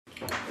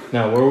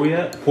Now, where are we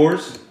at?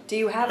 Pores? Do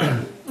you have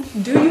them?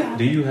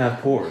 Do you have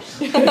pores?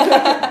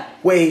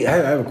 Wait, I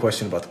have a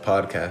question about the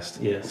podcast.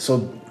 Yes.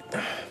 So,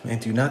 man,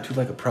 do you not do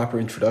like a proper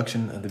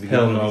introduction at the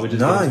beginning? Hell no, we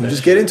just you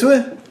just get into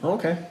it?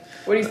 Okay.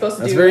 What are you supposed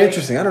to That's do? very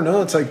interesting. I don't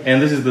know. It's like...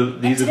 And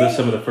these are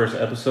some of the first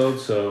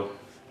episodes, so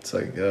It's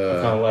like...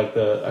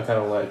 I kind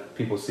of like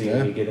people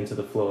seeing me get into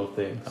the flow of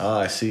things.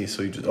 I see.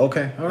 So you just...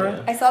 Okay, all right.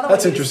 Yeah. I saw the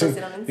That's one you just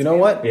interesting. posted on Instagram. You know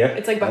what? Yeah,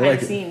 It's like I behind like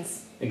the it.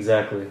 scenes.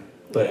 exactly.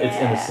 But it's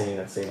in the scene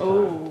at the same time.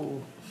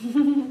 Oh.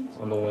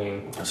 On the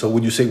wing. So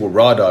would you say we're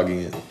raw dogging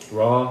it?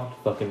 Raw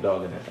fucking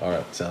dogging it. All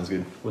right, sounds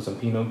good. With some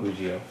Pinot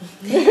Grigio.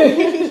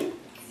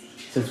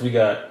 Since we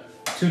got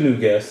 2 new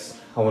guests,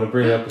 I want to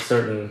bring up a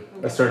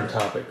certain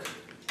topic.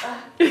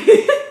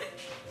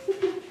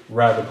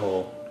 Rabbit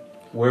hole.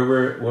 Where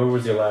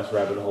was your last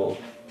rabbit hole?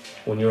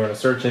 When you were in a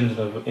search engine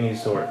of any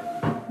sort?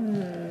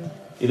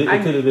 It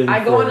could have been.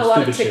 I go for on a lot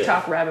of stupid shit.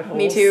 TikTok rabbit holes.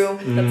 Me too.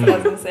 That's what I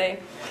was gonna say.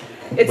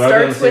 It But are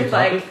they on starts the same with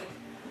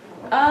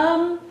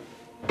topic?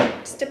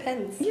 Just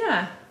depends.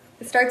 yeah.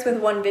 It starts with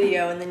one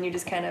video and then you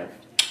just kind of.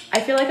 I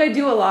feel like I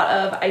do a lot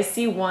of, I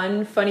see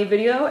one funny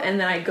video and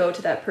then I go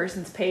to that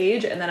person's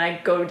page and then I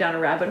go down a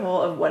rabbit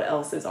hole of what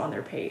else is on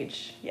their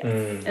page. Yes.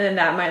 And then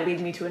that might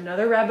lead me to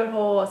another rabbit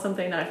hole of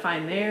something that I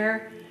find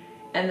there.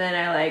 And then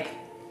I like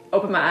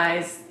open my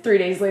eyes 3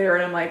 days later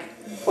and I'm like,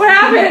 what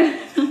happened?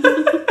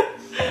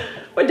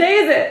 What day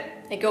is it?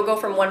 Like you'll go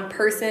from one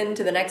person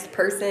to the next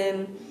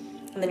person,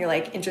 and then you're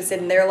like interested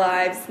in their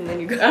lives, and then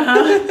you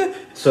go.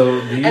 So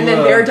do you, And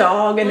then their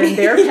dog and then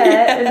their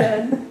pet and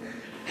then.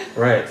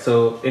 Right.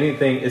 So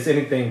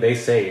anything they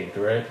saved,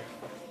 right?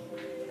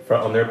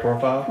 On their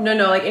profile. No,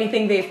 like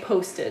anything they've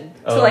posted.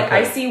 Oh, So like okay.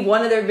 I see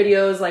one of their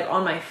videos like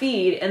on my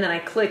feed and then I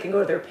click and go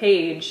to their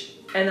page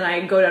and then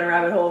I go down a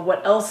rabbit hole of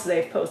what else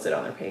they've posted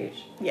on their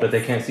page. Yes. But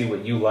they can't see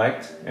what you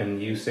liked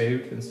and you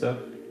saved and stuff.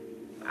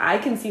 I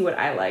can see what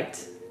I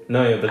liked.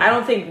 No, yeah, but I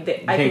don't think that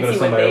you I can't can go to see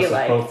what somebody they else's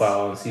liked.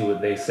 profile and see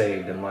what they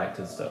saved and liked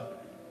and stuff.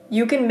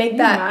 You can make You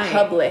that might.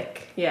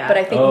 public. Yeah. But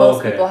I think Oh, most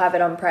okay. people have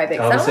it on private.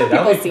 'Cause I I would don't say want that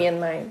people would be- seeing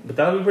mine. But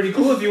that would be pretty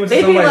cool if you went to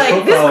They'd be somebody's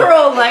like, this profile.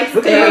 girl likes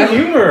Look at that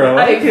humor. I a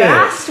like it.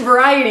 vast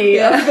variety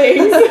of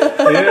things.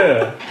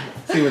 Yeah.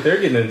 See what they're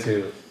getting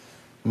into.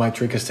 My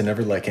trick is to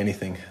never like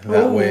anything.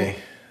 That way,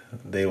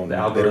 they don't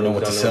know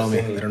what to algorithms sell me.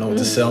 don't know They don't know what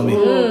to sell me.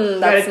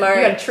 That's smart.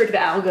 You gotta trick the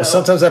algo. But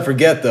sometimes I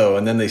forget though,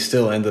 and then they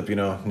still end up,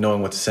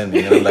 knowing what to send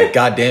me. And I'm like,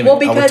 God damn it, Well,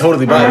 I would because-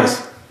 totally buy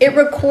this. It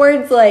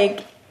records like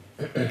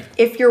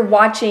if you're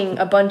watching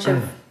a bunch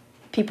of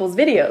people's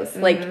videos,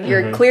 like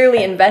you're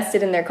clearly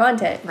invested in their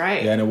content.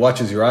 Right. Yeah, and it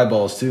watches your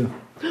eyeballs too.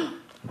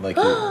 Like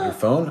your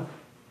phone.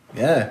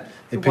 Yeah,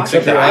 it picks watches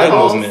up your your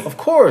eyeballs. eyeballs? Of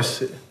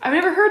course. I've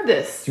never heard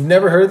this. You've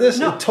never heard this?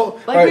 No. Like,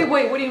 Like, alright,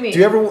 wait, what do you mean? Do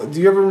you ever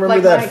remember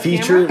Like that my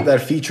feature? camera?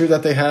 That feature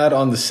that they had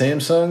on the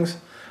Samsungs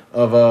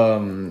of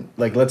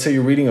like, let's say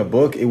you're reading a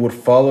book, it would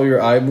follow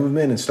your eye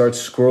movement and start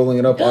scrolling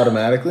it up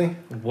automatically.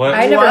 What?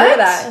 I never heard of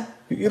that.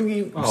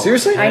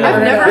 Seriously? I never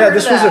I've never heard Yeah, heard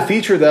this of was a that.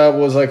 feature that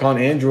was like on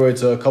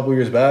Androids a couple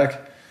years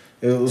back.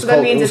 It was So that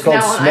called means it's called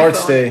now on Smart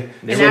iPhone. Stay.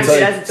 They And So it's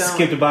actually like- has its own.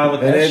 Skipped by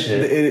with and that it,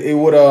 shit. it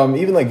would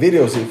even like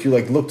videos, if you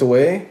like looked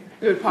away,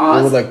 It would it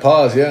pause. would like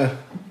pause. Yeah,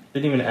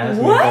 Didn't even ask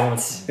me.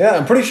 What? yeah.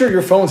 I'm pretty sure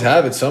your phones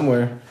have it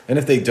somewhere, and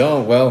if they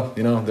don't, well,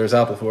 there's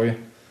Apple for you.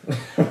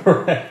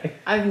 Right.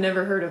 I've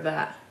never heard of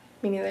that.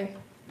 Me neither.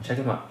 Check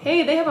them out.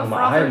 Hey, they have a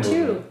My eye frother too.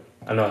 movement.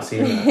 I know. I see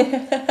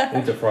that. We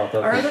need to froth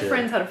up. Our this other shit.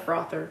 friends had a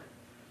frother.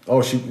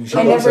 Oh, she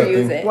I loves never that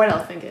use thing. it. White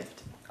elephant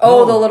gift.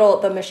 Oh,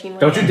 No. the machine one.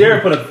 Don't you dare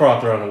put a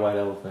frother on a white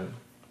elephant.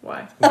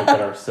 Why? We did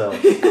that ourselves.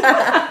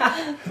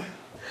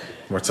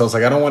 Marcel's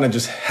like, I don't want to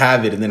just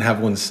have it and then have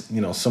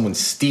someone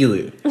steal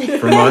it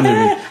from under me.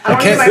 I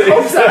don't get my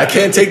hopes up. I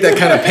can't take that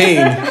kind of pain.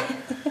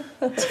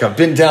 It's like I've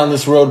been down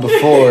this road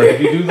before.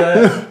 If you do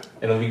that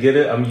and then we get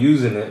it, I'm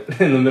using it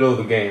in the middle of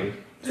the game.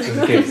 Just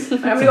in case.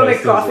 I'm gonna go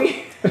make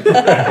coffee.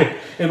 Right.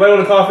 Anybody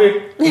want a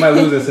coffee? I might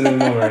lose this in the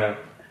moment right now.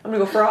 I'm gonna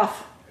go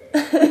froth.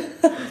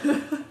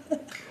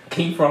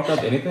 Can you froth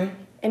up anything?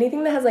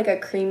 Anything that has like a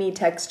creamy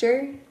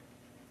texture.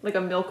 Like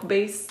a milk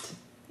based.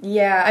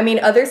 Yeah, I mean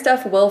other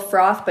stuff will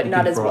froth, but You not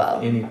can as froth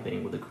well.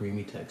 Anything with a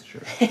creamy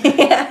texture.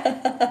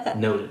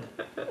 Noted.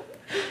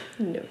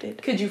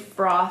 Noted. Could you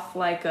froth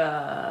like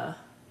a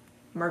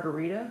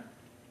margarita?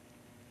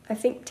 I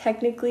think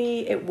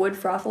technically it would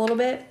froth a little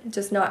bit,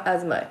 just not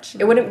as much.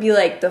 It wouldn't be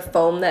like the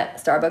foam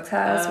that Starbucks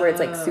has, where it's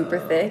like super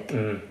thick,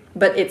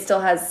 but it still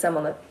has some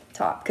on the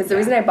top. Because the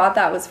reason I bought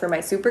that was for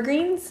my super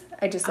greens.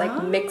 I just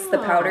like mix the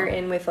powder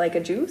in with like a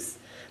juice,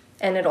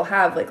 and it'll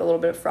have like a little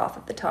bit of froth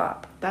at the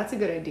top. That's a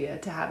good idea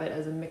to have it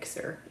as a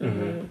mixer.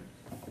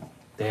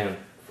 Damn.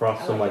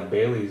 Froth some like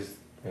Bailey's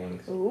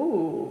things.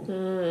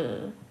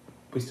 Ooh.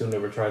 We still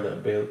never tried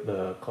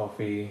the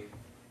coffee.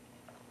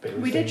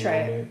 Bailey's We did thing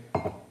try you it.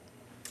 made.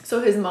 So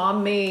his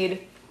mom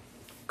made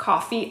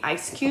coffee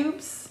ice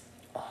cubes.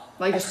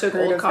 Like just took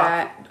heard of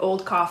that.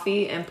 old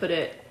coffee and put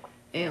it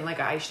in like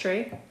an ice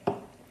tray.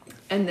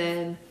 And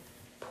then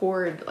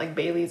poured like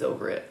Bailey's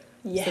over it.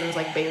 Yeah. So it was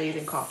like Bailey's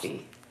and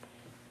coffee.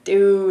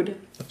 Dude.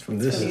 From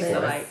this He's is so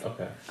like, like,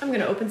 Okay. I'm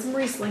gonna open some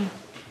Riesling.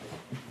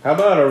 How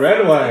about a red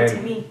To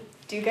wine? me.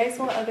 Do you guys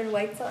want other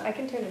lights on? I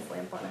can turn this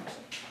lamp on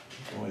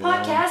actually.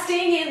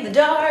 Podcasting in the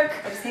dark.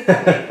 I just hate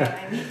that light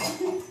behind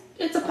me.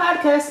 It's a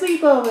podcast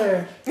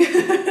sleepover.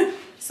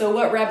 So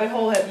what rabbit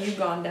hole have you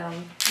gone down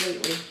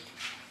lately?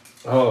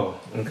 Oh,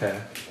 okay.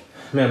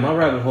 Man, my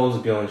rabbit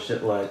holes be on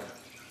shit like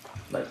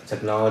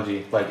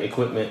technology, like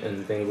equipment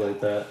and things like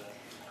that.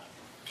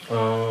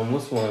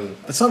 What's one?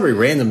 That's not very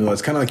random though.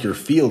 It's kind of like your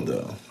field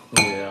though.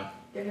 Yeah.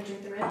 You gonna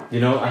drink the red? You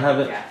know, I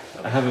haven't Yeah.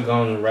 I haven't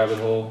gone in a rabbit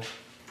hole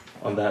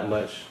on that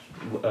much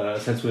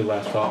since we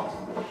last talked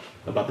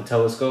about the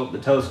telescope. The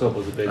telescope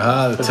was a big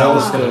Ah, the one. 'Cause I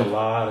was telescope. spending a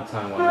lot of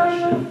time on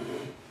that shit.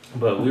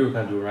 But we were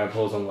kind of doing rabbit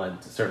holes on like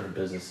certain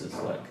businesses,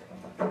 like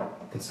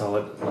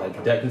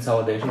debt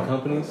consolidation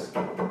companies.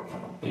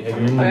 Yeah,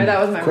 have you Oh, yeah, that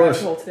was my Of course.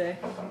 rabbit hole today.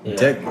 yeah.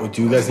 Debt?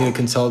 Do you guys need to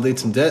consolidate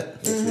some debt?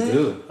 Yes, we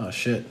do. Oh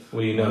shit.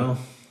 What do you know? Well,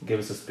 Give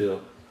us a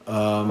spiel.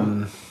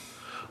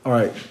 All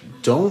right,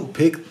 don't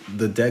pick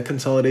the debt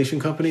consolidation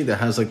company that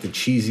has like the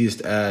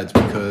cheesiest ads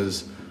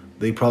because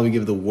they probably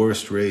give the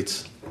worst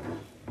rates.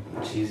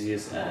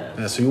 Cheesiest ad.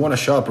 Yeah, so you want to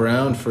shop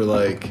around for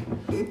like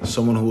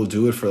someone who will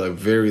do it for like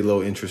very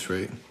low interest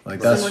rate.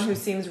 Like that's Someone who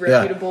seems yeah,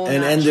 reputable.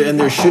 and not and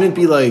there cheesy. shouldn't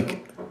be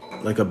like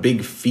a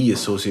big fee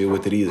associated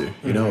with it either.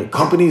 You know,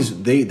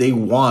 companies they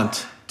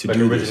want to Like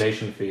do this.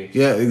 origination fee.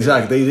 Yeah,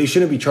 exactly. They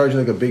shouldn't be charging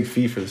like a big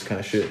fee for this kind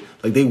of shit.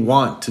 Like they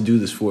want to do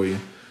this for you.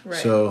 Right.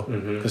 So,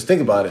 because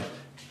think about it,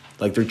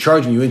 like they're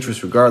charging you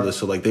interest regardless.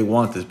 So like they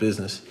want this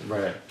business.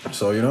 Right.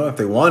 So you know if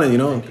they want it, you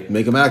know, Thank you.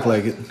 make them act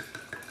like it.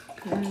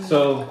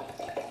 So,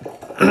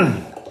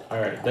 all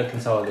right, debt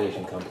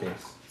consolidation companies.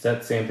 Is that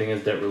the same thing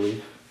as debt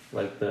relief?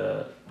 Like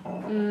the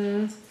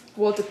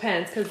Well, it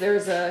depends because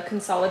there's a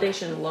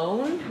consolidation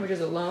loan, which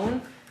is a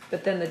loan,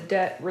 but then the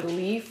debt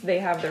relief, they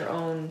have their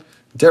own,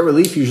 Debt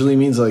relief usually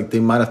means like they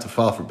might have to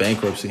file for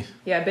bankruptcy.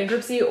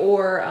 bankruptcy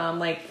or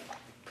like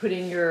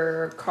putting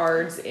your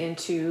cards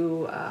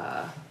into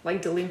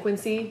like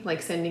delinquency,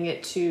 like sending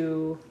it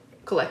to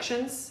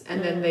collections,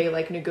 and then they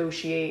like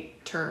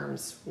negotiate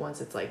terms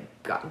once it's like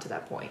gotten to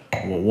that point.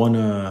 Well, one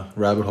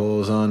rabbit hole I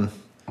was on.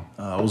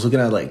 I was looking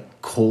at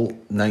like Colt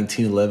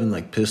 1911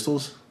 like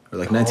pistols or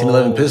like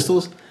 1911 Oh.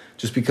 pistols,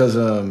 just because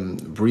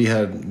Bree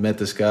had met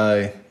this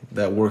guy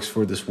that works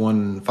for this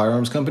one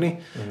firearms company,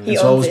 He and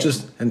so I owns was it.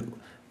 just and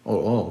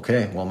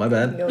okay, well my He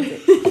bad. owns it.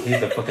 he's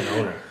the fucking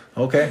owner.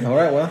 Okay, all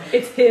right, well.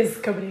 It's his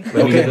company. Let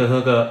me Okay. get the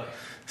hook up.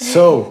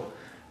 So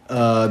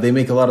they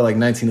make a lot of like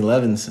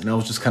 1911s, and I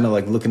was just kind of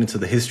like looking into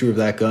the history of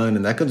that gun,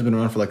 and that gun's been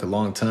around for like a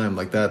long time.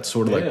 Like that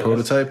sort of Yeah, like that's-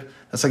 prototype.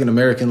 That's like an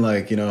American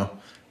like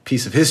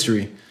piece of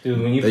history. Dude,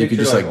 when you That you could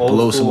picture, just, like, old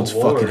blow school someone's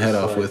fucking wars, head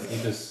off like,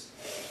 with.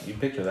 You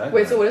picture that.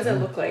 Wait, guy. so what does that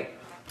look like?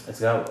 It's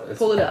got. It's,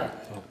 Pull it up.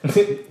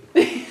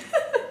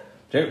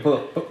 Jake, pull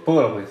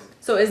it up, please.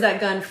 So is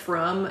that gun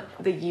from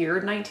the year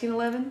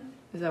 1911?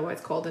 Is that why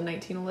it's called a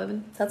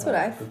 1911? That's what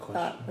I Good question.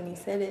 thought when you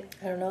said it.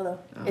 I don't know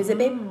though. Is it,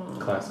 babe?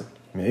 Classic.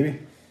 Maybe.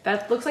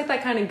 That looks like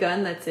that kind of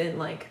gun that's in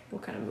like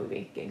what kind of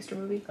movie? Gangster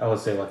movie? I would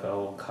say like an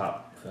old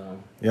cop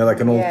film. Yeah, like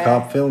an old Yeah.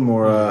 cop film,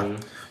 or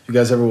you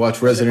guys ever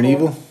watch Resident cool?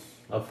 Evil?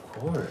 Of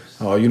course.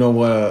 Oh, you know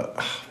what?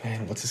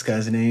 Man, what's this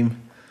guy's name?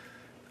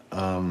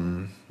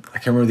 I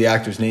can't remember the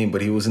actor's name,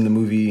 but he was in the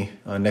movie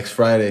Next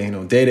Friday. You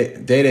know,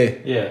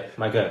 Day. Yeah,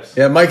 Mike Epps.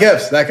 Yeah, Mike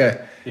Epps, that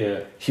guy.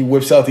 Yeah. He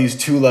whips out these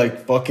two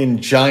like fucking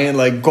giant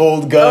like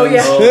gold guns.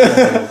 yeah.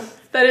 Oh,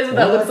 That is what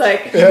that looks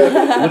like.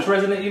 which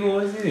Resident Evil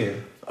was he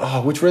in?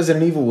 Oh, which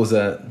Resident Evil was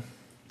that?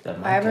 That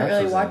Mike I haven't Epps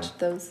really was in. watched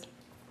those.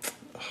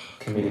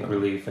 Comedic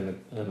relief in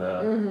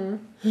the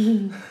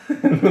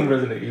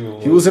Resident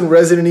Evil. He was in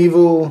Resident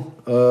Evil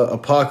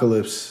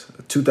Apocalypse,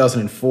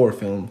 2004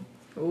 film.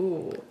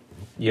 Ooh.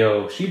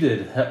 Yo, she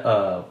did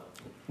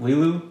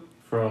Lilu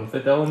from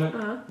Fifth Element.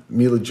 Mila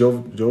Mila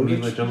Jovovich.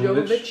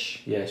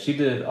 Jovovich. Yeah, she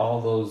did all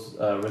those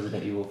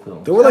Resident Evil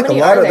films. There were How like a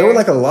many lot are of there were there?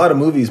 like a lot of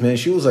movies, man.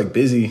 She was like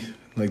busy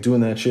like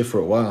doing that shit for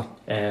a while.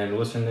 And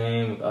what's her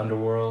name?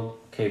 Underworld.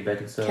 Kate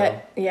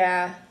Beckinsale.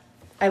 Yeah,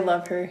 I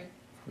love her.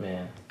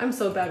 Man. I'm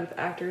so bad with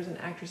actors and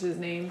actresses'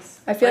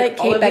 names. I feel like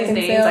all Kate of these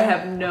names, Beckinsale- I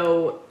have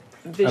no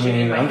vision I mean,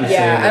 in my I'm just head.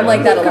 saying Yeah, that I'm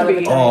like that a Could lot of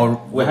the be. time.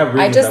 Oh, We have I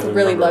reasons just that we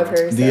really remember. love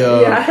her.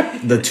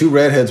 So. the two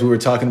redheads we were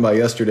talking about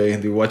yesterday.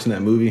 They were watching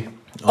that movie on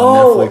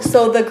Oh, Netflix.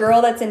 so the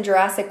girl that's in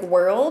Jurassic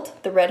World,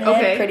 the redhead,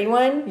 Okay. pretty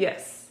one,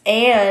 Yes.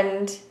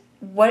 and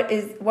what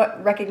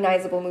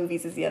recognizable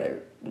movies is the other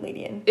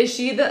lady in? Is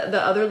she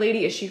the other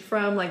lady? Is she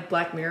from like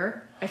Black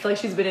Mirror? I feel like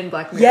she's been in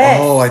Black Mirror. Yes.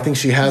 Oh, I think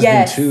she has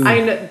Yes. been too. I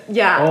know.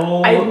 Yeah.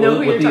 Oh, I know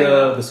who you're with talking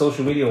about. the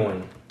social media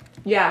one.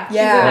 Yeah. She's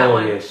Yeah. in that Oh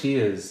one. yeah, she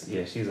is.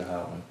 Yeah, she's a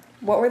hot one.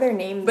 What were their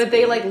names? But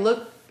they like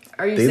look.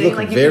 Are you They saying look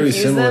like you very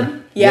confuse similar.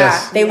 them? Yeah,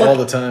 Yes, they look all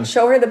the time.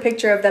 Show her the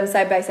picture of them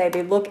side by side.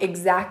 They look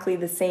exactly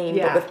the same,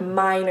 Yeah. but with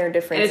minor And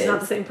differences. it's not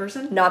the same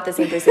person. Not the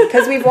same person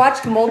because we've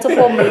watched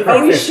multiple movies. Are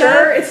you and sure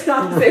stuff. it's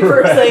not the same It's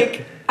person?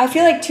 like I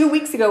feel like 2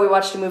 weeks ago we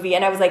watched a movie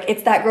and I was like,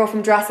 "It's that girl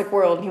from Jurassic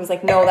World," and he was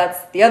like, "No, that's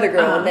the other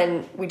girl." And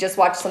then we just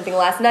watched something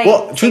last night.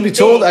 Well, truth Same be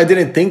told, thing. I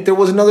didn't think there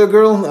was another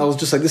girl. I was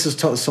just like, this is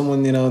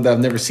someone that I've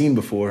never seen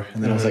before.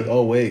 And then I was like,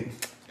 oh wait,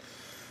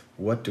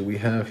 what do we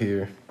have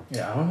here?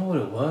 Yeah, I don't know what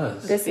it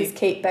was. This is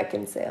Kate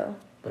Beckinsale.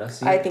 But I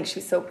see. I think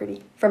she's so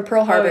pretty. From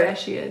Pearl Oh, Harbor. yeah,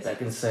 she is.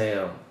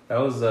 Beckinsale. That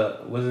was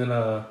wasn't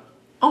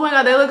Oh my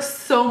god, they look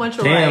so much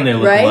alike. Damn, they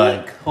look Right?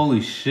 like.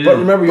 Holy shit. But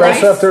remember, you Bryce?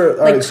 also have to.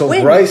 All right, Like so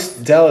twins. Bryce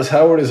Dallas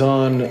Howard is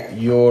on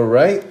your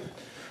right,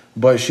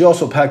 but she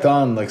also packed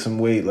on like some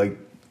weight, like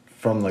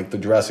from like the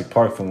Jurassic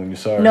Park film when you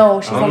saw her.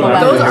 No, she's I don't on the know.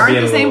 left. Those They're aren't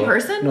being the a same little-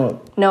 person?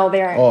 No, No,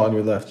 they aren't. oh, on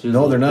your left. She's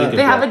No, they're not. thick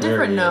They have a Black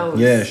different Mirror, nose.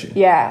 Yeah, she.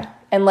 Yeah,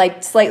 and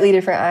like slightly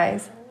different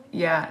eyes.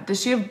 Yeah.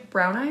 Does she have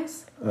brown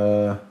eyes?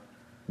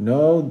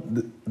 No,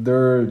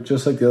 they're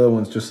just like the other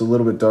ones, just a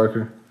little bit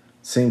darker.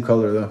 Same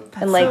color though.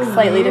 And like so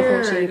slightly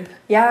weird. different shape.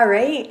 Yeah,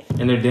 right?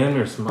 And they're damn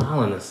near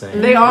smiling the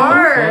same. They What the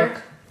are.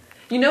 fuck?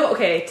 You know,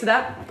 okay, to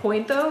that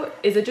point though,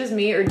 is it just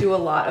me or do a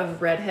lot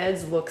of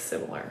redheads look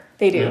similar?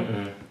 They do.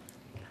 Mm-mm.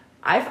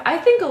 I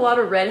think a lot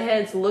of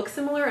redheads look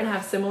similar and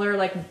have similar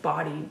like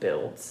body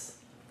builds.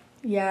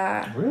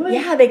 Yeah. Really?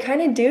 Yeah, they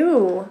kind of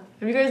do.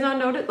 Have you guys not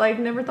noticed? Like,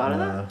 never thought of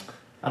that?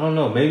 I don't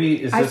know.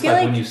 Maybe it's I just feel like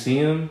like- when you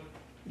see them,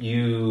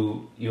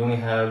 you only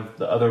have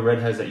the other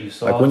redheads that you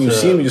saw. Like when you to-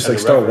 see them, you just as like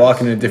a start reference.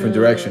 walking in a different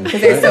direction.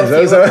 Because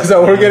they're so is that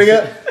what we're getting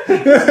at?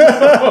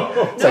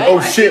 It's like, No, oh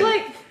I shit. Feel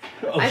like,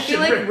 I feel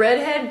like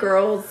redhead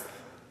girls,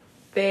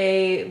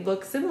 they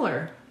look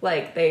similar.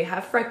 Like they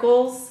have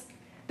freckles.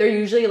 They're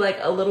usually like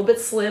a little bit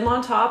slim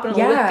on top and a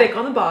little Yeah. bit thick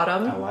on the I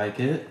bottom. like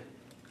it.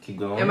 Keep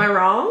going. Am I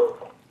wrong?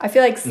 I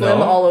feel like slim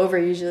No. all over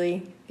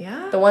usually.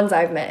 Yeah. The ones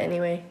I've met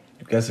anyway.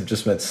 You guys have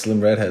just met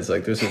slim redheads.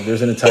 Like there's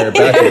an entire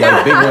batch of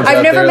like big ones I've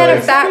out never there. met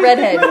like, a fat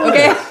redhead,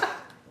 okay?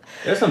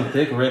 There's some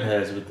thick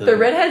redheads with The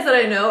redheads that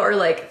I know are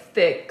like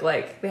thick,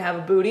 like they have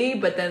a booty,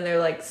 but then they're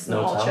like No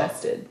small top?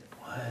 chested.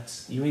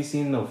 What? You ain't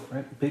seen no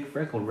big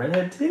freckled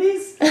redhead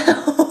titties?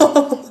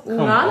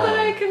 Not on. that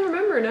I can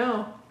remember,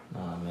 no.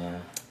 Oh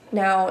man.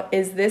 Now,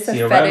 is this See,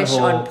 a a rabbit fetish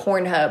hole- on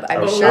Pornhub?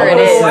 I'm Oh, sure I it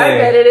was is. saying- I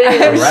bet it The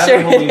is. I'm rabbit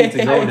sure hole you need to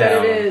it go is. I bet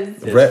down it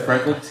is. Red-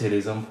 freckled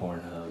titties on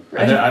Pornhub.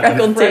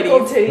 Freckled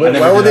Freckled titties. titties.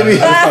 Why would they be- I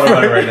just thought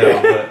about it right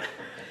now, but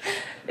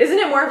Isn't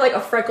it more of like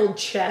a freckled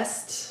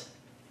chest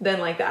than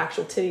like the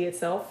actual titty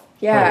itself?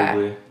 Yeah.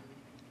 probably.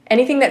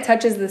 Anything that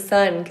touches the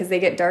sun because they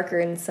get darker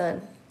in the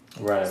sun.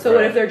 Right. So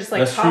what if they're just, like,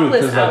 That's true,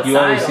 topless like you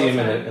only outside see all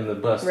them the in time? the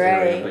bust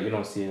area, Right. but you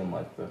don't see them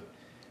like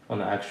on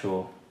the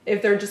actual.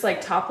 If they're just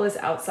like topless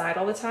outside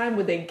all the time,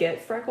 would they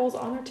get freckles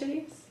on their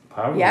titties?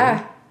 Probably.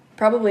 Yeah,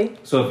 probably.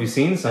 So if you've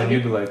seen some,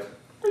 you'd be like,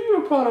 "Are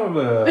you a part of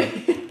a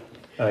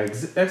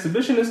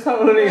exhibitionist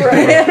colony?"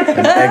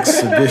 an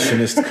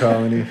exhibitionist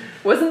colony.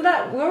 Wasn't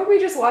that, what were we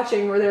just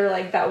watching where they're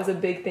like, that was a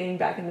big thing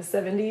back in the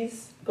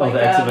 70s? Oh, Like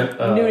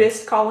the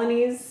nudist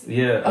colonies?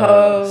 Yeah.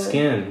 Oh.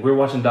 Skin. We're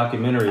watching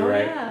documentary, Oh,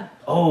 right? yeah.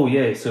 Oh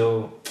yeah.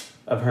 So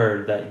I've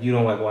heard that you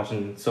don't like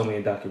watching so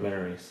many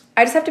documentaries.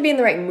 I just have to be in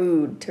the right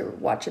mood to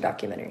watch a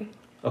documentary.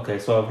 Okay,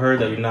 so I've heard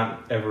that you're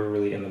not ever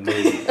really in the mood.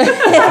 to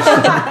watch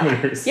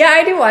documentaries. Yeah,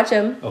 I do watch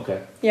them.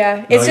 Okay.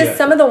 Yeah, it's No, just yeah.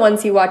 some of the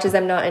ones he watches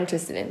I'm not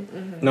interested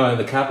in. No,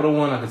 the Capital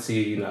one, I could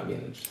see you not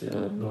being interested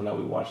in. The one that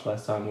we watched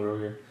last time we were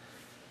here.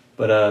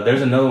 But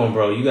there's another one,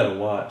 bro. You gotta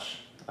watch.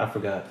 I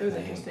forgot. It was the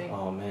name. interesting.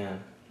 Oh man.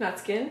 Not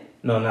skin?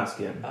 No, not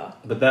Skin. Oh.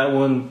 But that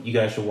one you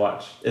guys should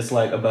watch. It's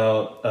like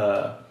about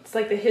It's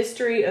like the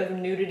history of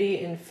nudity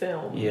in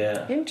film.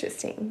 yeah.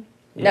 Interesting.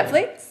 Yeah.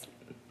 Netflix?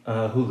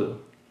 Hulu.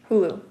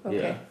 Hulu. Okay.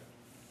 Yeah.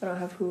 I don't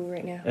have Hulu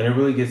right now. And it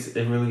really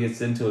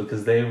gets into it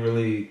because they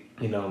really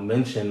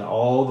mention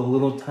all the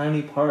little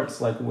tiny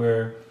parts like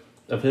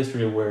of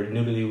history where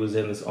nudity was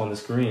on the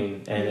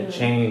screen and it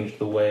changed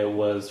the way it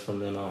was from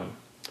then on.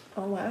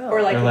 Oh wow.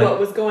 Or like They're like- what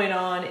was going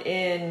on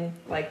in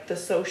like the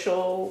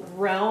social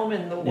realm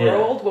in the Yeah.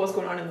 world, what was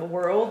going on in the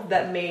world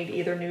that made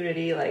either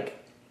nudity like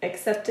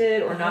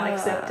accepted or not Ah.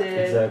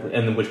 accepted. Exactly.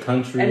 And then which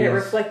countries. And it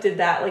reflected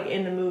that like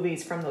in the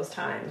movies from those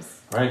times.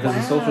 Right, because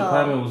the social Wow.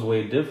 climate was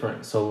way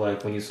different. So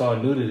like when you saw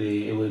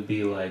nudity, it would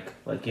be like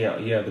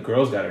yeah, the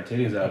girl's got her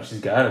titties out.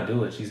 She's got to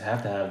do it. She's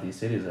have to have these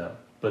titties out.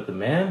 But the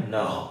man,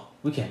 no,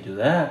 we can't do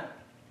that,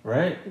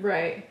 right?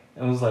 Right.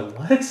 And it was like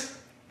what?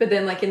 But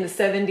then like in the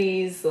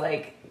 70s,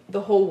 like the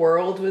whole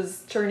world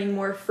was turning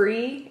more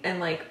free and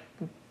like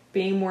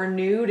being more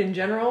nude in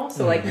general.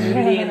 So like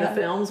nudity in the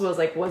films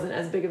wasn't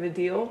as big of a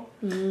deal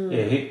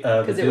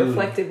Yeah, because it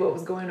reflected what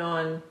was going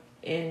on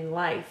in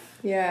life.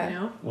 Yeah. You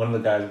know? One of the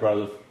guys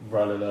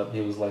brought it up.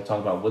 He was like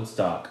talking about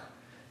Woodstock,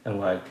 and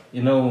like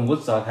when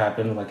Woodstock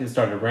happened, like it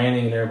started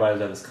raining and everybody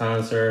was at this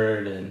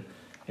concert, and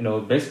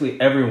basically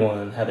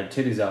everyone had their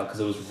titties out because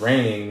it was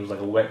raining. It was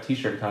like a wet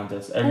T-shirt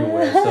contest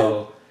everywhere.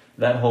 So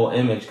that whole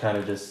image kind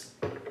of just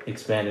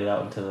expanded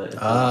out into the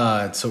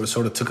It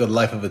sort of took a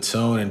life of its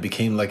own and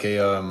became like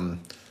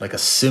a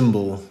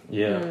symbol.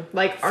 yeah.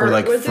 Like For, art,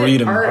 like, was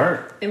freedom. it? Art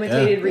Art.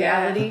 imitated Yeah.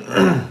 reality.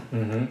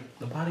 Mm-hmm.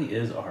 The body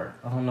is art.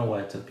 I don't know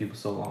why it took people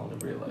so long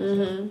to realize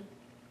that.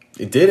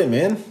 It did it,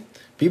 man.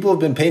 People have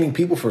been painting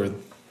people for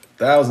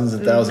Thousands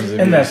and thousands of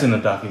And views. that's in the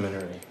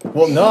documentary.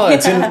 Well, no,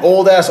 it's in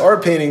old ass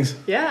art paintings.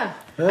 Yeah.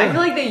 I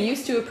feel like they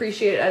used to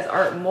appreciate it as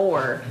art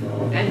more,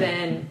 and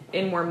then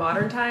in more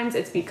modern times,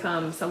 it's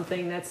become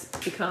something that's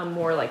become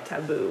more like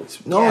taboo.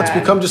 No, it's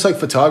become just like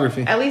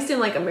photography. At least in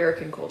like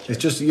American culture.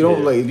 It's just you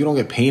don't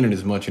get painted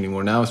as much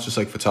anymore. Now it's just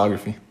like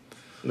photography.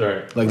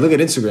 Right. Like look at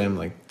Instagram,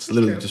 like it's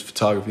literally true. just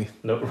photography.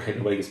 No, right.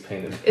 Nobody gets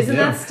painted. Isn't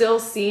Yeah. that still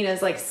seen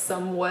as like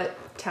somewhat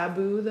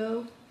taboo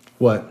though?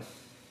 What?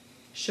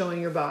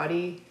 Showing your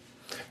body,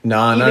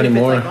 Nah, even not if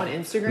anymore. it's like on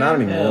Instagram. Not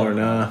anymore. Yeah.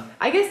 Nah.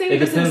 I guess maybe It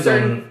just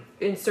depends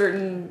in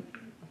certain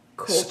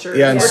cultures.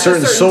 Yeah, in or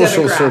certain just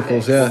social demographics.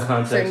 circles. Yeah.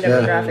 Context. Certain Yeah.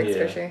 demographics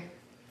Yeah. for sure.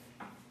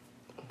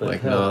 But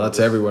Like hell, no, that's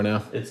everywhere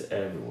now. It's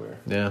everywhere.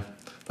 Yeah.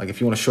 Like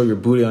if you want to show your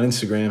booty on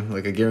Instagram,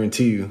 like I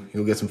guarantee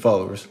you'll get some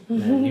followers.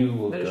 Man, you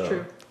will That is go.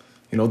 true.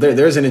 You know,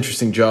 there's an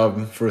interesting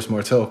job for us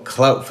Martell,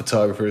 clout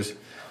photographers.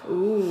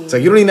 Ooh. It's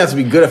like you don't even have to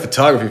be good at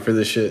photography for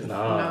this shit,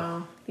 Nah.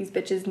 No. These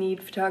bitches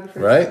need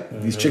photographers.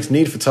 right? These chicks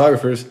need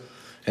photographers,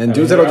 and I dudes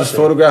mean, that'll they're just out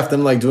there. photograph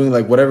them like doing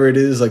like whatever it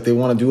is like they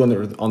want to do on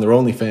their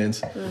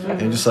OnlyFans, and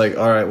you're just like,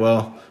 all right,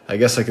 well, I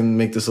guess I can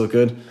make this look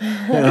good,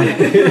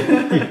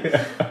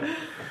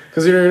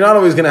 because you're not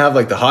always gonna have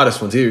like the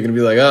hottest ones either. You're gonna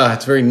be like,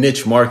 it's a very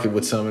niche market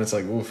with some, and it's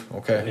like, oof,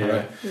 okay, Yeah. all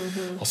right,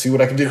 I'll see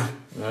what I can do.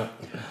 Yeah.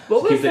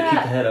 What was Keep the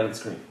that? head out of the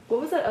screen.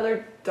 What was that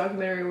other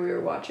documentary we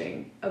were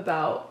watching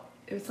about?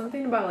 It was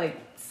something about like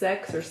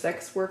sex or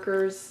sex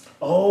workers.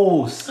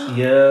 Oh,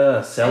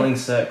 yeah. Selling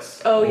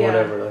sex. Oh, or yeah.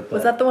 Whatever like that.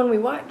 Was that the one we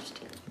watched?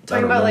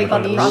 Talking about like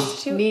remember. About the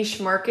prostitute? niche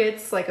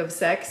markets like of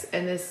sex,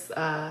 and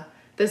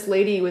this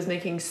lady was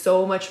making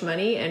so much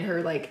money, and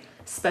her like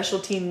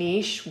specialty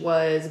niche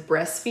was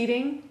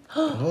breastfeeding.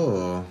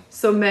 Oh,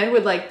 So men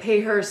would like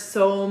pay her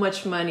so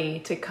much money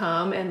to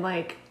come and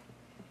like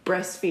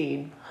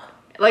breastfeed,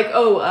 like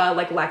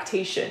like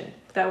lactation.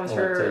 That was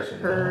Lactation.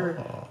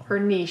 her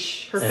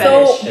niche, her And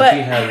fetish. So, but she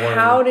had one-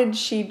 how did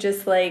she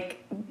just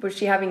like, was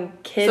she having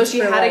kids? So she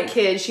for, had like, a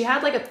kid. She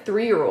had like a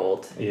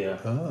 3-year-old, Yeah.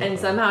 and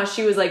somehow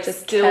she was like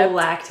Just still kept-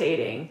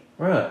 lactating.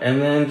 Right.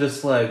 And then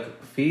just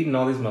like feeding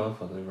all these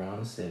motherfuckers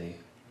around the city.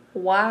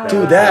 Wow.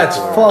 dude, that's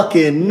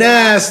fucking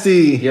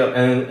nasty. Yo,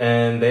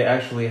 and they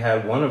actually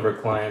had one of her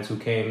clients who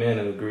came in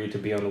and agreed to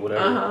be on the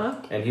whatever. Uh-huh.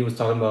 And he was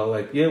talking about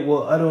like, yeah,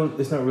 well,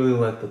 it's not really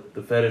like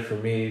the fetish for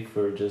me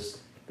for just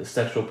the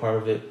sexual part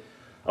of it.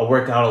 I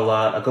work out a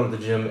lot. I go to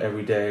the gym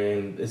every day,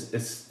 and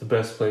it's the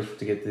best place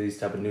to get these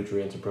type of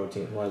nutrients and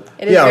protein. Like,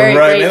 It is Yeah, very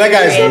right, great man. That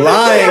guy's nutrients.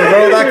 lying,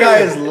 bro. That guy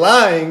is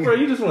lying. bro,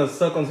 you just want to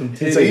suck on some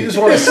titties. It's like you just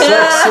want to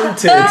suck some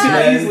tits,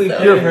 man. Easily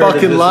pay You're her to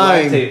fucking just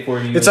lying. lactate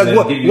for you It's and like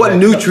then give you what that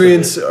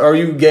nutrients cup are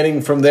you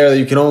getting from there that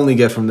you can only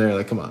get from there?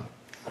 Like, come on.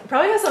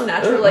 Probably has some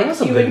natural There like are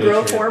some human good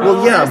growth nutrients. hormone.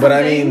 Well, yeah, or but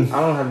I something. mean,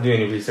 I don't have to do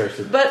any research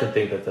to But-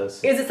 think that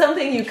that's. Is it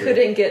something you True.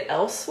 couldn't get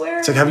elsewhere?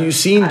 it's like, have you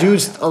seen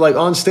dudes like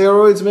on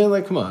steroids, man?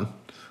 Like, come on.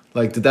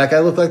 Like, did that guy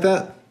look like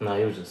that? No,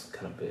 he was just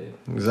kind of big.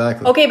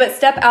 Exactly. Okay, but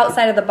step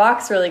outside of the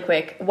box really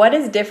quick. What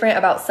is different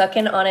about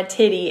sucking on a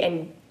titty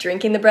and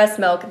drinking the breast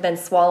milk than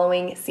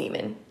swallowing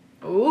semen?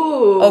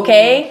 Ooh.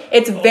 Okay?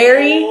 It's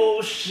very...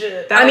 Oh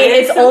shit! That I mean,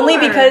 is it's only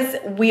similar.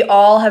 because we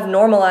all have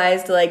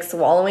normalized, like,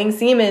 swallowing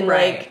semen.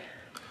 Right. Like,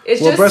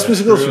 It's Well, just breast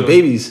milk goes for True.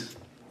 babies.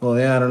 Well,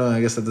 yeah, I don't know.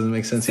 I guess that doesn't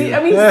make sense either.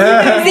 I mean,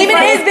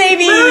 semen is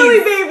babies! literally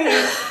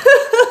babies.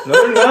 No,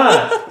 they're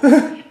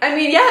not. I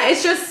mean, yeah,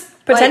 it's just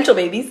Potential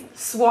like, babies.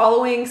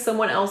 swallowing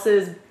someone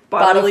else's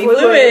Bodily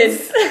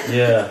fluids.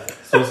 Yeah.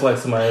 So it's like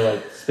somebody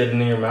like spitting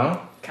in your mouth.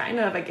 Kind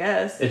of, I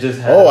guess. It just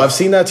has Oh, I've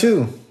seen that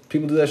too.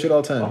 People do that shit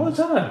all the time. all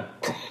the time.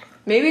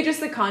 Maybe just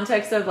the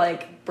context of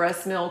like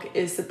breast milk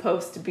is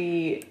supposed to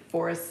be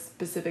for a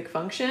specific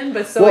function,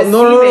 but so Well, is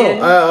no.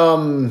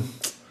 semen.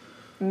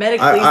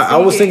 Medically I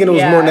was thinking it was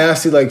yeah. more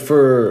nasty, like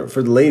for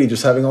the lady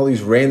just having all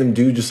these random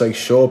dudes just like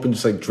show up and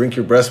just like drink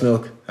your breast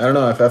milk. I don't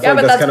know. I feel Yeah,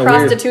 like but that's that's kind of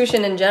weird.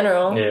 prostitution in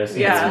general. Yeah. it's-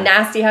 Yeah. It's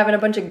nasty having a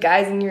bunch of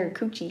guys in your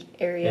coochie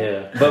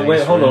area. Yeah. But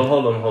wait, hold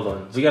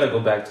on. We gotta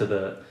go back to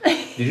the.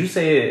 Did you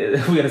say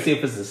we gotta see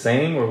if it's the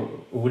same, or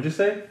what would you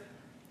say?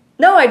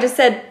 No, I just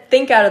said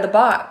think out of the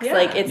box. Yeah.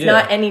 Like, it's Yeah.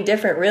 not any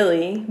different,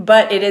 really.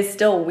 But it is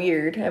still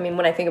weird. I mean,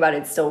 when I think about it,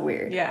 it's still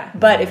weird. Yeah.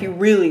 But if you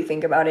really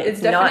think about it,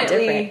 It's not different.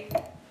 definitely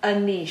a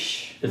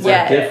niche. It's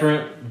Yeah. a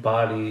different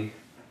bodily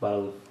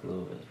fluid.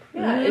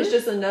 Yeah, it's Mm-hmm.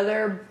 just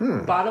another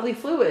bodily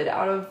fluid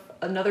out of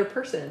another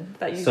person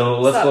that you So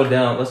let's suck. go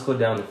down. Let's go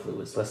down the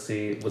fluids. Let's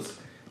see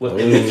what Ooh.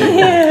 it makes it,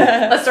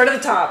 Let's start at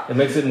the top. it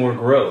makes it more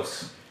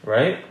gross,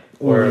 right?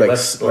 Or like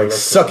less- or like less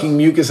sucking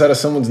mucus out of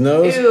someone's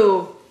nose.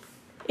 Ew.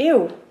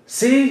 Ew.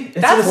 See,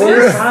 it's That's the other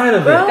worse. side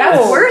of it. Bro.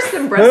 That's worse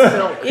than breast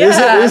milk.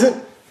 Yeah. Is it?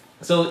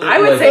 So I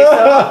would like, say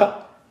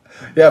so.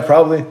 Yeah,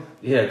 probably.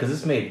 yeah, because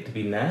it's made to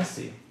be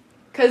nasty.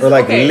 Because Or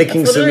like okay,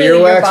 licking It's some literally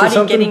your earwax or body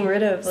something. getting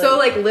rid of. Like, so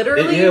like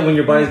literally, Yeah, when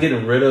your body's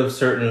getting rid of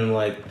certain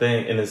like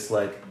thing, and it's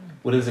like,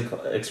 what is it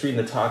called? Excreting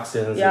the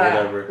toxins Yeah. or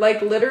whatever.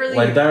 like literally,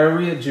 Like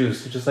diarrhea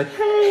juice. You're just like,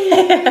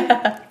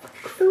 hey,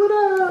 fill it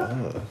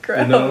up. gross.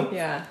 You know?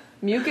 yeah.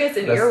 Mucus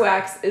and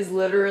earwax is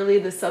literally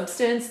the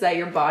substance that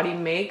your body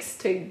makes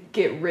to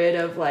get rid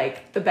of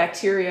like the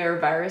bacteria or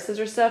viruses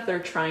or stuff that are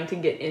trying to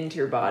get into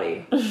your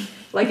body.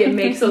 Like it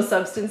makes those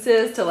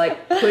substances to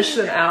like push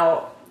them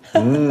out.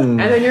 And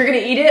then you're gonna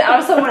eat it out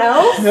of someone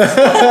else?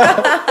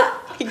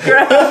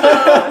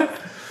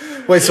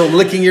 Wait, so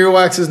licking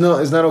earwax is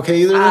not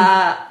okay either?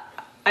 Then?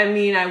 I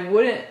mean, I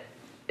wouldn't.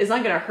 It's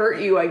not gonna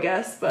hurt you, I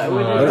guess, but I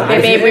wouldn't.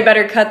 Hey, babe, we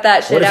better cut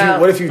that shit out.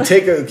 What if you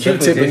take a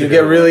Q-tip and you get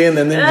really in,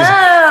 and then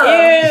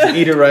you just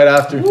eat it right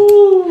after?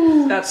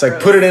 That's It's like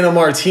gross. put it in a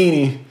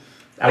martini.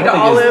 Like an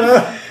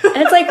olive. And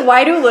it's like,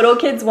 why do little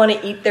kids want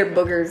to eat their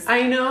boogers?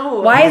 I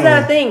know. Why is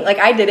that a thing? Like,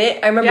 I did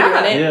it. I remember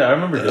Yeah. doing it. Yeah, I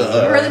remember doing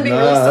that. You're really being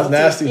really That's salty.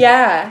 nasty.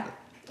 Yeah.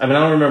 I mean, I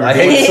don't remember. I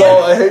doing hate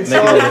it.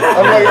 salt.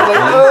 I'm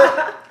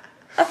like,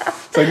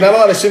 it's like not a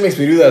lot of shit makes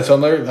me do that, so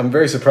I'm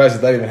very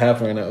surprised that even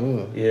happened right now.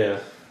 Ooh, Yeah.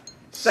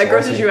 That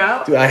grosses you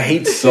out? Dude, I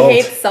hate He salt.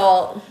 hates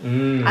salt. I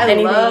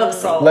Anything. love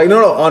salt. Like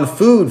no, on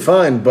food,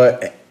 fine,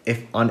 but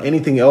if on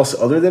anything else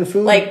other than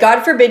food, Like,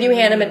 God forbid you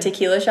hand him a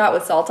tequila shot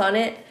with salt on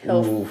it.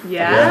 He'll ooh,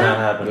 Yeah, Yeah? not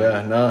happening.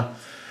 yeah, nah.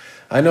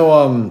 I know.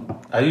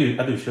 I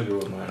do sugar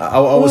with mine. I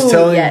was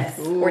telling. yes,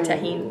 or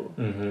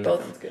tahini.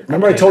 Both.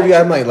 Remember, I told you I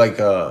had my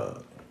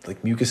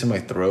like mucus in my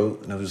throat,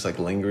 and it was just like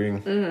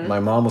lingering.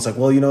 My mom was like,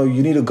 "Well, you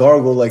need to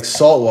gargle like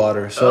salt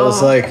water." So I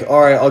was like, "All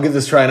right, I'll give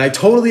this a try." And I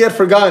totally had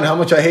forgotten how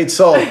much I hate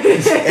salt,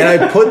 and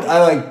I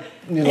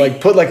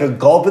put like a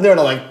gulp in there, and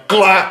I'm like,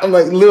 "Glah!" I'm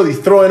like literally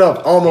throwing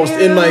up almost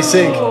in my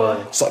sink.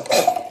 It's like,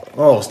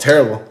 oh, it's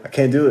terrible. I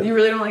can't do it. You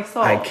really don't like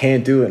salt? I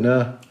can't do it.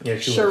 No. Yeah,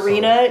 she was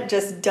Sharina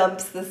just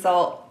dumps the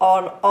salt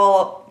on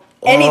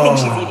anything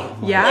she's eating.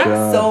 Yeah? Like,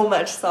 God. so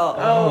much salt.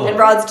 And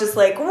Rod's just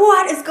like,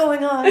 what is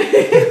going on?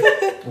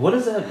 What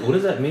does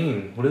that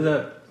mean? What does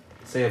that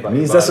say about It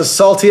means your that's a body?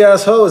 salty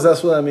ass hose.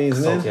 That's what that means,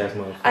 man. salty ass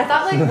motherfucker. I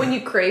thought like when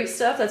you crave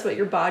stuff, that's what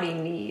your body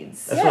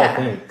needs. That's what I Yeah.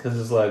 think. Because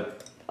it's like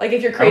Like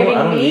if you're I craving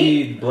don't meat.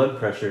 need blood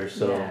pressure,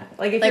 so Yeah.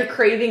 Like if Like- you're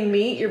craving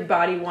meat, your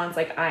body wants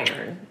like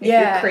iron. If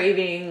Yeah. you're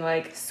craving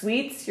like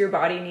sweets, your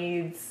body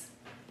needs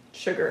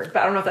sugar.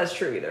 But I don't know if that's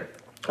true either.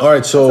 All right,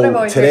 That's what I've so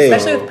always heard, today,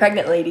 especially with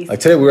pregnant ladies.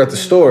 like today, we were at the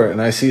store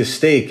and I see a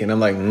steak and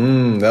I'm like,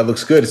 that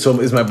looks good. So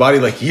is my body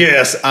like,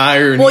 yes,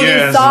 iron, Well,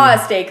 yes. you saw a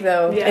steak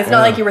though. Yeah. It's not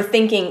like you were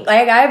thinking.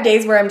 Like, I have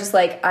days where I'm just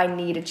like, I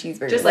need a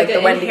cheeseburger. Just like, the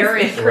an Wendy's.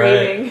 inherent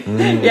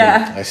craving.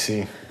 Yeah. I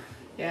see.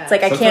 Yeah. It's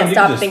like I sometimes can't you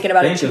stop just thinking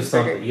about a think of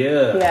something. cheeseburger.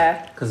 Yeah.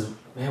 Yeah. Because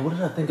man, what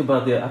did I think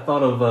about the? I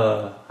thought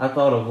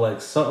of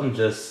like something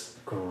just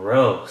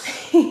gross,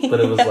 but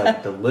it was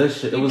like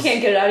delicious. It you was. can't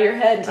get it out of your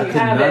head I until you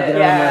could have not it. get it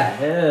Yeah. out of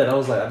my head. I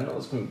was like, I know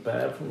it's gonna be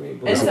bad for me,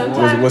 but And it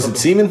sometimes- Was it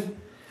semen?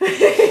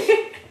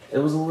 It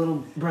was a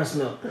little breast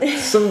milk.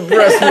 Some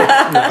breast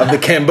milk of the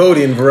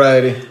Cambodian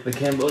variety, The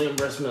Cambodian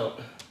breast milk.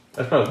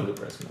 That's probably some good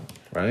breast milk.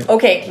 right?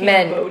 Okay,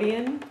 men.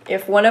 Cambodian.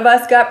 If one of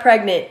us got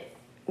pregnant,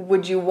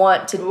 would you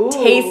want to Ooh.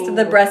 taste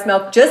the breast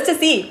milk just to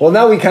see? Well,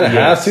 now we kind of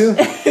Yes. have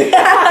to.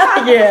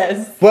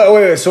 Yes. But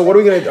wait. So what are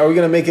we gonna? Are we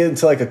gonna make it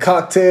into like a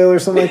cocktail or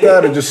something like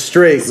that, or just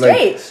straight?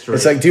 Straight. Like,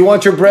 it's like, do you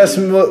want your breast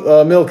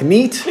milk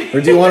neat,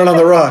 or do you want it on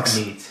the rocks?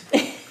 Meat.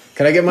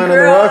 Can I get mine on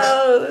the rocks?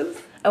 Gross.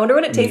 I wonder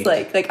what it tastes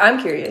Meat. like. I'm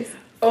curious.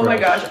 Oh my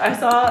gosh, I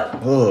saw.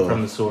 Ugh.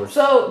 From the source.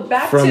 So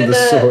back From to the the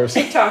source.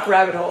 TikTok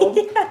rabbit hole.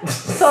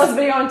 Saw this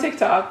video on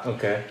TikTok.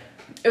 Okay.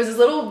 It was this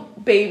little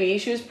baby.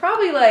 She was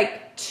probably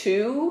like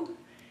 2,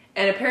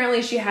 and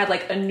apparently she had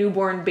like a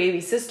newborn baby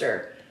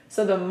sister.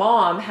 So the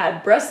mom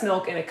had breast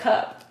milk in a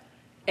cup,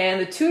 and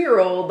the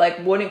 2-year-old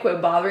like wouldn't quit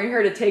bothering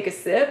her to take a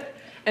sip,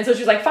 and so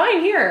she's like,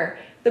 "Fine, here."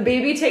 The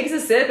baby takes a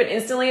sip and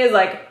instantly is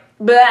like,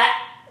 "Bleh,"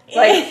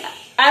 like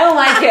I don't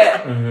like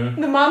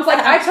it. The mom's like,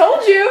 "I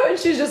told you," and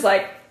she's just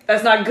like,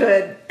 "That's not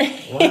good."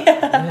 What?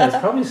 Yeah, it's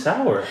probably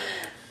sour.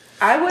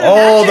 I would.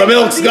 Oh, imagine the it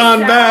milk's would be gone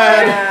sour.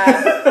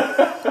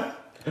 bad.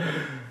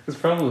 It's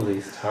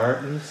probably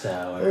tart and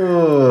sour. Ugh.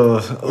 We're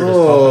just talking it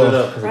Ugh.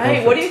 up 'cause it Right?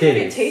 comes What from do you think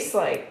it titties. tastes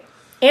like?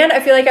 And I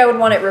feel like I would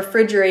want it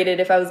refrigerated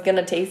if I was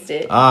gonna taste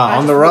it. Ah, on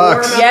Just the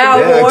rocks. warm up Yeah,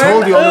 yeah, warm. I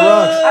told you on the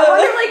rocks. I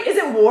wonder, like, is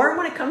it warm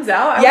when it comes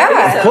out? I would Yeah.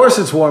 think so. Of course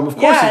it's warm. Of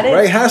course, Yeah, it is.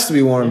 right? It has to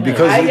be warm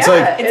because it's yeah,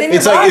 like it's in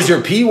it's your like body. is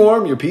your pee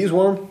warm? Your pee's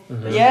warm.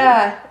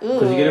 Yeah.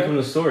 Because you get it from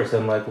the source,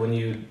 and like when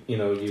you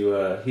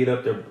heat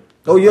up their.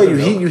 Oh yeah, butter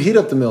you milk. heat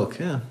up the milk.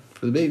 Yeah,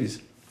 for the babies.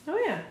 Oh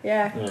yeah.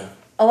 Yeah. Yeah.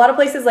 A lot of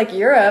places like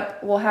Europe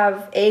will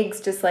have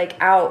eggs just like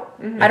out.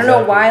 I don't know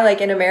Exactly. why,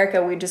 like in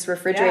America, we just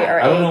refrigerate Yeah. our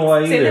I eggs. don't know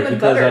why Same either thing with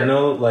because butter. I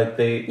know like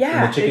in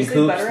Yeah, the chicken they just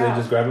leave coops butter they out.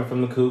 just grab it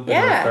from the coop and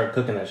Yeah. then start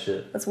cooking that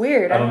shit. That's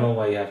weird. I don't know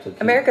why you have to.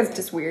 Keep America's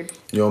just weird.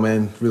 Yo,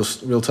 man,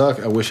 real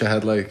talk. I wish I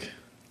had like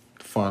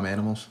farm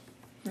animals.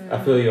 I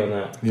feel you on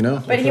that. You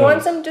know? But he one?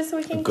 wants them just so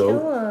we can goat?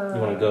 kill them.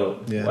 You want to go?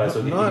 Yeah. Why,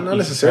 so he No, eat- not eat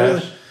necessarily.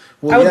 trash?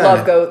 Well, I would yeah.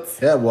 love goats.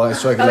 Yeah, why?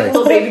 So I I like can a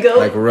little baby goat.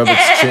 like rub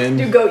its chin.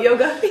 Do goat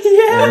yoga.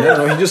 And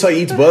no, he just like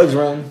eats bugs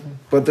around.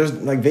 But there's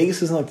like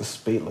Vegas isn't like the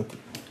space like the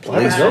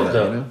place goat, for that,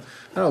 though? you know?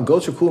 I don't know.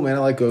 Goats are cool, man. I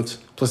like goats.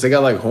 Plus they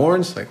got like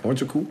horns. Like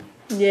horns are cool.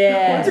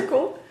 Yeah. Ones are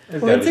cool.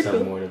 There's gotta What's be it something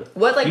called? more to that.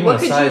 What, like, you what want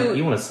a could side, you-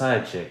 You want a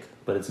side chick,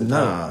 but it's a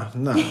Nah.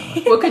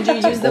 What could you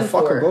use them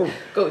fuck a for? goat.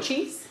 Goat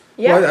cheese?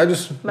 Yeah. Well, I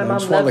just My I mom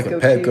just want loves like a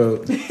pet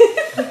goat goat.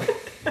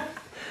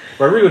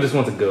 Rodrigo just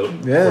wants a goat.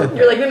 Yeah.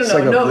 You're like, no, It's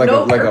like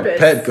no a purpose.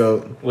 pet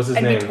goat. What's his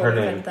I'd be name? totally Her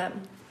fine name. with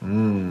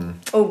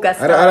that. Oh,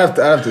 Gaston. I'd have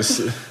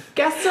to.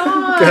 Gaston.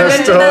 I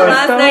Gaston. did that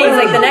last night. He's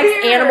like, the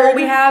next Weird. animal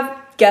we have,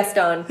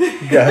 Gaston.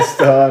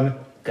 Gaston.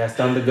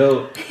 Gaston the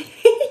goat.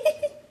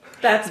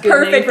 That's a good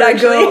Perfect, name for a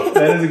actually. goat.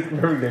 That is a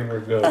perfect name for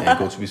a goat. Yeah,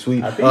 goats would be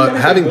sweet. I think you gotta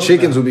Having get goats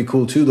chickens now. would be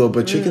cool too, though.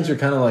 But chickens are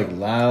kind of like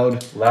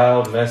loud,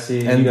 Loud,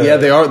 messy. and you gotta- yeah,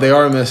 they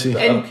are messy. The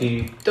And-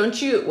 upkeep.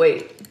 Don't you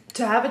wait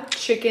to have a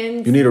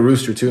chicken? You need a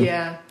rooster too.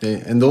 Yeah.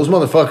 And those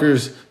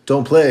motherfuckers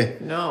don't play.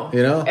 No.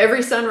 You know?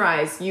 Every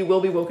sunrise, you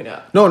will be woken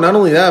up. No, not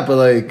only that, but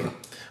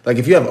like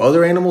if you have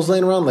other animals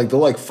laying around, like they'll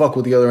like fuck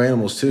with the other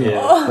animals too.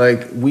 Yeah.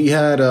 Like we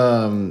had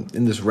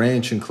in this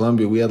ranch in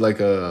Colombia, we had like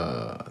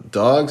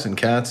dogs and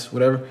cats,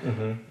 whatever.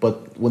 Mm-hmm.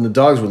 But when the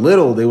dogs were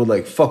little, they would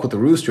like fuck with the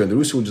rooster, and the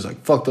rooster would just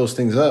like fuck those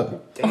things up.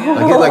 Like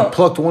it like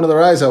plucked one of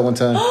their eyes out one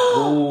time.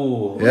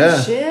 Ooh.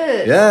 Yeah,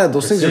 Shit. yeah,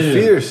 those things are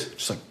Precision. fierce.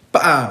 Just like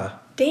bah.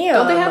 Damn.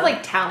 Don't they have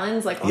like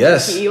talons like on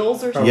Yes. their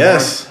heels or something?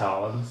 Yes.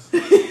 Talons.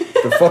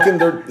 It's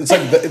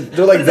like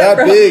they're like that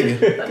big.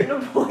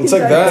 It's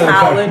like that.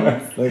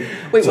 Talons. Like,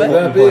 Wait, it's like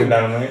what? that Pulling big.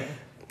 dynamite. Like,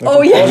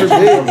 Oh, their yeah. claws are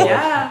big.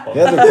 Yeah.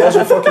 Yeah, their claws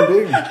are fucking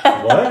big.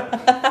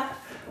 What?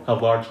 A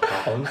large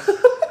talons.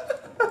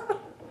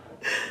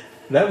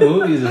 That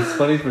movie is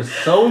funny for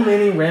so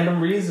many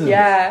random reasons.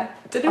 Yeah.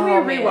 Didn't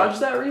Oh, we man. rewatch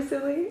that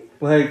recently?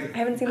 Like I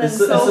haven't seen that it's,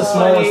 in it's so the long.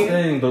 smallest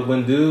thing, but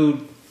when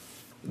dude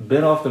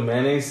bit off the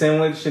mayonnaise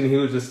sandwich and he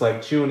was just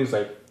like chewing, he's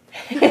like,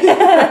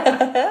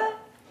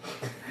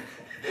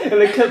 and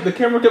the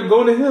camera kept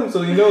going to him,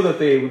 so you know that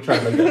they were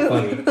trying to make that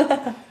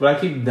funny. But I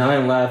keep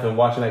dying laughing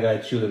watching that guy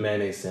chew the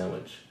mayonnaise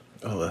sandwich.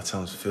 Oh, that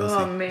sounds filthy.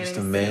 Oh, mayonnaise Just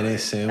a mayonnaise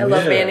I sandwich.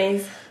 love Yeah.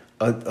 mayonnaise.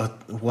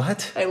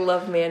 What? I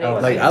love mayonnaise. I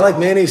Like I like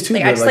mayonnaise too,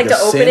 Like, but I just like like a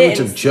to open it sandwich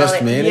and of just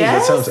smell it. mayonnaise.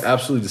 Yes? That sounds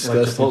absolutely Like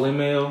disgusting. Chipotle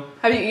mayo.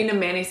 Have you eaten a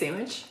mayonnaise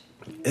sandwich?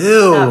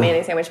 Ew. Not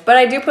mayonnaise sandwich, but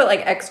I do put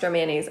like extra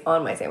mayonnaise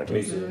on my Me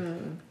sandwiches. too.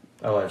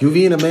 I like You've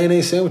eaten a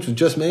mayonnaise sandwich with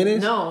just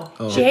mayonnaise? No.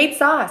 Oh. She hates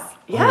sauce.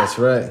 Oh, that's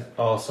right.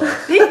 all sauce.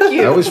 Thank I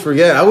you. always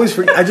forget.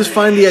 I just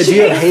find the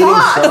idea of hating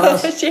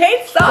sauce. She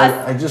hates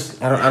sauce. I just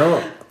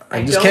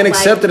don't can't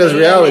accept it as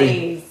reality.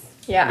 mayonnaise.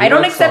 Yeah, We I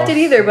don't like accept sauce. it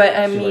either, but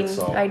I She mean, likes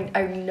salt. I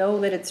know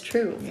that it's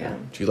true. Yeah.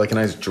 Do you like a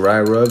nice dry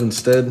rub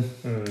instead?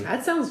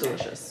 That sounds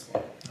delicious.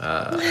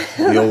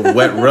 The old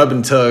wet rub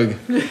and tug.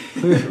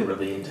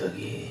 Rubby and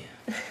tuggy.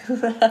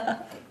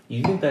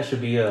 You think that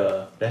should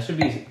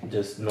be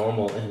just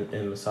normal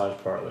in massage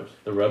parlors?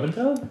 The rub and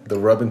tug? The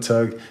rub and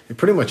tug. It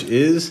pretty much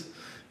is.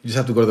 You just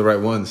have to go to the right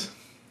ones.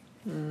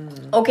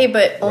 Okay,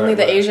 but only Right,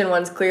 the right. Asian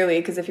ones, clearly,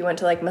 because if you went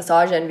to like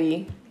Massage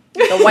Envy,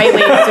 the white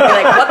ladies would be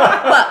like, what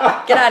the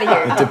fuck? Get out of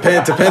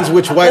here. Depends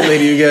which white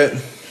lady you get.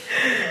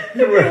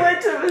 We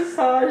went to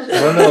massage.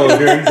 Well,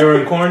 no,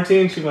 during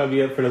quarantine, she might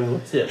be up for the little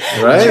tip.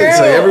 Right? True. It's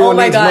like everyone Oh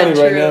my needs God, money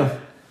right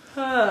true.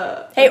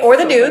 now. Hey, or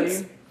the So dudes.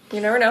 funny.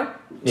 You never know.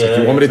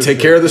 Yeah, You want me to take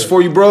care of this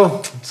for you, bro?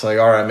 It's like,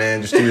 all right,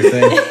 man, just do your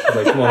thing.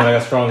 Like, come on, I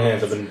got strong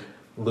hands. I've been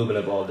lubing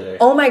up all day.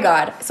 Oh my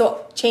God.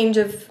 So,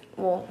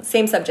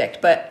 same subject,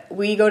 but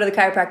we go to the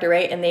chiropractor,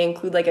 right? And they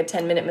include like a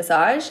 10-minute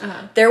massage.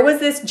 Uh-huh. There was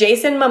this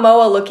Jason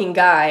Momoa looking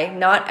guy,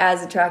 not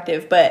as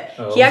attractive, but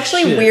he Oh,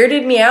 actually shit.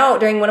 weirded me out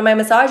during one of my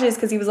massages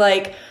because he was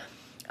like,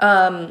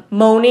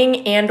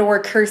 moaning and or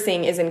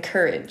cursing is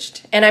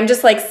encouraged. And I'm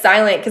just like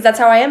silent because that's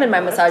how I am in my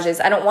massages.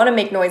 I don't want to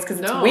make noise because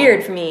it's No.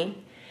 weird for me.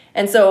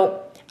 And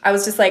so I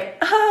was just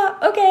like,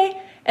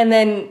 okay. And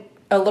then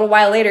a little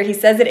while later, he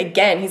says it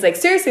again. He's like,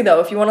 seriously though,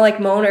 if you want to like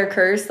moan or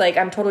curse, like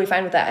I'm totally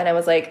fine with that. And I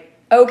was like,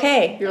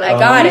 okay, You're like, I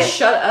got "Can you it.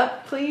 shut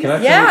up, please. Can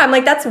I Yeah, tell I'm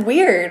like, that's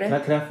weird. you,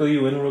 can I fill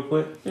you in real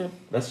quick?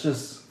 That's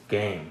just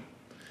game.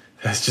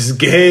 That's just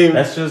game.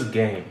 That's just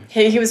game.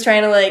 He was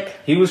trying to like,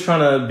 He was trying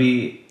to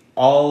be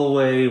all the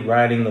way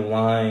riding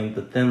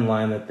the thin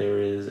line that there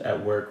is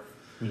at work.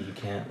 You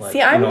can't like.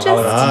 See, I'm you know, just-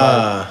 holler at somebody.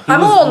 Ah. He I'm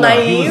a was- little no,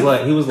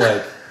 naive. He was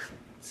like,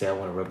 see, I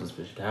want to rub this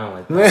bitch down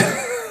like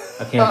that.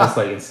 I can't just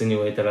like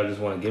insinuate that I just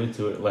want to give it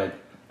to it. Like,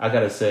 I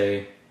gotta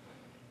say,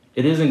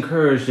 it is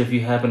encouraged if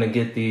you happen to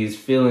get these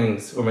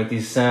feelings or make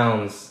these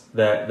sounds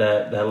that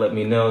let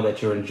me know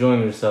that you're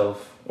enjoying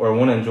yourself or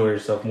want to enjoy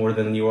yourself more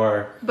than you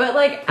are. But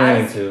like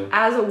Planning as, to.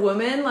 as a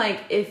woman,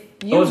 like if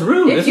you Oh, it's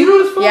rude. if It's you,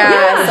 rude as fuck.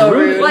 Yeah, It's so rude.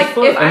 rude. as Like,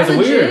 fuck. if And I it's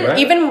legit- weird, right?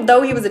 even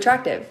though he was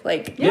attractive,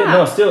 like, Yeah, Yeah.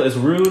 no, still, it's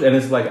rude and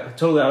it's like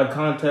totally out of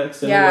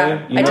context in Yeah, a way. You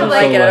I know? didn't So,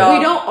 like it at all.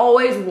 we don't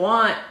always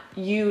want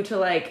you to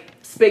like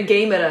spit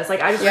game at us.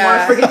 Like I just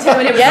Yeah. want a freaking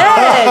 10-minute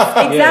yes,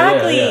 yeah,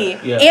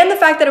 exactly. yeah. And the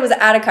fact that it was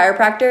at a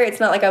chiropractor, it's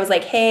not like I was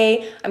like,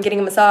 hey, I'm getting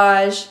a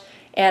massage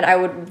and I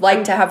would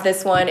like to have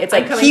this one. It's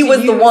I'm like coming he to was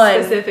the you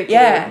one. specifically.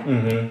 Yeah.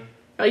 Mhm.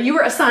 You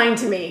were assigned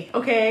to me,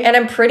 okay? And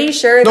I'm pretty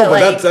sure No, that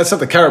but like that's not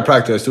the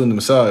chiropractor that's doing the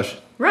massage.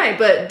 right,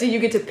 but do you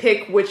get to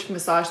pick which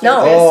massage No.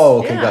 therapist? Oh,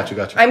 okay, Yeah.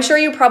 gotcha. I'm sure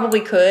you probably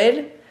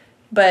could,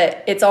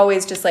 but it's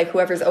always just like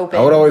whoever's open.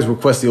 I would always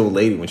request the old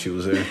lady when she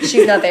was there.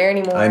 She's not there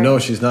anymore. I know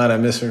she's not. I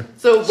miss her.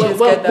 So She was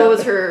what good, though.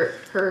 was her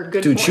good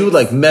Dude, points? she would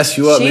like mess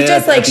you up, She man.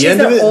 just At like, the she's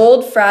end an of it,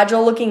 old,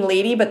 fragile looking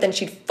lady, but then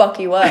she'd fuck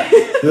you up.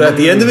 dude, at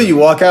the end of it, you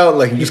walk out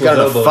like you just got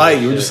in a People's fight.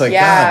 elbows You were and just shit. like,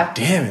 Yeah. God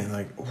damn it,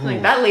 like. Ooh.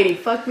 Like, that lady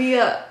fucked me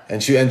up.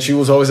 And she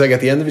was always like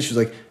at the end of it, she was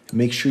like,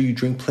 make sure you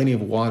drink plenty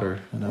of water.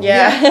 And I was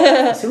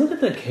Yeah. See, look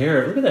at the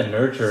care. Look at that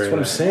nurture. That's what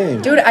I'm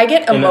saying. Dude, I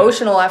get And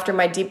emotional after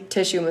my deep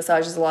tissue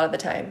massages a lot of the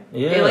time.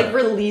 Yeah. It like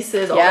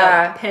releases all Yeah.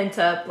 that pent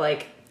up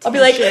like I'll be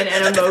like, tension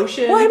and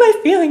emotion. why am I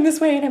feeling this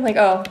way? And I'm like,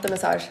 oh, the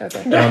massage.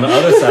 Okay. And on the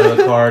other side of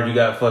the card, you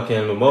got fucking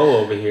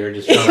Momo over here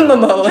just trying to,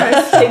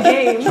 Momoa. Spit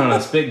game. trying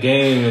to spit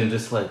game and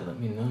just like, let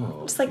me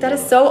know. Just like, that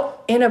is so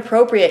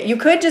inappropriate. You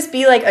could just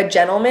be like a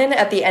gentleman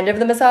at the end of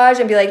the massage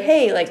and be like,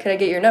 hey, like, could I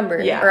get your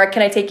number? Yeah. Or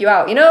can I take you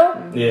out? You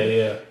know? Yeah,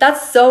 yeah.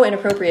 That's so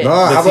inappropriate. No,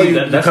 But how see, about you,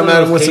 that- you that's come one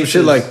at of him with those some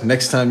shit cases- like,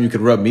 next time you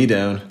could rub me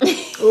down. Yeah.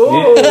 Ooh,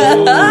 I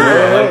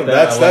like that.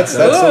 That's I like the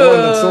that.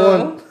 one. That's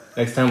the one.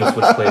 Next time we'll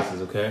switch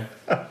places, okay?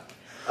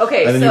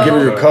 Okay, And then so you give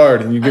her your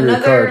card, and you give her your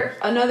card.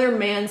 another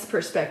man's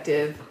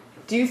perspective.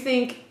 Do you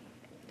think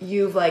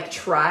you've like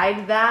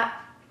tried that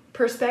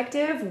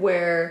perspective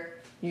where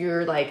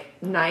you're like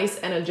nice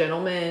and a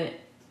gentleman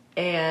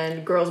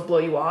and girls blow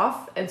you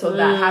off, and so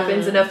that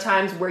happens enough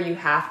times where you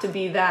have to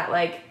be that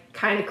like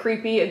kind of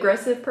creepy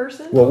aggressive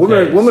person? Well, women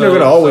Okay, are so-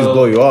 gonna always so-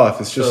 blow you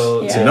off. It's just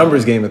so- it's Yeah. a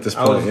numbers game at this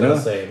I was point, you gonna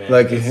know. say, man.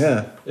 Like it's,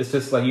 yeah, It's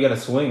just like you gotta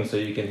swing so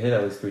you can hit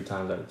at least 3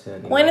 times out of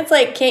 10. you When know? it's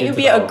like, can't you Into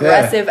be the-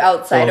 aggressive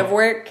outside So- of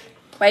work?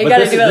 Why you But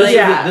gotta this do is- it this like is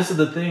Yeah. This is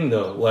the thing,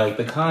 though. Like,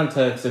 the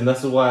context, and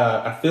this is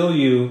why I feel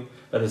you.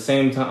 At the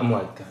same time, I'm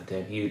like, God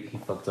damn, he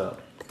fucked up.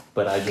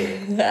 But I get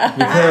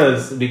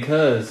it.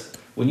 because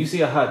when you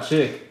see a hot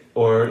chick,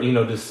 or, you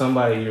know, just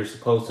somebody you're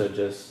supposed to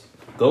just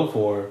go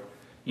for,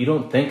 you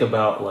don't think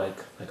about, like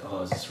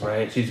oh, is this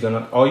right?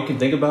 All you can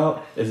think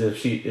about is if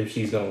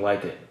she's gonna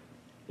like it.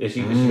 Is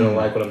she gonna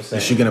like what I'm saying?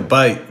 is she gonna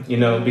bite? You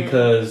know,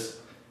 because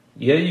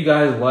yeah, you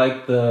guys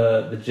like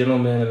the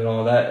gentleman and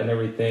all that and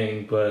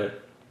everything,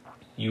 but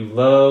you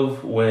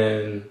love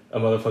when a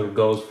motherfucker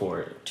goes for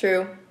it.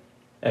 True.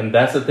 And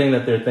that's the thing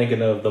that they're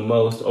thinking of the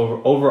most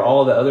over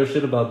all the other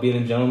shit about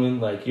being a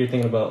gentleman. Like, you're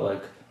thinking about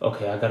like,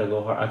 okay, I gotta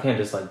go hard. I can't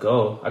just like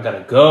go. I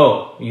gotta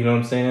go. You know what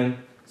I'm saying?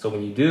 So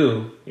when you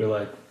do, you're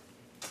like,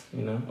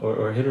 you know,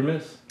 or hit or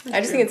miss. I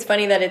just think it's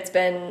funny that it's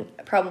been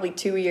probably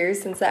 2 years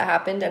since that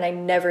happened, and I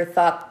never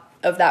thought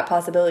of that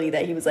possibility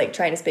that he was like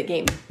trying to spit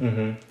game.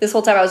 Mm-hmm. This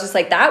whole time I was just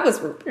like, that was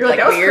You're like,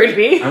 that was weird.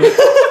 creepy. I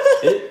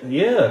mean,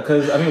 yeah,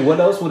 because I mean, what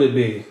else would it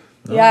be?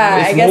 Yeah,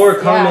 It's I guess more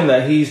common yeah.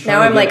 that he's Now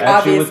trying I'm to get like,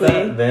 at you with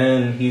obviously. that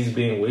than he's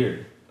being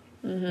weird.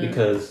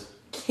 Because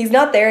He's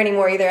not there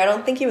anymore either. I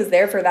don't think he was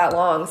there for that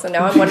long. So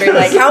now I'm wondering,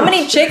 like, how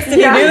many chicks did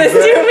he do this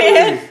to,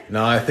 man?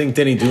 No, I think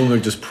Denny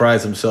Doomer just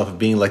prides himself of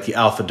being like the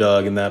alpha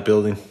dog in that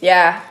building.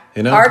 Yeah.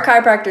 You know? Our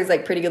chiropractor's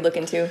like pretty good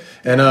looking too.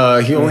 And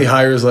he only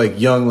hires like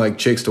young like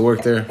chicks to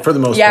work there for the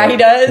most Yeah, part. he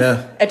does.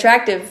 Yeah.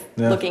 Attractive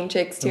Yeah. looking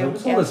chicks too.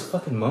 what's all Yeah. this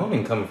fucking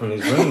moaning coming from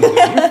these rooms? Dude?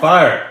 You're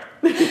fired.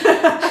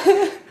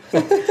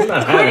 You're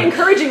not Quit having-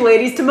 encouraging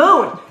ladies to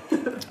moan.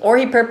 Or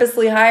he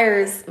purposely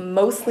hires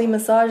mostly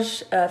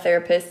massage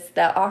therapists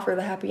that offer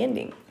the happy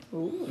ending.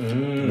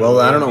 Well,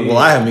 I don't know. Well,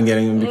 I haven't been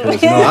getting them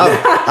because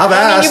I've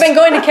asked. You've been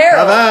going to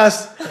Carol. I've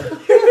asked.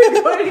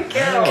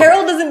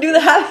 Carol doesn't do the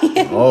happy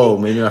ending. Oh,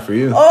 maybe not for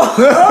you. Yo,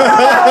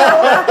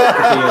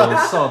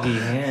 soggy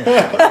hand.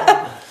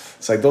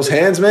 It's like those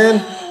hands,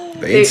 man.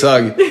 They ain't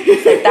soggy.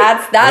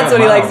 That's Yeah,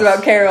 what he likes miles.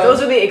 about Carol.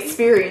 Those are the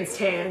experienced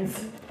hands.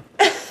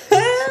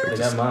 They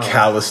got miles.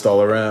 Calloused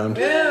all around.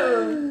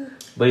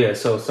 But yeah,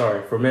 so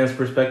sorry. From man's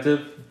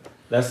perspective,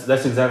 that's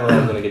exactly what I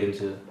was gonna get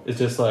into. It's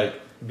just like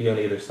be on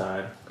either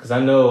side, because I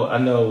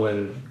know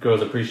when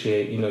girls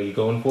appreciate, you know, you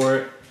going for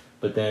it,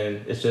 but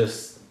then it's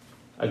just,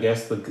 I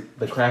guess,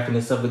 the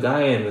craftiness of the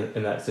guy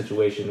in that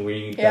situation where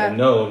you gotta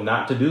know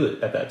not to do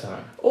it at that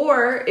time.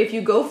 Or if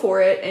you go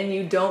for it and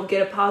you don't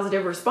get a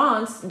positive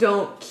response,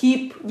 don't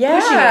keep pushing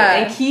Yeah.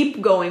 it and keep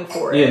going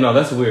for it. Yeah, no,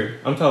 that's weird.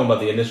 I'm talking about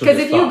the initial. Because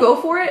if you thought. go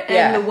for it and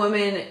Yeah. the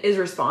woman is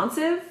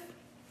responsive,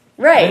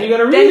 right. then you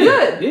gotta read then it.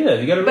 good. Yeah,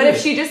 you gotta read but it.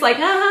 if she just like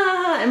ha, ha,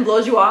 ha, ha, and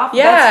blows you off,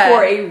 Yeah. that's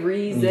for a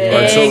reason. Yeah.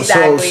 All right,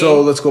 Exactly.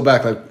 so let's go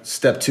back. Like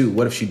step 2.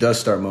 What if she does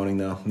start moaning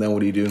though? Then what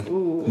do you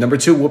do? Number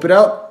 2, whoop it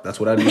out. That's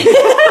what I do. Work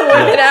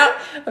it out.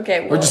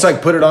 Okay. Or Well, just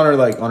like put it on her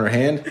like on her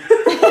hand.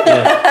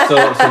 Yeah. So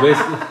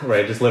basically,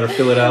 right, just let her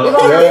fill it out. On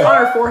her, Yeah. on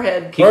her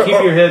forehead. Keep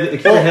your head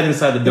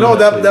inside the donut. You know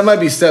that please. might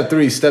be step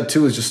 3. Step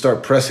 2 is just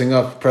start pressing it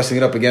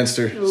up against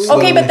her. okay,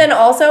 slowly. but then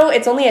also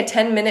it's only a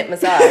 10-minute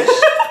massage.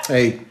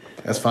 Hey,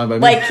 that's fine by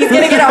me. Like he's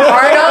gonna get a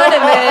hard on,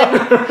 and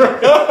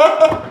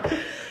then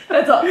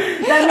That's all.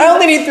 That I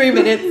only need 3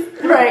 minutes.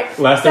 means, right.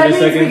 Last that 30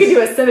 means seconds. we could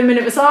do a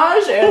 7-minute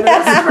massage and the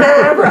rest is for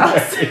whatever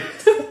else.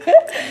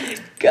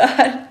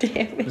 God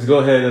damn it. Just go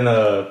ahead and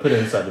put it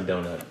inside the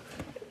donut.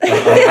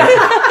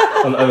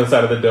 On the other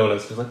side of the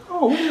donuts, just like,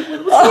 oh, what's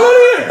going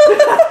on here?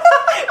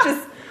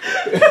 Just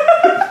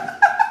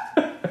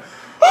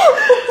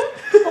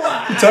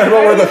talking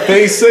about where the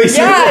face is?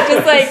 Yeah,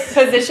 just like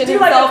position Do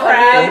like himself a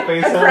crab,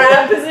 face a up.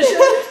 crab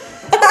position.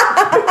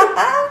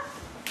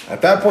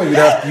 At that point,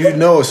 you'd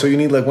know. So you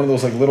need like one of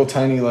those like little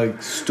tiny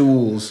like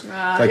stools,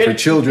 like You for gotta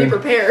children, Be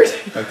prepared.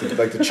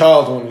 like the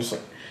child one. Just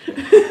like,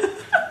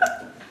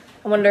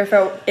 I wonder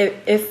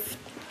if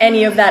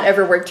any of that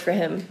ever worked for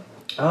him.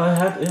 It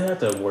had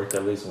to have worked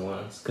at least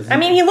once. Cause I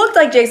mean, he looked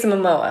like Jason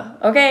Momoa.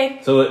 Okay,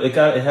 so it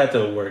had to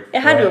have worked. it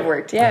had to have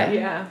worked. Yeah.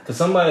 Yeah. Because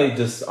somebody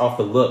just off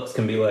the looks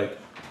can be like,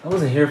 I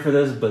wasn't here for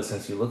this, but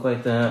since you look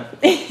like that,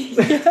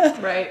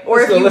 Right. Or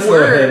Let's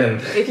go ahead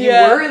and- if you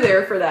Yeah. were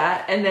there for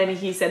that, and then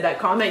he said that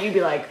comment, you'd be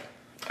like,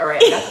 all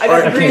right, I I got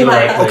the can't green do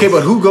light. that. okay,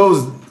 but who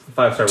goes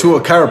 5-star. to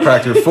a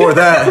chiropractor for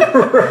that?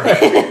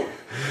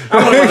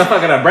 I'm the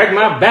motherfucker that break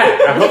my back.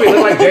 I hope he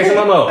look like Jason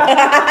Momoa.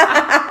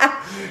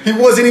 He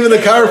wasn't even the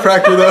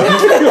chiropractor though.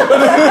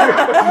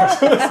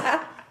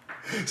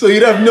 So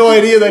you'd have no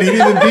idea that he'd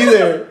even be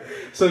there.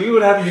 So you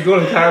would have to be going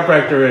to a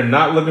chiropractor and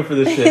not looking for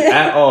this shit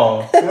at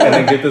all, and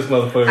then get this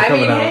motherfucker I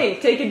coming mean, out. hey,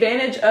 take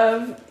advantage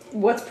of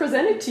what's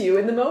presented to you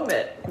in the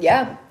moment.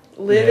 Yeah.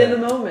 Live Yeah. in the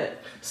moment.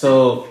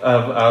 So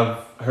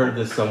I've heard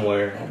this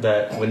somewhere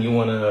that when you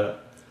want to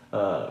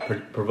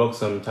provoke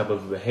some type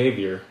of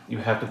behavior, you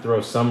have to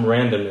throw some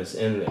randomness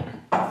in there.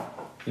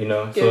 You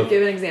know, Give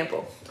an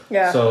example.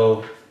 Yeah.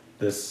 So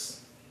this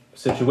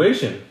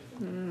situation,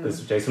 this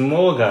Jason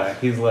Momoa guy,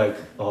 he's like,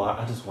 oh,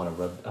 I just want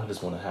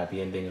to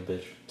happy ending a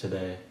bitch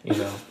today. You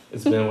know,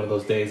 it's been one of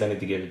those days. I need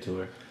to give it to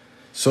her.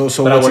 So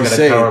But I what's work he at a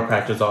saying?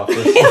 chiropractor's office.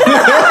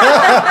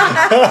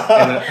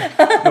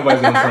 And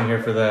nobody's gonna come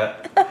here for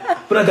that.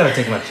 But I gotta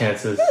take my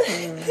chances.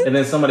 And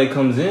then somebody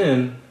comes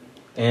in,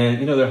 and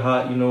you know they're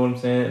hot. You know what I'm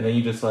saying? And then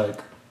you just like.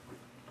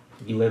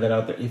 You lay that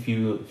out there. If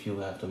you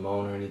have to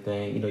moan or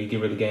anything, you know, you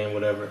give her the game,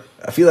 whatever.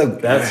 I feel like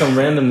That's some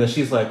randomness.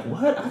 She's like,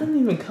 what? I didn't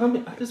even come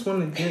in. I just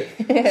wanted to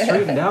get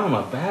straightened down on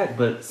my back.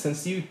 But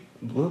since you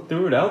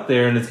threw it out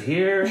there and it's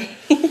here,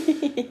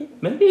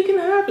 maybe it can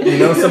happen. You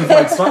know, some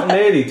like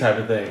spontaneity type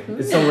of thing.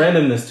 It's some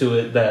randomness to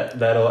it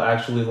that'll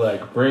actually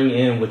like bring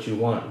in what you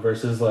want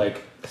versus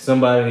like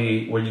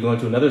somebody where you go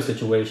into another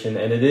situation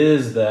and it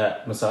is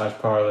that massage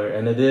parlor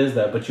and it is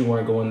that, but you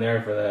weren't going there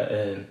for that.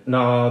 And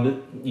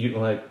no, you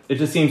like, it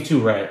just seems too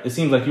right. It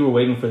seems like you were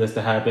waiting for this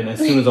to happen as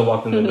soon as I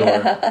walked in the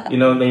door. You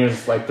know, then you're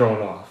just like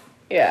thrown off.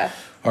 Yeah.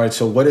 all right.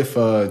 So what if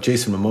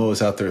Jason Momoa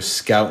is out there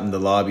scouting the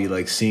lobby,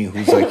 like seeing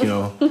who's like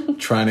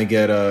trying to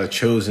get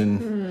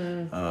chosen,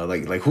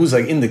 like who's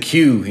like in the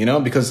queue, you know?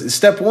 Because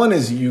step one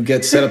is you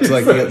get set up to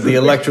like the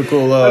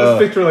electrical I just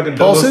picture like a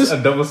pulses.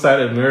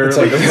 double-sided mirror. It's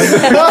Like, like-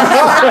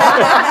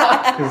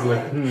 it's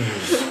like,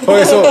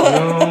 Okay, so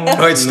no, all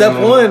right, step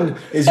no. one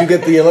is you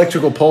get the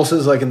electrical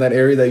pulses like in that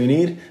area that you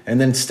need, and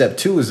then step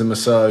two is the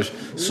massage.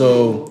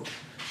 So,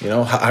 you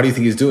know, how do you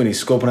think he's doing?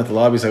 He's scoping at the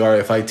lobby. He's like, all right,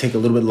 if I take a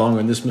little bit longer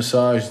in this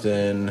massage,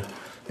 then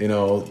you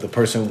know the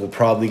person will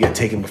probably get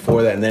taken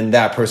before that, and then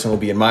that person will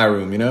be in my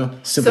room. You know,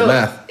 simple So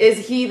math.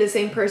 is he the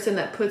same person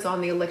that puts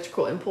on the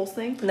electrical impulse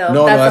thing? No,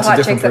 No, that's that's the a hot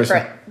different chicks up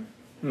person. front.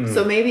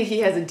 So maybe he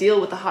has a deal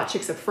with the hot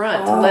chicks up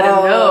front to let him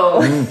know.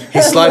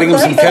 He's sliding him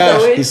some Nice to cash.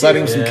 go He's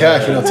sliding him some into.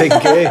 cash. You know, taking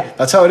care.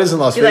 That's how it is in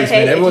Las You're like, Vegas, man.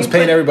 hey, if Everyone's you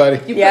paying put- everybody.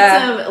 You Yeah.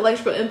 put some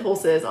electrical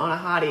impulses on a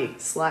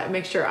hottie,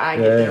 make sure I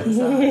get Yeah. there.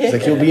 massage. It's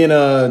like you'll be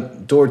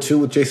in door 2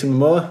 with Jason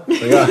Momoa.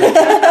 Like,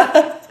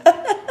 yeah.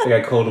 I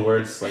got cold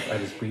words like, I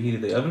just preheated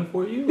the oven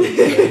for you.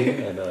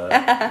 Okay, and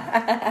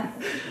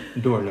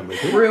door number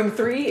 2. Room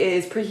 3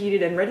 is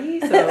preheated and ready,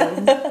 so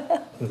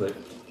He's like,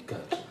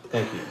 gotcha,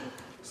 thank you.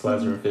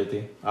 Slides are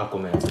 50.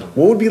 Aquaman's coming.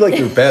 What would be like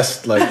your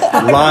best like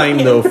line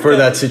though for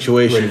that Ready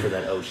situation? for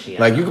that ocean.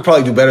 Like you could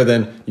probably do better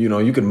than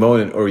you could moan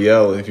it or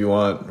yell if you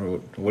want. Or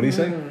what do you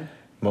say?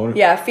 Moan it?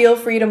 Yeah, feel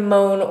free to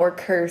moan or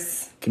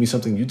curse. Give me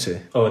something you'd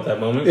say. Oh, at that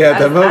moment? Yeah, at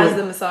that as moment.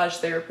 the massage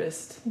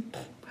therapist,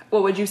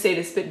 what would you say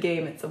to spit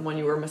game at someone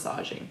you were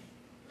massaging?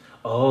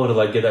 Oh, to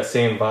like get that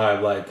same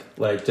vibe,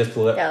 like just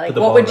to let. Yeah, like put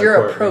the what ball would in the your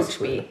court, approach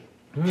basically.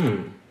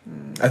 be?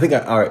 I think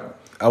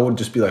I would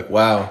just be like,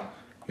 wow,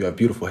 you have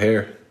beautiful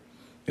hair.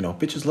 You know,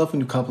 bitches love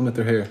when you compliment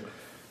their hair,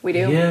 We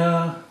do.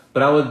 Yeah,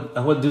 but I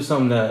would do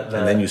something that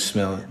and then you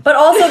smell it. But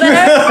also then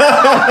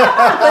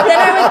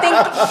I would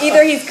think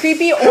either he's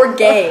creepy or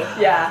gay.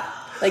 Yeah.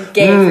 Like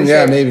gay for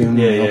Yeah, sure. maybe.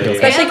 Yeah.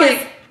 Especially And, because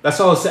like, That's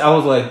all I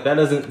was like. That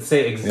doesn't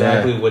say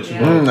exactly what you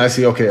Yeah. want. I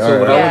see. Okay, all So right.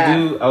 what all right. Yeah. I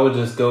would do, I would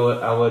just go.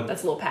 I would.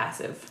 that's a little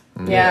passive.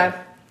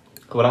 yeah.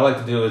 What I like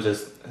to do is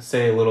just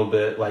say a little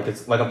bit, like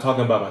it's like I'm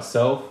talking about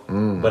myself,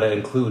 but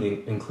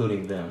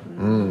including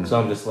them. So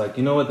I'm just like,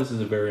 you know what? This is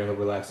a very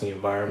relaxing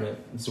environment.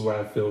 This is where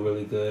I feel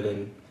really good,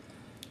 and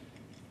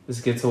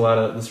this releases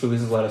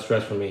a lot of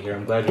stress from me here.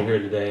 I'm glad you're here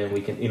today, and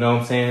we can, you know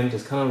what I'm saying?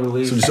 Just kind of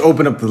release. So just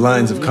open up the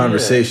lines of Yeah.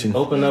 conversation.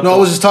 Open up No, I the-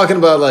 was just talking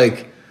about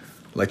like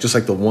just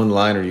like the one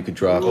liner you could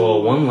drop.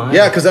 Oh, one line.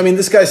 Yeah, because I mean,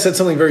 this guy said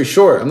something very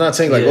short. I'm not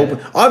saying like Yeah. open.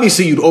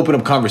 Obviously, you'd open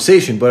up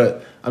conversation,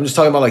 but I'm just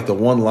talking about like the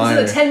one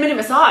liner. This is a 10-minute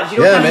massage. You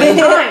don't Yeah, have man.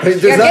 any time.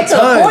 There's You gotta not get to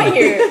the time. point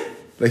here.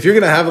 Like, if you're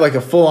gonna have like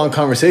a full on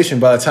conversation,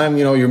 by the time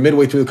you're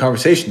midway through the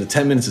conversation, the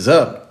 10 minutes is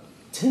up.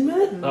 10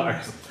 minutes. All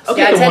right.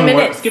 Yeah, Skip the 10 one word-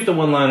 minutes. Skip the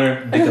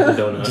one-liner. Dick up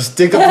the donut. Just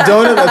dick up the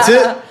donut. That's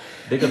it.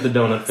 Dick up the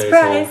donut face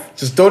Surprise. hole.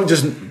 Just don't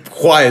just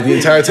quiet the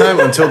entire time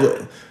until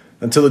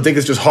the dick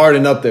is just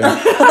hardened up there.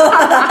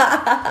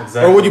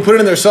 Exactly. Or would you put it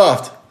in there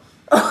soft?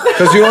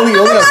 Because you only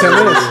have 10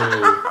 minutes.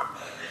 Ooh.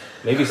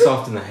 Maybe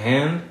soft in the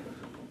hand.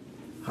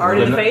 Hard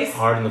in the but not- face?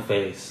 Hard in the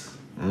face.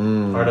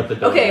 Hard up the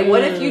donut. Okay,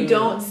 what if you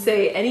don't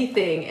say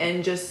anything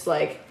and just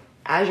like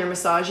as you're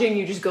massaging,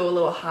 you just go a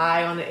little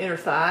high on the inner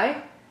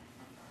thigh?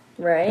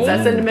 Right? Does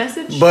that send a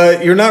message?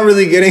 But you're not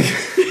really getting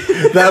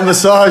that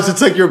massage.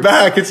 It's like your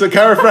back. It's a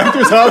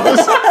chiropractor's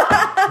office.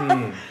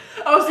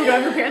 Oh, so you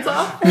don't have your pants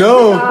off?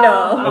 No.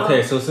 No.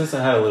 Okay, so since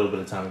I had a little bit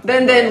of time. to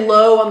Then think about it,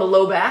 low on the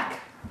low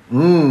back,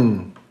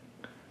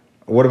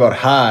 What about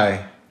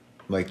high?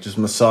 Like just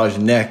massage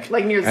neck.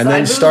 Like near the and side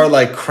then boob? start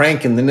like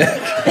cranking the neck.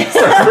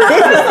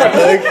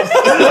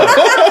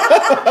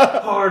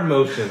 hard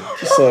motion.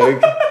 Just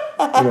like,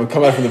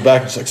 come out from the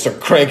back and just like start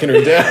cranking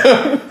her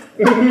down.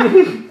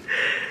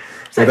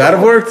 Would that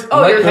have worked?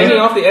 Oh, Like you're hanging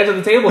off the edge of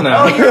the table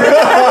now.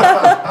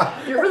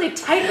 you're really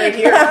tight right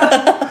here. No,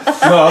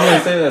 I'm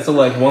gonna say that. So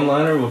like one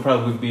liner would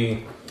probably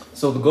be.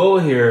 So the goal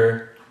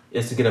here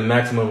is to get a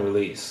maximum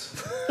release.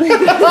 If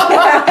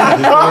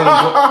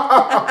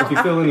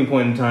you feel any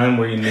point in time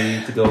where you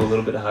need to go a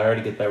little bit higher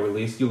to get that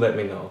release, you let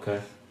me know, okay?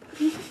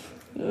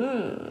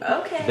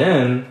 Okay.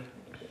 Then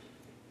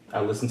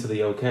I listen to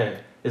the okay.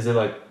 Is it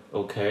like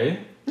okay,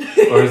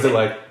 or is it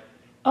like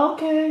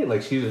okay,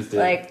 like she just did?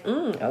 Like,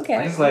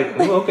 okay. It's like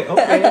ooh, okay,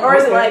 okay. Or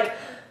is it okay. like,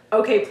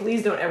 okay,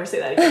 please don't ever say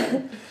that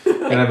again?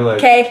 And I'd be like,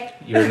 Okay.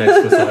 your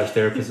next massage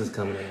therapist is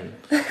coming in.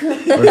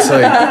 Or it's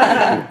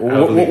like,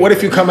 what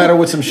if you come at her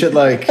with some shit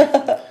like,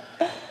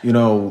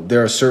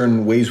 there are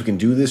certain ways we can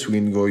do this. We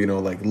can go,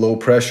 like low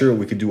pressure.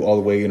 We could do all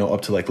the way,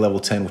 up to like level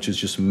 10, which is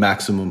just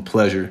maximum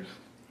pleasure.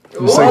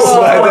 Just like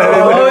slide that in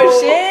there.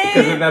 Oh, shit.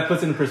 Because then that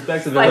puts it in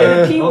perspective. Like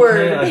and the P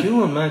word. Okay, I do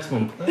want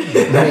maximum pleasure.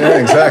 Yeah,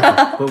 exactly.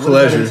 But what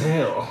Pleasure. does that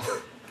entail?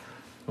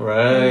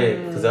 Right,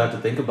 because I have to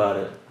think about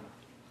it.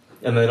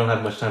 And they don't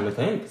have much time to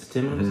think. It's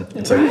 10 minutes.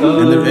 It's like,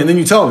 and then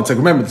you tell them, it's like,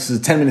 remember, this is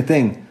a 10-minute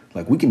thing.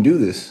 Like, we can do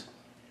this.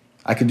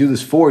 I can do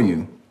this for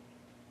you.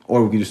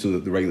 Or we can just do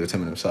the regular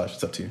 10-minute massage.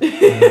 It's up to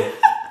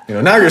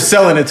you. Now you're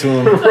selling it to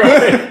them.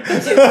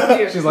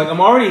 She's like, I'm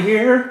already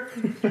here.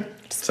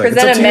 It's like, it's Present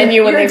up a to you.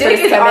 menu when Your they dick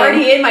first is come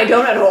already in my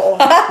donut hole.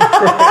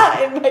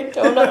 in my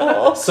donut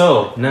hole.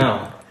 So,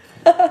 now,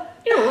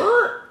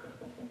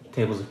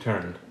 tables have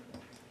turned.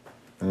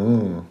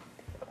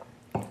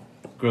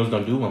 Girls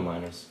don't do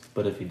one-liners,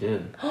 but if you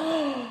did,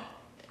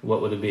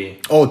 what would it be?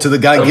 Oh, to the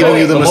guy giving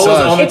you the Momoa's on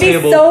massage. the It'd be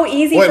table. so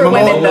easy Wait, for Momo-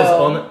 women, Momo's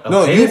though. on the-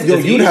 No, okay, you'd it's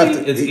have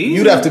easy. to. It's easy.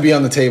 You'd have to be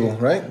on the table,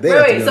 right? They'd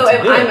have to Wait, be so on the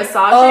am table. I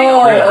massaging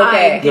Oh, or am I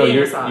okay. No, getting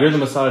you're massaged? the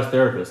massage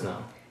therapist now.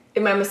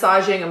 Am I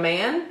massaging a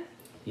man?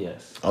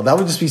 Yes. Oh, that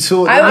would just be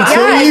so. I would- that'd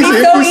be yeah, it'd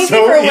be so easy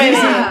for women.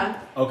 Yeah.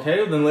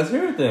 Okay, then let's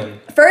hear it then.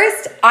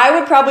 First, I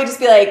would probably just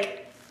be like,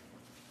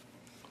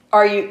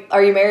 are you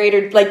married,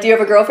 or like, do you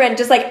have a girlfriend?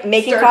 Just like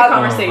making Start the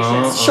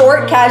conversation.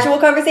 short, casual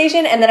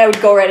conversation, and then I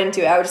would go right into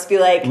it. I would just be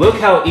like, Look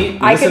how I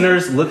could-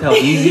 listeners, look how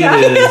easy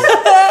it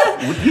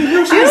is. You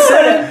know she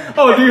said,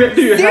 oh, do you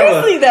Seriously, have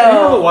a, though. Do you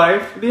have a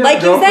wife? Do you have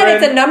like a you said,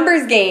 it's a girlfriend?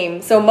 numbers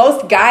game. So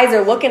most guys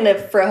are looking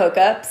for a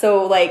hookup.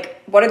 So like,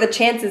 what are the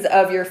chances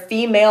of your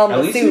female At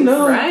least masseuse? you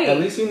know. Right. At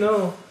least you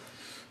know.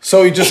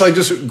 So you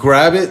just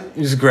grab it.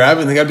 You just grab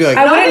it, and they gotta be like,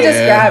 I wouldn't just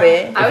yeah. grab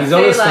it. I If would he's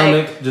on say his like,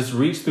 stomach, just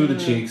reach through the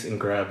cheeks and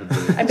grab the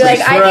dude. I'd be like,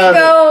 I grab can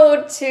it.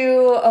 go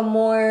to a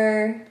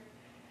more.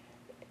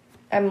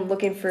 I'm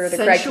looking for the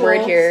correct Sensual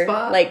word here.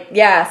 spot? Like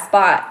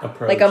spot.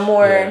 Approach. Like a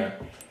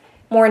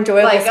more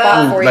enjoyable Like,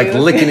 spot for Like you.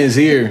 licking his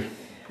ear.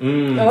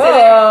 Mm.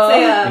 Oh.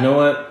 say You know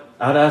what?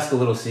 I'd ask a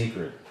little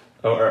secret,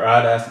 or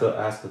I'd ask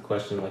a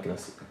question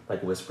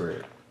like whisper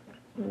it.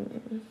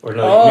 Or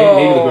no, Oh.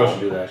 maybe the girl should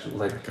do that. She,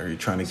 like, Are you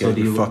trying to So get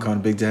do your you- fuck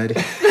on, Big Daddy?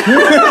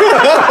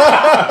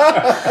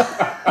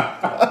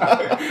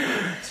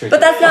 But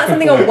that's not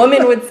something a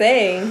woman would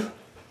say.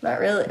 Not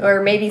really.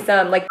 Or maybe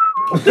some. Like,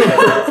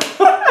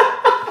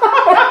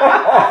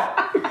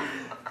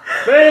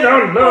 they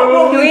don't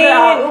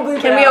know.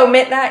 can we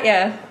omit that?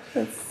 Yeah.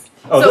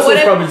 Oh, So this what is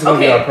if- probably just gonna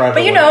be okay, our private.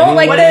 But you one know,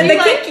 like anyway.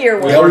 the if you,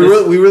 like- kinkier one.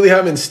 Yeah, we really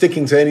haven't been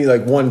sticking to any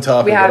one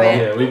topic. We at all. haven't.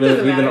 Yeah, we've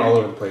Doesn't been matter. all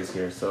over the place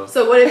here. So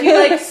So what if you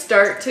like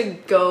start to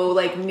go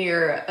like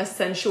near a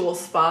sensual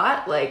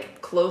spot, like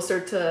closer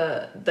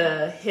to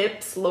the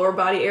hips, lower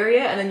body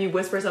area, and then you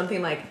whisper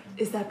something like,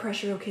 "Is that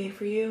pressure okay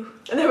for you?"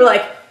 And they were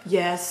like,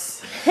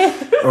 "Yes."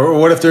 Or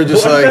what if they're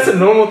just that's like, a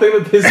normal thing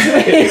that they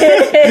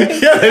say.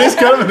 yeah, that is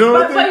kind of a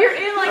normal But thing. you're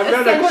in like I've a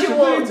got that question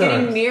sensual, plenty of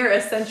getting times. near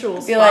a sensual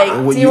Be spot.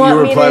 like, What do you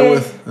want me reply to?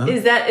 with? Huh?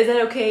 Is that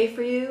okay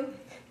for you?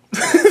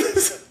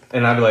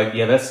 And I'd be like,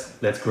 yeah,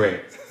 that's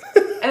great.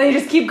 And they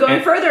just keep going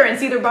And- further and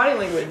see their body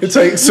language. It's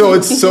like so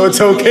it's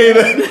okay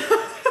then.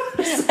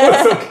 It's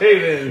okay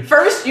then.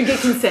 First, you get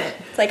consent.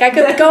 It's like I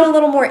could go a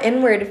little more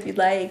inward if you'd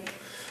like.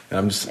 And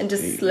I'm just And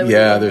just slowly.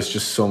 yeah. There's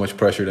just so much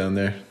pressure down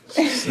there.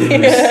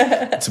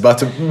 It's about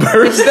to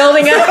burst.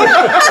 Building up.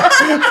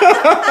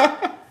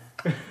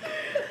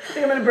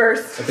 Think I'm gonna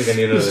burst. I think I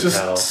need another It's just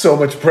towel. so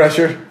much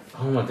pressure.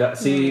 Oh my god!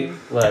 See,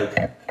 like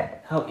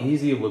how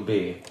easy it would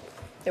be.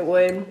 It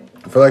would.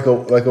 For like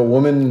a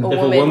woman. A If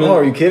woman. a woman, Oh,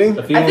 are you kidding?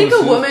 a female I think a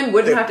was- woman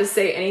wouldn't have to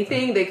say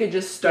anything. They could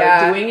just start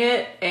Yeah. doing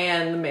it,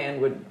 and the man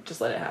would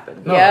just let it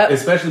happen. No, Yep.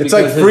 especially It's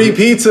because like free his-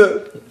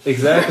 pizza.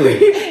 Exactly.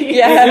 You're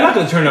Yeah. not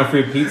gonna turn down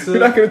free pizza. You're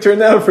not gonna turn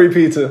down free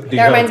pizza. Do you That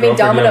have a reminds me, girlfriend?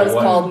 Do you have a Domino's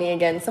wife? called me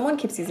again. Someone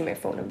keeps using my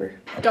phone number.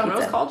 Domino's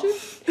Pizza. called you?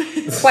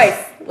 Twice,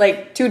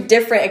 like 2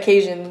 different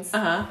occasions.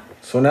 Uh-huh.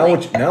 So now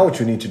what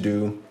you need to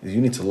do is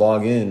you need to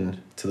log in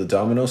to the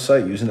Domino's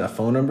site using that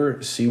phone number,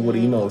 see what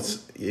emails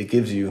it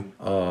gives you,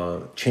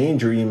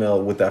 change your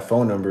email with that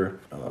phone number,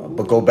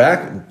 but go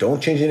back,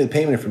 don't change any of the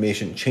payment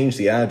information, change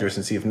the address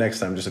and see if next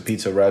time just a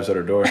pizza arrives at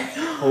our door.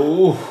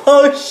 Oh,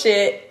 Oh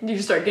shit. You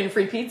just start getting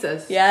free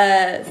pizzas.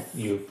 Yes.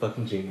 you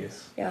fucking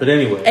genius. Yeah. But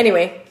anyway,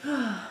 Anyway,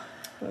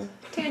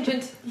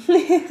 Tangent.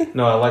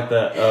 no, I like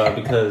that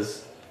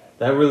because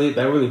that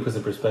really puts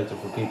in perspective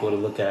for people to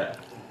look at.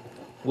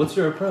 What's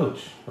your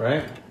approach,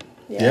 right?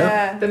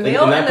 yeah. The In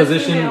male that and the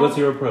position, female. what's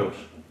your approach?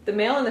 The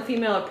male and the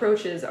female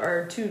approaches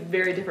are two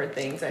very different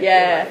things. I feel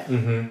Yeah. like.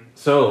 Mm-hmm.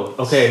 So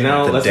okay,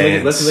 now The let's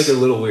dance. make it a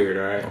little weird,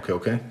 all right?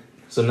 Okay.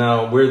 So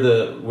now we're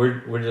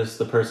just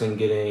the person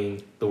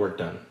getting the work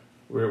done.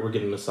 We're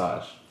getting a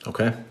massage.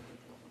 Okay.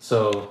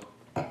 So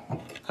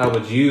how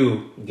would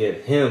you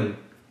get him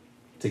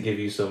to give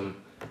you some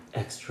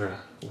extra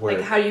work?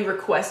 Like, how do you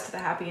request the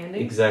happy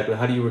ending? Exactly.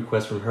 How do you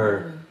request from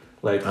her?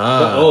 Like,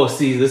 Ah. oh,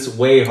 see, this is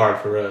way hard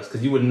for us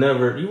because you wouldn't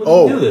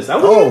Oh. do this. I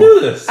wouldn't Oh. even do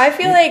this. I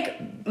feel like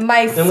my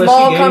Unless she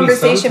small gave me some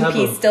conversation type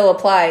piece of- still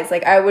applies.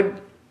 Like I would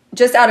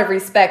just out of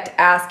respect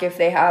ask if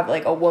they have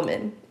like a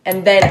woman,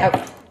 and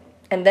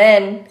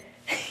then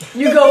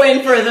You go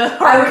in for the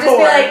hardcore. I would just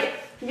be like,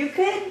 you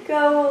could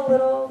go a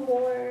little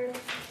more.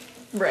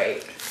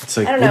 right. It's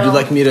like, I don't would you know.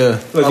 like me to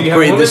Look, do you have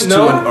upgrade women? this to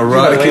No? an You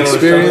erotic gotta lay on her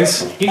experience?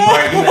 stomach. Keep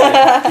quiet. You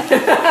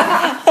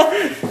mad.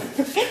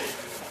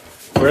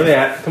 Where are they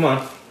at? Come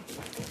on.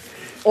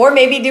 Or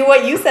maybe do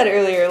what you said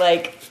earlier,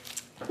 like,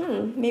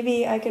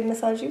 maybe I could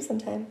massage you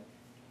sometime.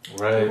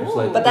 Right. It's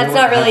like, But that's you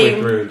know, not really-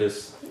 halfway through,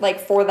 just Like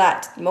for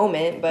that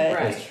moment, but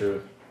Right. that's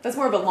true. That's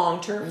more of a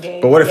long-term game.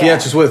 But what if he Yeah.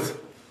 answers with,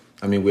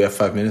 I mean, we have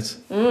 5 minutes?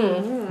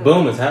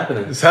 Boom! It's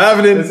happening. It's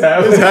happening. It's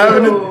happening. It's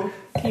happening. Ooh,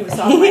 can you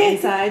massage my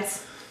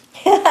insides?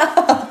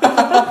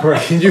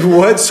 Can you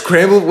what?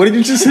 Scramble? What did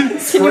you just say?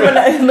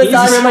 can you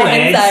massage scramble my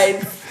eggs?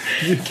 insides?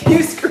 Can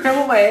you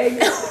scramble my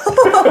eggs?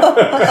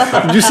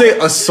 Did you say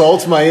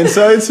assault my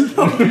insides? Can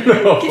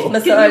you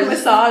Massage.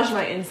 massage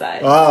my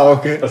insides? Oh,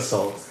 okay.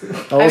 Assault.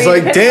 I was mean,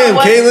 like, depends damn, on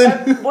what,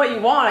 Caitlin. What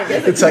you want, I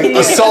guess. It's like,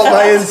 assault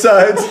my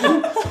insides.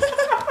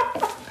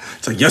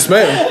 It's like, yes,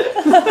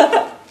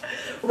 ma'am.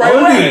 Right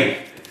Only. away.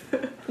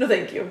 No,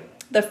 thank you.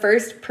 The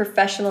first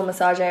professional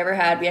massage I ever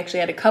had, we actually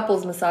had a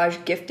couples massage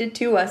gifted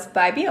to us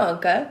by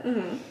Bianca,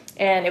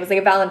 and it was like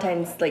a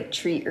Valentine's like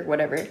treat or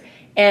whatever.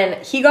 And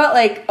he got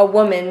like a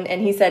woman,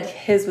 and he said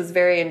his was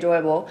very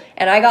enjoyable.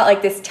 And I got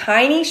like this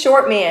tiny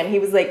short man. He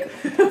was like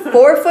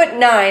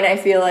 4'9", I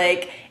feel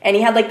like, and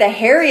he had like the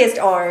hairiest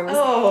arms.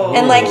 Oh.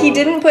 And like he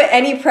didn't put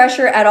any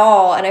pressure at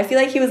all. And I feel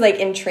like he was like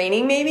in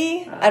training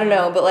maybe. I don't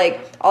know, but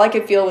like all I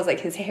could feel was like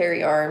his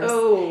hairy arms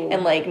Oh.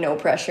 and like no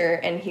pressure.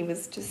 And he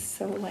was just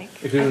so like.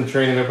 If you're in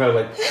training, they're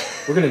probably like,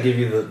 we're gonna give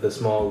you the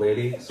small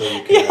lady so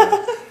you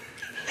can.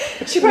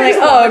 She I'm like,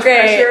 probably oh, oh, great.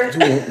 pressure.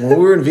 Dude, when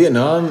we were in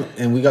Vietnam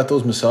and we got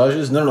those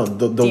massages,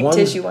 the Deep ones,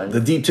 tissue ones. the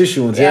deep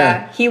tissue ones,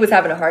 Yeah, he was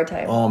having a hard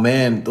time. Oh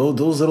man,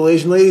 those little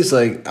Asian ladies,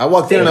 like I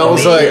walked in and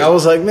They I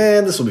was like,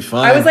 man, this will be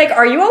fine. I was like,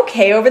 "Are you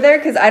okay over there?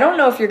 Because I don't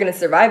know if you're gonna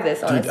survive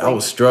this." Honestly, dude, I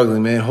was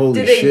struggling, man. Holy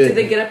Did they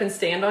shit. get up and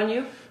stand on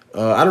you?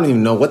 I don't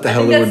even know what the I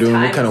hell think they were that's doing,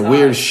 what Thai kind of massage.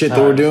 weird shit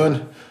they were Thai.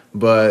 doing,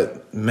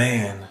 but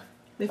man,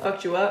 They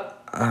fucked you up.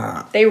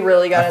 they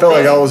really got. I felt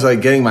like there. I was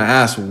like getting my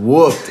ass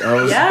whooped. I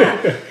was Yeah.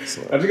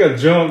 I just got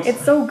jumped.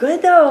 It's so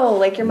good though.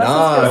 Like your muscles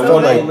Nah, I feel so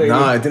felt good. like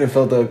I didn't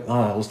felt like it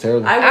was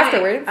terrible.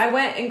 Afterwards? I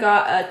went and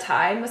got a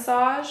Thai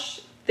massage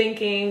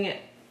thinking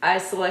I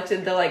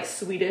selected the like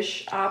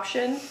Swedish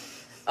option.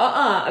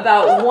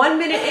 About 1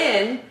 minute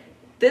in,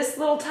 this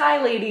little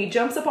Thai lady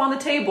jumps up on the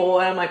table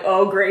and I'm like,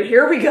 oh great,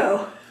 here we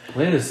go.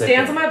 Wait a second.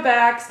 Stands on my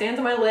back, stands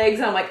on my legs,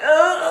 and I'm like,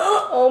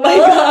 oh. Oh my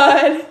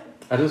god.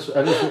 I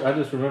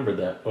just remembered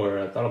that, or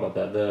I thought about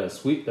that.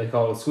 They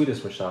call it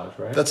Swedish massage,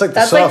 right? That's like the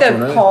That's like soft the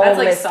one, right? That's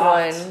like calmest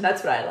soft. one.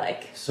 That's what I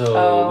like. So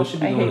Oh, we should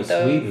be I going hate to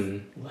those.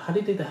 Sweden. How do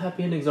you think the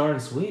happy endings are in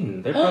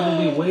Sweden? They're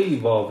probably way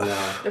evolved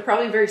now. They're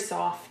probably very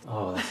soft.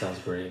 Oh, that sounds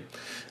great.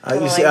 I,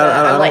 you don't see, like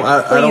that. I'm like,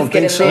 I please don't get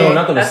think in so. there. No,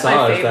 not the That's my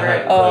massage.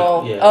 favorite. Oh,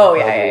 Like, oh the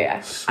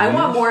yeah. I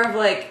want Swedish? more of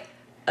like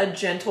a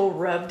gentle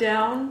rub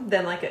down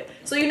than like a.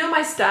 So you know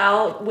my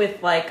style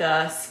with like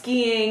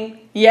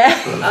skiing, Yeah.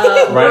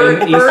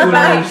 Riding bird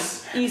bike,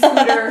 e-scooters.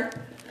 e-scooter.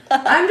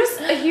 I'm just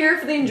here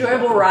for the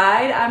enjoyable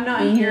ride. I'm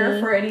not here Mm-hmm.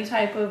 for any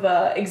type of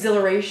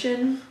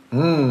exhilaration.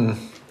 That's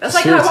That's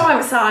like how I serious. want my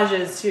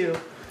massages too.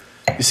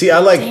 You see, I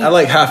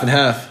like half and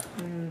half.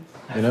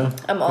 You know,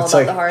 I'm all it's about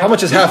like, the heart. how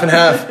much is half and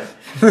half?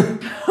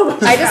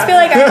 I just feel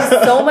like I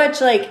have so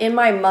much like in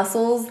my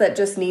muscles that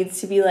just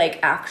needs to be like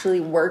actually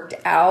worked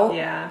out.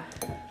 Yeah.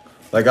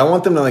 Like I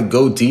want them to like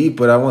go deep,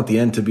 but I want the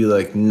end to be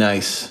like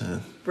nice.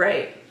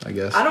 Right. I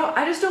guess.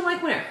 I just don't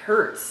like when it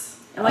hurts.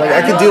 And, Like,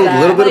 I could know deal with a that,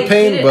 little bit of like,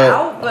 pain, get it but-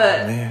 out,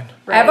 but Man.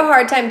 I have a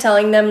hard time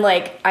telling them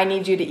like I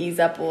need you to ease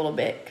up a little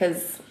bit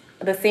because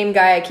the same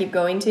guy I keep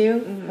going to.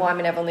 Well, I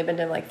mean I've only been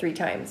to him like 3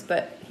 times,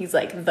 but he's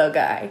like the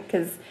guy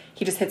because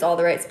he just hits all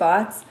the right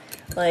spots.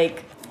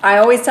 Like I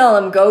always tell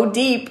him go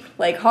deep,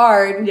 like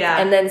hard. Yeah.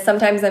 And then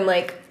sometimes I'm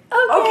like,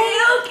 okay.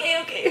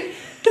 Okay.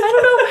 I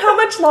don't know how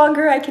much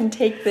longer I can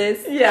take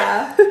this.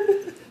 Yeah.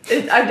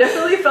 I've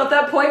definitely felt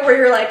that point where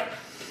you're like,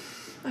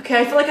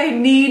 okay, I feel like I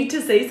need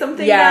to say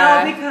something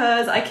Yeah. now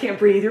because I can't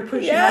breathe. You're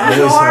pushing Yeah. out I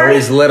so hard.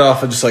 always let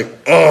off and just like,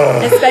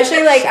 ugh.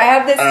 Especially like I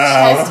have this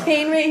chest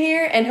pain right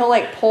here, and he'll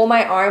like pull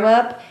my arm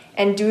up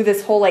and do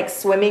this whole like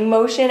swimming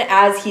motion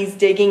as he's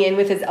digging in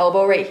with his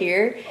elbow right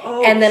here.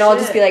 Oh, and then I'll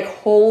just shit. be like,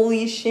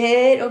 holy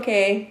shit,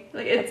 okay.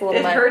 Like That's it a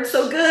little much. hurts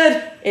so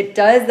good. It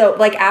does though.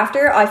 Like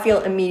after, I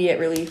feel immediate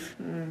relief.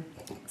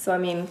 So I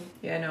mean,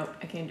 Yeah, no,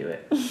 I can't do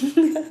it.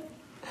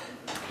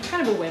 I'm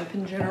kind of a wimp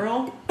in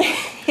general.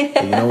 You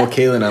know what,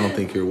 Kaylin? I don't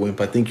think you're a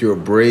wimp. I think you're a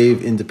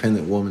brave,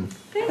 independent woman.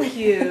 Thank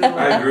you.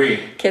 I agree.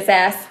 kiss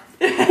ass,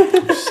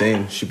 Just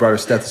saying. She brought her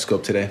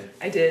stethoscope today.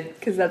 I did.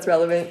 because that's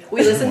relevant.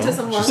 We listened to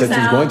some lung She said sounds.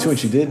 she was going to, and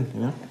she did. You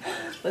know,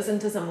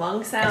 Listened to some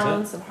lung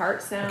sounds, some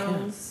heart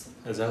sounds.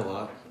 Is that a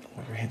lot?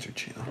 oh, your hands are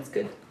chill. That's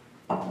good.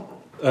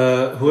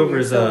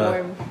 Whoever's So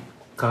warm.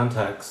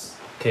 contacts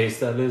case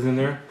that is in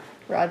there.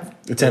 Rod.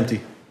 It's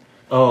empty.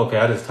 Oh, okay.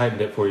 I just typed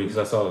it for you because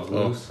I saw it was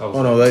loose. I was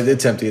Oh no,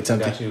 it's empty. It's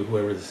empty. got you.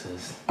 Whoever this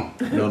is,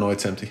 No,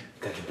 it's empty.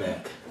 got your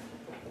back.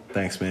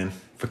 Thanks, man,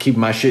 for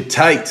keeping my shit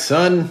tight,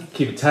 son.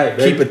 Keep it tight,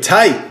 baby. Keep it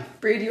tight,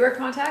 Bree, do you wear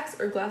contacts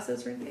or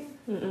glasses or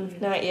anything?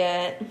 Not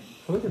yet.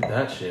 Look at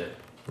that shit.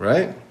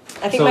 right?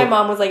 I think So- my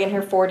mom was like in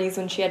her 40s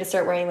when she had to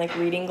start wearing like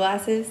reading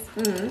glasses.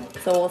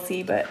 So we'll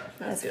see, but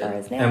That's as far good.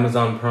 as now.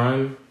 Amazon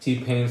Prime,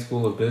 T-Pain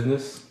School of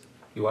Business.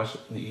 You watch.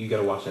 You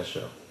gotta watch that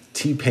show.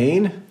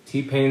 T-Pain.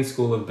 T-Pain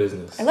School of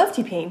Business. I love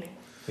T-Pain.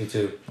 Me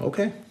too.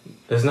 Okay,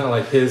 It's not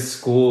like his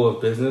school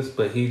of business,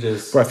 but he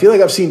just. bro. I feel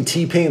like I've seen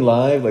T-Pain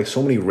live like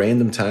so many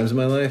random times in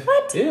my life.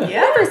 What? Yeah. I've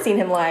never seen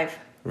him live.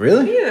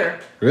 Really? Neither.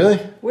 Really?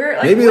 Where?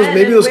 Like, Maybe it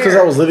when was because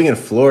where? I was living in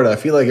Florida. I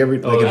feel like in yeah.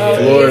 Oh, he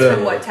is Florida.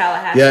 from what,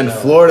 Tallahassee? Yeah, in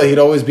Florida, he'd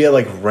always be at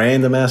like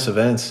random ass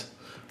events.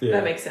 Yeah.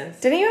 That makes sense.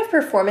 Didn't you have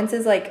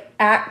performances like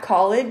at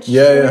college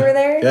Yeah, when yeah. you were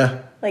there?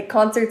 Yeah, Like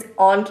concerts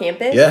on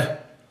campus? yeah.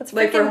 That's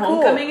Like for freaking cool.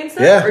 homecoming and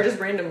stuff? Yeah. Or just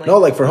randomly? No,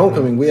 like for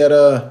homecoming, we had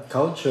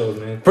College shows,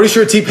 man. pretty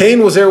sure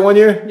T-Pain was there one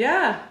year,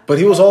 Yeah. but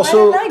he was Why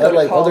also didn't I go at to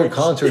like other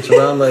college? concerts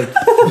around like.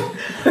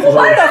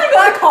 Why did I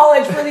go to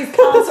college for these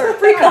concerts?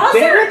 Free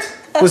concerts?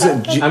 Was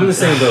it? I'm in the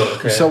same boat.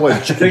 Okay. So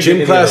what? Think of Gym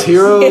any Class of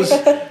Heroes.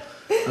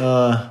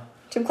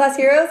 Gym Class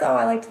Heroes? Oh,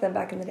 I liked them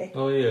back in the day.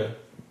 Oh yeah.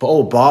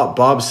 Oh,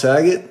 Bob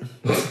Saget.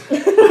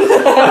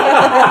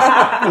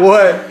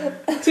 What?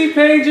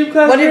 T-Pain Gym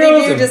Class What did he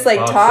Heroes do? and Just like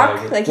Bob talk?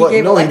 Saget. Like he What?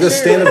 gave No, a he lecture? does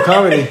stand-up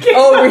comedy.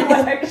 Oh, really?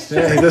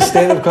 Yeah, he does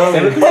stand-up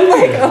comedy.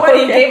 What,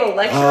 he gave a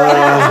lecture on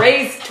how to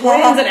raise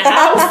twins in a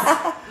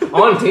house?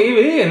 On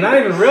TV and not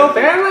even real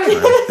family.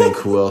 I think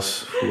who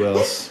else? Who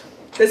else?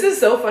 This is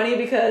so funny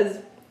because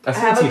I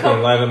have seen a T-Pain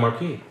couple- live at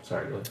Marquee.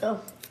 Sorry, go ahead. Oh.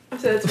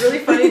 so it's really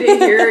funny to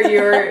hear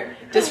your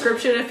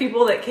description of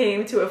people that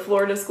came to a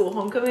Florida school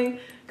homecoming.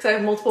 Because I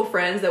have multiple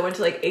friends that went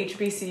to like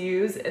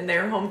HBCUs and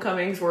their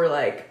homecomings were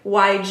like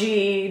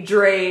YG,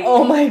 Drake,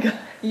 Oh my god.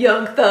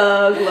 Young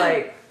Thug.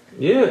 Like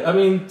Yeah, I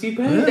mean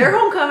T-Pain. their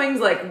homecomings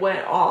like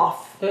went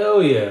off.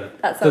 Hell yeah.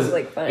 That sounds 'Cause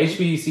like fun.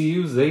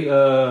 HBCUs,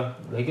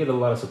 they get a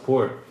lot of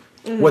support.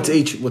 What's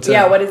What's that?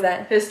 Yeah, what is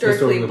that?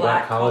 Historically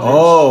black college. college.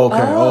 Oh,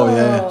 okay. Oh,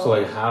 yeah. So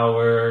like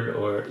Howard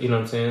or you know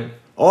what I'm saying?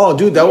 Oh,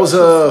 dude, that was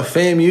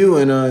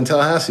FAMU in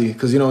Tallahassee.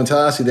 Because, you know, in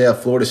Tallahassee, they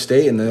have Florida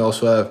State, and they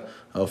also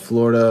have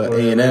Florida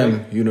Florida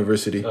A&M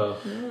University. Oh.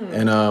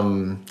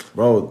 And,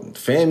 bro,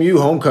 FAMU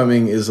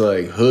homecoming is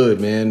like hood,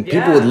 man. People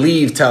Yeah. would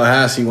leave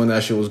Tallahassee when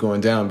that shit was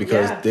going down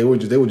because Yeah. they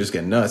would just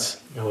get nuts.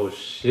 Oh That's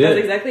shit.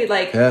 exactly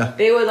like Yeah.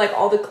 they would like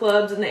all the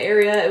clubs in the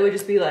area. It would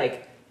just be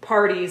like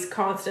parties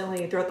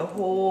constantly throughout the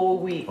whole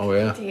week. Oh,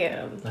 yeah.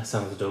 Damn. That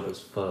sounds dope as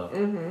fuck.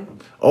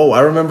 Oh, I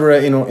remember,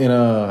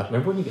 Remember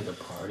when you get the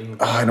party?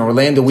 in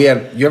Orlando, we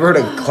had, you ever heard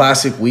of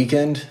Classic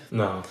Weekend?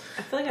 No.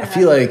 I feel like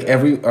I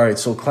feel like all right,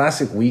 so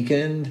Classic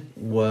Weekend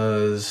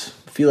was,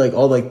 I feel like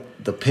all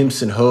like the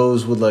pimps and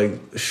hoes would like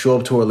show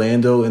up to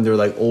Orlando in their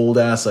like old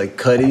ass like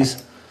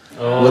Cuddies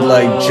with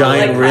like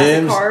giant like classic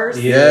rims.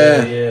 cars?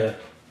 Yeah. Yeah.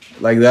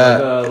 Like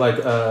that. Like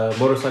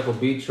Motorcycle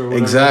Beach or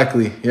whatever.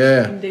 Exactly.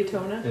 Yeah. in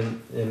Daytona.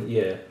 And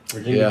yeah,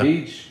 Virginia Yeah.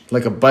 Beach.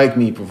 Like a bike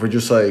meet, but for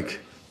just like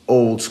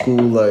old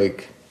school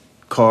like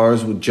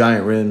cars with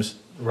giant rims.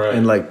 Right.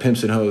 And like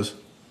pimps and hoes.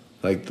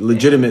 Like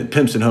legitimate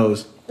pimps and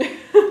hoes.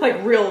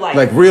 Like real life.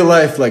 Like real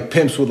life, like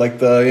pimps with like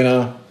the, you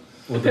know,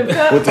 With Pimp the,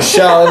 cup. with the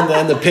shout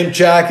and the pimp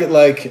jacket,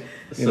 like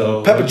You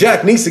know, Pepper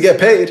Jack needs to get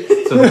paid.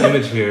 So the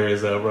image here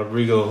is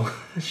Rodrigo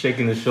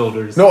shaking his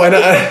shoulders. No, and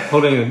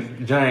holding a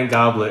giant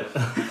goblet.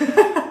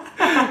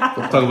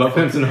 Talk about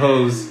pimps and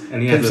hoes,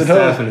 and he has a Pimps and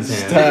staff hoes. in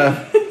his hand.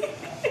 Staff.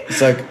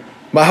 It's like,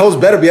 my hoes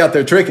better be out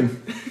there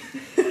tricking.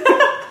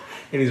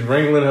 And he's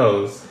wrangling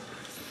hoes.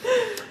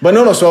 But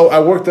no. So I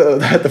worked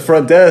at the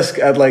front desk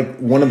at like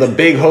one of the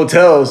big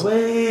hotels.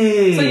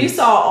 Wait. So you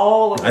saw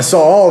all of them. I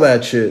saw all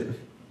that shit.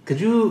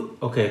 Could you...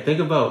 Okay, think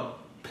about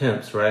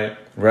pimps, right?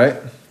 Right?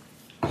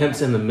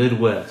 Pimps in the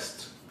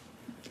Midwest.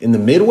 In the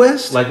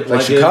Midwest? Like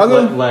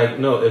Chicago?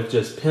 No, if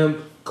just pimp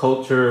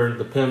culture,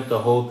 the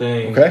whole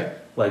thing. Okay.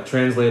 Like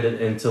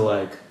translated into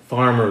like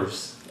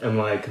farmers and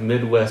like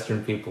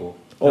Midwestern people.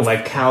 Oh. And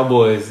like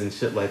cowboys and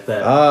shit like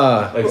that.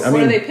 Like, What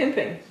are they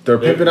pimping? They're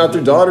pimping out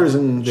their daughters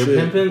and they're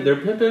shit. They're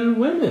pimping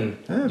women.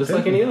 Yeah, just pimping.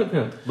 like any other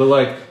pimp. But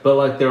like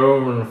they're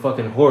over on a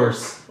fucking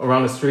horse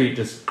around the street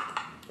just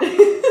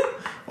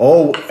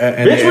Oh,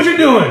 and bitch, what you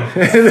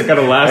doing? Got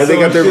a lasso. And they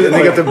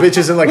got the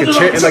bitches in like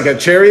a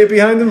chariot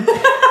behind them. And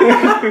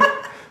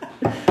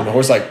the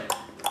horse like,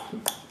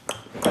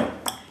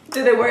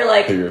 Do they wear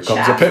like Here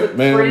comes chaps a pimp, with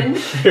man.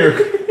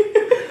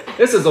 fringe?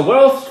 This is a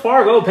Wells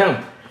Fargo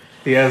pimp.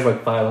 He has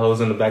like 5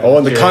 hoes in the back. oh, of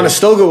and the chair.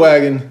 Conestoga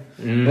wagon.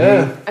 Mhm.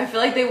 Yeah. I feel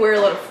like they wear a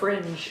lot of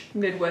fringe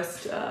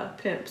Midwest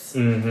pimps.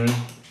 Mm-hmm.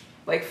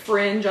 Like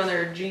fringe on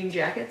their jean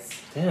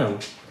jackets. Damn,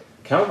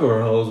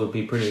 cowgirl hoes would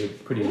be pretty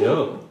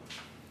dope.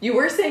 You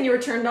were saying you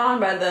were turned on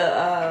by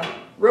the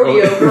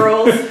rodeo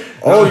girls.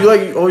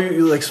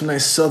 You like some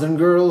nice Southern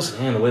girls.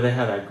 Man, the way they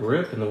had that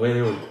grip and the way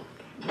they were.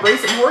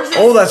 Racing horses.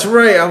 Oh, that's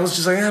right. I was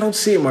just like, I don't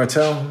see it,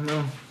 Martel.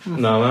 No.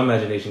 No, my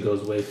imagination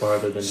goes way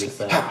farther than just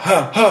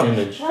that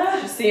image.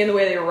 Just seeing the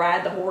way they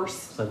ride the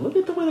horse. It's like, look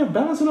at the way they're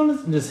bouncing on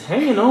this and just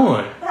hanging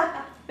on.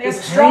 They have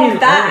Just strong hanging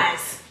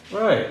thighs.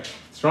 Right.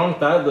 Strong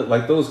thighs, but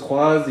like those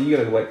quads, you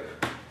gotta like.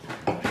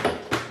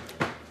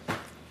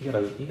 You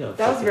gotta. That was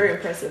fucking- very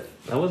impressive.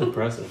 That was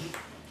impressive.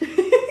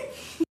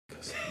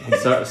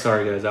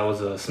 Sorry guys, I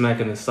was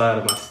smacking the side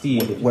of my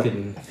steed if you What?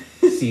 couldn't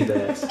see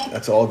that.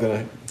 That's all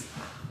gonna.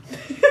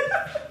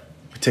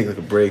 Take like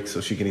a break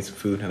so she can eat some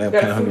food, and I'm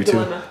Got kind a of hungry food too.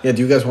 dilemma. Yeah,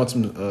 do you guys want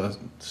some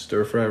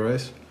stir fried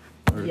rice?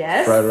 Or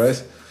Yes. Fried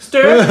rice.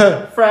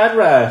 Stir fried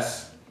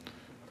rice.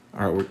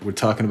 All right, we're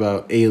talking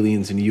about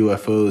aliens and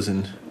UFOs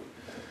and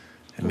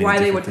many Why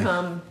they different would things.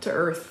 come to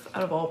Earth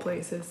out of all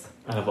places.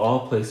 Out of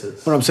all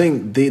places. But I'm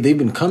saying they've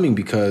been coming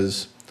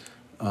because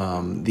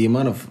the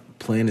amount of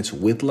planets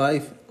with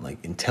life, like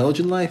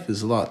intelligent life,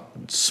 is a lot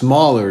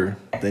smaller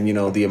than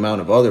the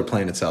amount of other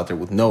planets out there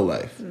with no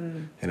life.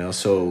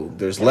 So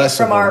there's less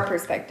From of our them.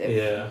 perspective.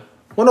 Yeah.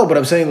 Well, no, but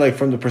I'm saying like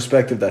from the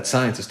perspective that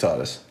science has taught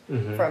us.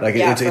 From, Like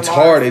yeah, it's from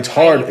hard. our It's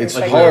hard. tiny It's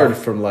perspective. hard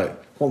from like.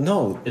 Well,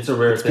 no, It's a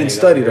rare it's thing. been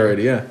studied out there.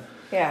 already. Yeah.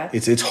 Yeah.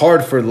 It's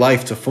hard for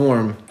life to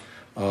form,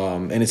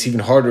 and it's even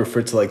harder for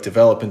it to like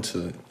develop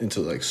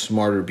into like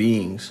smarter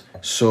beings.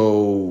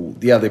 So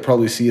yeah, they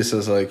probably see us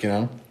as like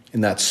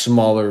in that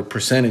smaller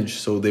percentage.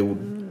 So they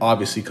would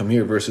obviously come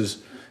here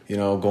versus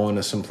going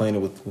to some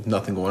planet with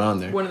nothing going on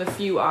there. One of the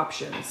few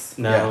options.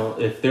 Now,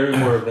 if they're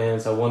more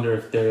advanced, I wonder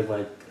if they're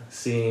like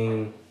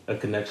seeing a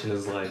connection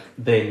as like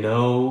they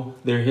know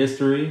their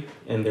history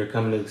and they're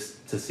coming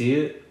to see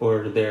it,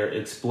 or they're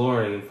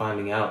exploring and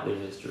finding out their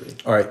history.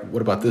 All right,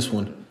 what about this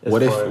one? As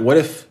What far-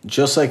 if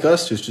just like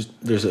us,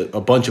 there's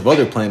a bunch of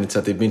other planets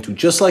that they've been to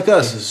just like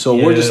us. So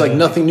we're just like Yeah.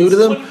 nothing new to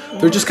them.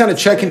 They're just kind of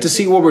checking to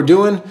see what we're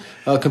doing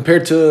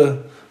compared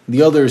to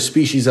the other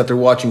species that they're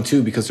watching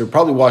too, because they're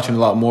probably watching a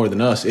lot more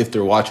than us if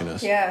they're watching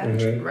us. Yeah.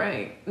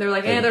 Right. They're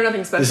like, they're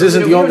nothing special. This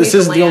isn't We don't this need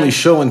isn't to the only land.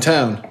 show in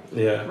town.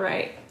 Yeah.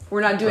 Right. We're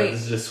not Right, doing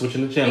this is just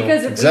switching the channel.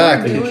 because if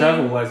Exactly. They we can were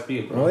travel doing, light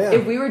speed, bro. Oh yeah.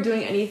 if we were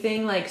doing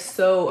anything like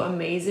so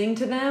amazing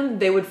to them,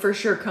 they would for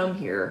sure come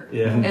here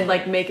Yeah. and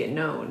like make it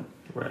known.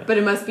 Right. But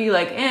it must be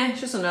like,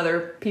 it's just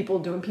another people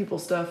doing people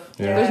stuff.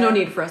 Yeah. There's no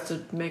need for us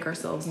to make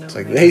ourselves known. It's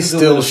like they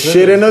still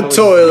shit in a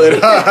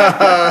toilet.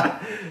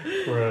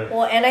 Right.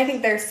 Well, and I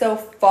think they're so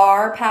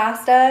far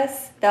past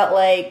us that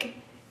like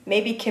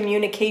maybe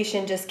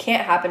communication just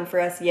can't happen for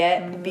us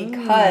yet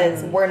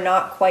because we're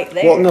not quite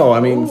there. Well, no, I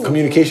mean Ooh.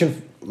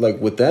 communication like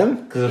with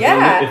them. 'Cause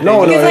Yeah. If they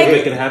No, make no,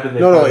 it it- happen, they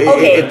No, probably-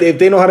 Okay. if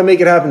they know how to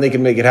make it happen, they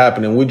can make it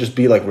happen, and we'll just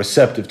be like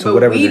receptive to But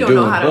whatever we they're don't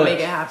doing. know how to But- make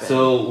it happen.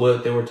 So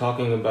what they were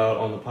talking about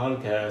on the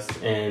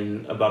podcast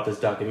and about this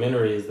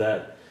documentary is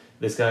that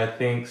this guy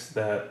thinks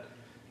that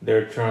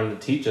they're trying to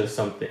teach us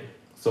something.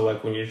 So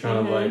like when you're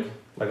trying to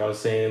like I was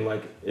saying,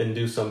 like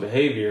induce some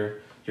behavior,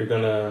 you're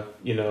gonna,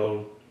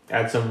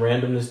 add some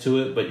randomness to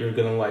it, but you're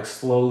gonna like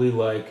slowly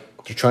like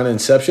You're trying to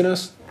inception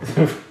us.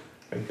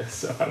 I guess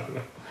so,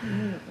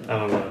 I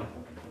don't know.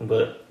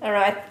 But I don't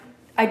know.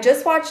 I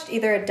just watched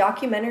either a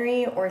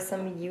documentary or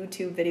some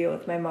YouTube video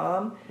with my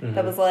mom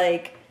that was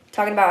like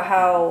talking about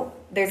how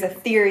there's a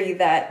theory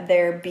that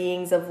they're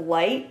beings of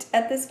light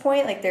at this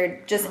point. Like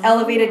they're just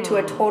elevated to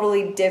a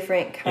totally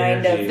different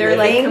kind Energy. of they're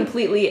like living.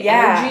 completely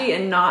Yeah. energy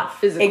and not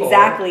physical.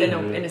 Exactly.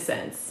 In a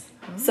sense.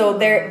 So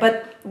there,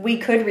 but we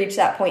could reach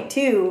that point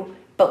too.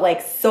 but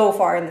like so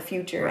far in the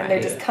future, and they're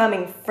Right. just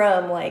coming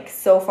from like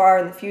so far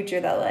in the future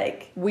that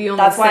like We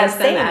only that's why I'm sense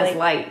them saying, as like,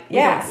 light. We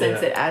yeah. don't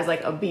sense Yeah. it as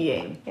like a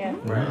being. yeah.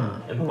 Right.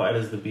 And light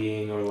is the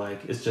being, or like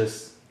it's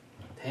just,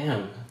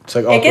 damn. It's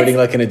like It gets- operating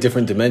like in a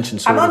different dimension. I'm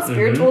Sort on of.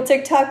 spiritual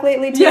TikTok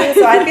lately too, Yeah.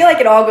 so I feel like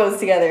it all goes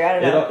together. I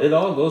don't know. It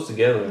all goes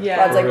together. Yeah.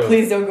 God's For like, real.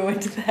 please don't go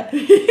into that.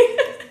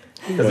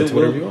 Because That's it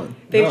whatever will- you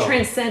want. They've No.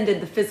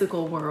 transcended the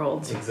physical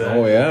world. Exactly.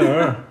 Oh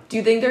yeah. Do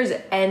you think there's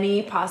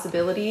any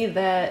possibility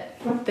that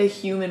the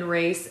human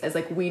race, as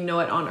like we know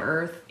it on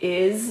Earth,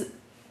 is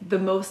the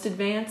most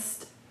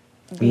advanced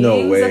No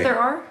beings way. that there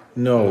are?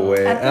 No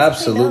way. At this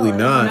Absolutely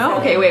point, no. not. No.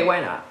 Okay. Wait. Why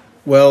not?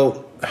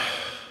 Well,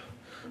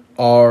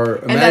 our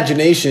that-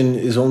 imagination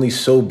is only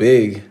so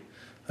big.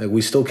 Like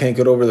we still can't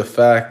get over the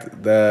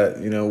fact that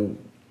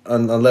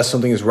unless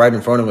something is right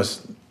in front of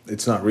us,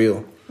 it's not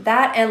real.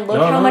 That and look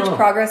No, how no, much no.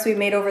 progress we've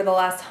made over the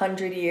last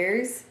 100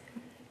 years.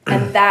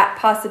 And that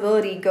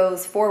possibility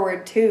goes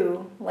forward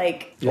too.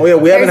 Like, Oh yeah,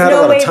 we haven't There's had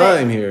no a lot way of that-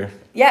 time here.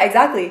 yeah,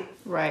 exactly.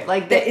 Right.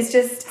 Like It's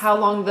just, how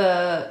long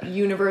the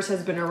universe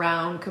has been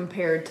around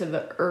compared to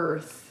the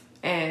Earth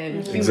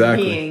and human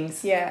Exactly.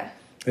 beings. yeah.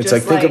 It's Just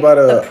like think like about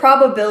The a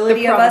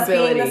probability the of us being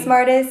the probability.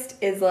 smartest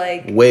is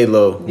like, way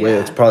low. Way Yeah.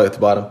 it's probably at the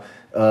bottom.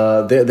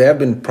 There have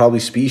been probably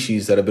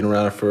species that have been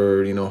around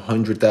for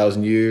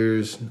 100,000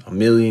 years,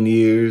 1,000,000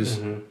 years.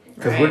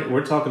 Because Right.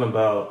 we're talking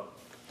about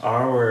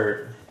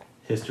our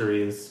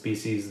history and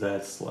species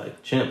that's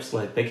like chimps,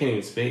 like they can't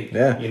even speak.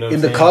 Yeah. You know what In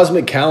I'm the saying?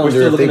 cosmic We're calendar,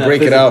 still if they looking at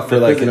break it out for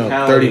the like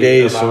 30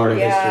 days, physicality of sort our of.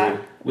 Yeah.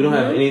 history. We don't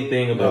have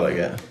anything about like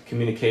that.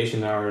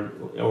 communication or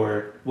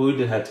well, we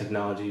did have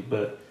technology,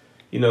 but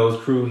it was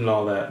crude and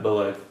all that. But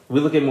like we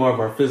look at more of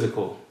our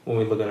physical when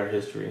we look at our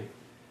history.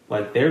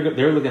 Like they're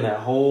looking at a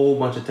whole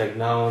bunch of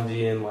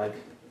technology and like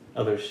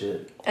other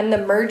shit. and the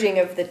merging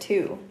of the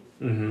two.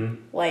 Mm-hmm.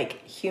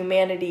 Like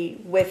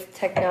humanity with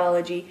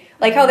technology.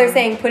 Like how they're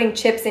saying putting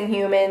chips in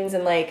humans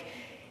and like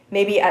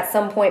maybe at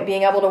some point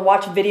being able to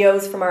watch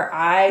videos from our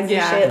eyes Yeah.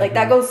 and shit. Like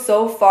that goes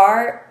so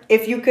far.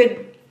 If you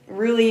could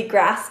really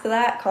grasp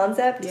that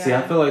concept. Yeah. See,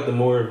 I feel like the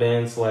more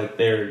advanced, like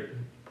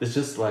it's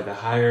just like a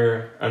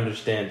higher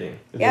understanding.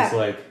 It's Yeah. just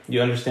like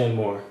you understand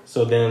more.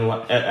 So then,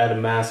 like, at a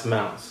mass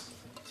amounts.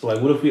 So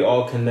like, what if we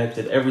all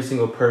connected, every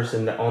single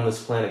person that on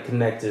this planet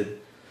connected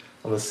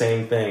on the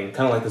same thing,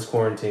 kind of like this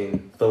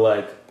quarantine, but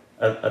like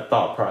a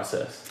thought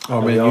process. Oh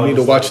And man, we you all need to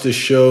just, watch like, this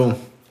show.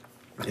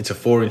 It's a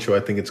foreign show. I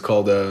think it's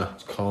called The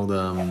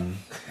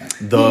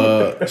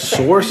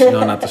Source.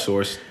 No, not The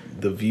Source.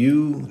 The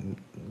View,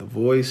 The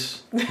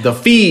Voice, The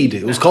Feed.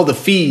 It was called The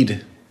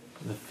Feed.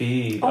 The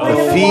feed. Oh, I The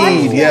never Feed,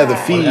 watched yeah, The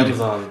that. Feed. On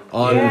Amazon.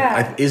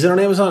 Yeah. Is it on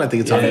Amazon? I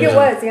think it's on I think it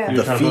Amazon. was, yeah. You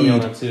The were trying to put me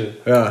on Feed. that too.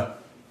 Yeah,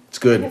 it's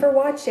I good. never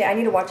watched it. I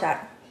need to watch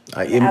that.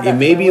 Add It that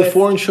may to be my a list.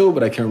 foreign show,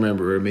 but I can't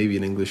remember. Or maybe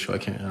an English show. I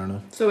don't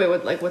know. So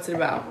wait, what's it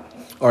about?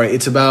 All right,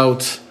 it's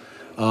about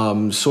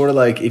sort of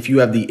like if you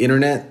have the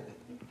internet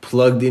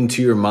plugged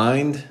into your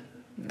mind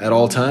at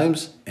all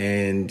times,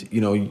 and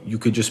you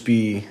could just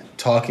be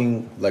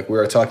talking like we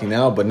are talking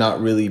now, but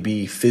not really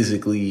be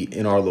physically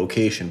in our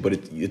location. But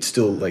it's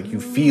still like you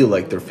feel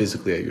like they're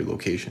physically at your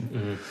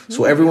location.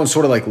 So everyone's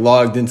sort of like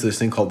logged into this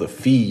thing called the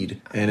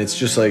feed, and it's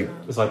just like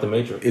It's like the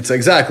Matrix. it's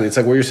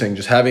like what you're saying,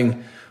 just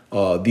having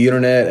the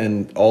internet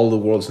and all the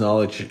world's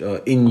knowledge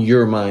in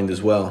your mind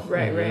as well.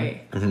 Right,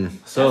 right.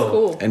 So That's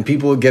cool. And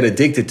people get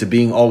addicted to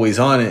being always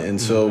on it, and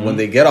so when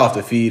they get off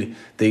the feed,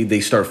 they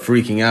start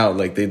freaking out.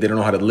 Like they don't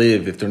know how to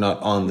live if they're not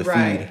on the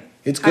Right. feed.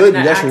 It's Having good.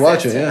 You that guys should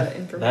watch access it. to Yeah.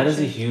 information. that is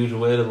a huge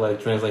way to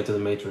like translate to the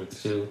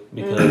Matrix too,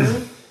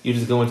 because you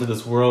just go into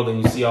this world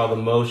and you see all the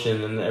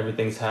motion and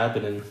everything's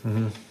happening,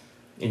 and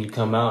you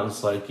come out and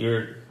it's like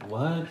you're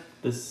what?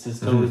 This is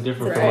totally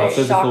different from my Right.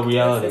 physical Shock to the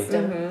reality,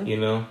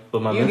 system.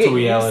 But my You mental get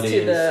reality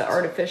used to is the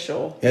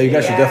artificial, Yeah, you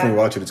guys should Yeah. definitely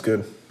watch it. It's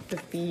good. the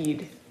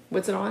feed.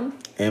 What's it on?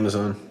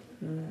 Amazon.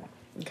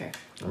 Okay.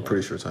 I'm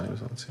pretty sure it's on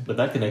Amazon. Let's see. But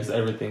that connects to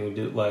everything we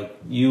do. Like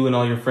you and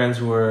all your friends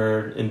who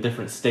are in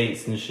different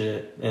states and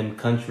shit and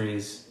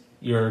countries,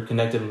 you're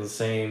connected in the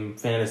same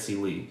fantasy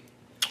league.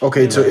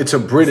 Okay, You know, it's a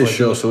British like-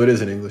 show, so it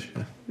is in English.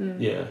 Yeah.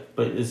 Yeah,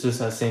 but it's just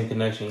that same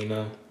connection, You That's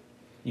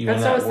in what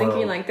I that was thinking.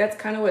 world. Like that's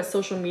kind of what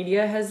social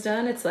media has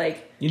done. It's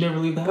like You never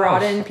leave the house.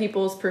 broaden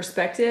people's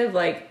perspective.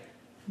 Like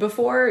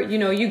before,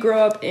 you grow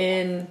up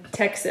in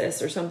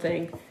Texas or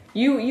something,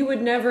 you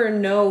would never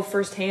know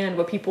firsthand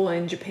what people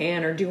in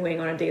Japan are doing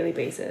on a daily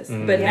basis.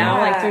 But now,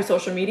 like Yeah. through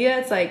social media,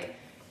 it's like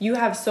you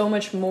have so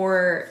much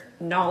more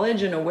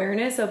knowledge and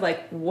awareness of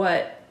like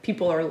what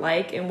people are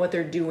like and what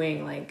they're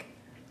doing like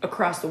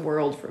across the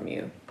world from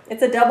you.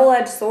 It's a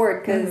double-edged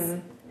sword because,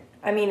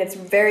 I mean, it's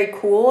very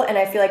cool, and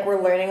I feel like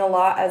we're learning a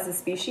lot as a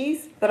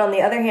species. But on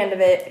the other hand of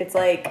it, it's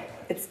like,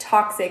 it's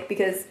toxic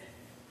because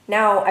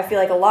now I feel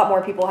like a lot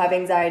more people have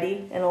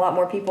anxiety, and a lot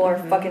more people are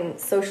fucking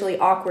socially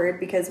awkward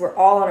because we're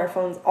all on our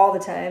phones all the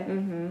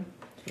time.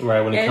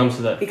 Right, when it And comes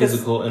to that because-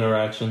 physical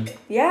interaction.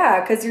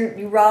 Yeah, because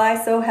you rely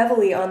so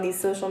heavily on these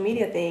social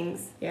media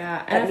things.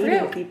 Yeah, and I meeting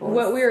forget people.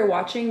 what we were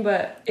watching,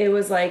 but it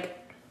was like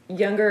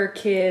younger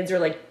kids or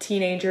like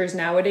teenagers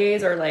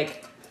nowadays are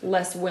like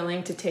less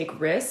willing to take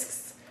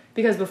risks.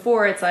 Because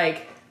before it's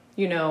like,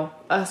 you know,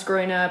 us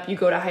growing up, you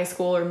go to high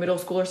school or middle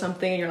school or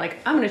something, and you're like,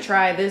 I'm gonna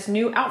try this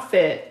new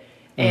outfit,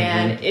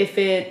 and if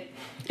it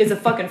is a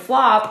fucking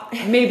flop,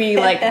 maybe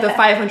like the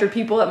 500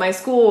 people at my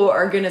school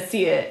are gonna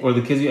see it. Or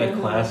the kids you had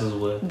classes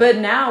with. But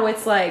now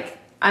it's like,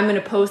 I'm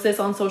gonna post this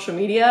on social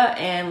media,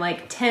 and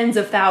like tens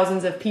of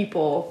thousands of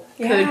people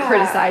could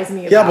criticize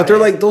me about Yeah, but they're it.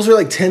 like, those are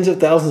like tens of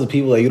thousands of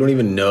people that you don't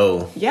even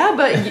know. Yeah,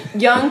 but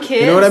young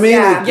kids. You know what I mean?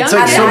 Yeah. It's Young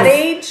like kids, some, that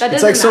age, that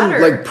it's doesn't like some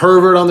matter. like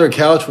pervert on their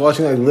couch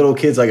watching like little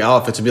kids like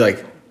outfits and be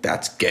like,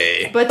 that's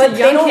gay. But But the they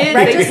young don't kids,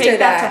 they register take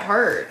that to that.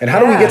 heart. And how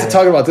do we get Yeah. to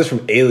talk about this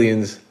from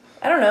aliens?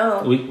 I don't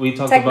know. We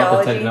talked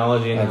about the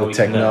technology and how The we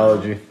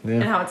technology.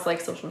 And Yeah. how it's like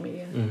social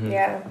media.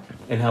 Yeah.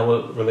 and how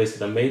it relates to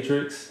the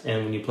Matrix,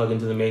 and when you plug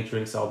into the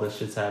Matrix, all this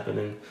shit's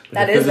happening. But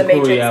That is the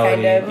physical Matrix,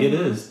 kind of. It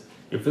is.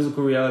 Your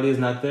physical reality is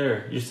not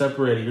there. You're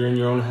separated. You're in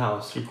your own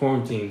house. You're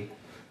quarantined.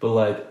 But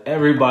like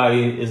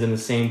everybody is in the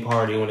same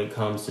party when it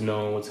comes to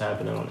knowing what's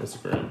happening on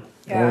Instagram.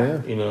 Yeah. Oh,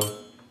 yeah. You know,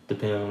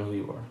 depending on who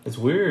you are. It's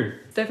weird.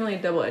 It's definitely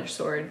a double-edged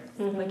sword,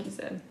 like you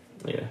said.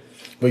 Yeah.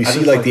 But you I see,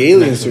 just like like the the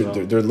aliens,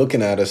 connection, they're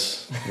looking at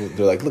us.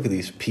 They're like, look at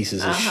these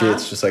pieces of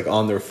shits, just like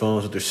on their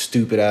phones with their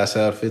stupid ass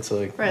outfits.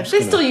 Like, Right. I'm just They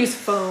gonna- still use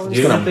phones.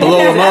 You gonna ever think- blow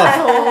them up.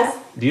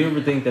 Assholes. Do you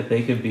ever think that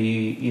they could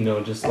be, you know,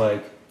 just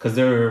like, because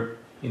they're,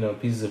 you know,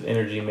 pieces of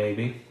energy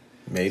maybe.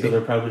 So Maybe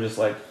they're probably just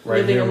like right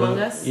Living here among with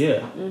us? Yeah.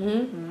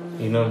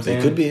 Mm-hmm. You know what I'm They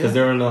saying? could be, yeah. Because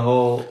they're in the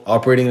whole.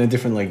 operating in a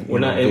different like. We're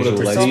not able to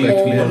visual light perceive.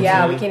 spectrum. you know what I'm Yeah,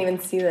 saying? we can't even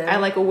see them. At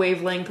like a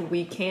wavelength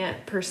we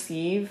can't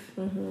perceive.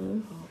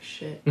 Oh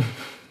shit.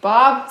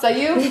 Bob, is that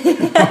you?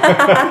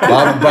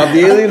 Bob the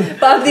alien.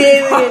 Bob the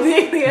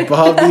alien. Alien.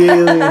 Bob the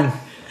alien.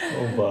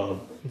 Oh,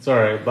 Bob. It's all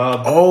right,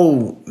 Bob.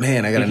 Oh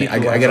man, I got You an keep the I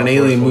lights got on an first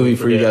alien before we movie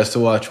for you forget. guys to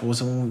watch. What was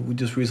the one we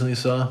just recently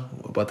saw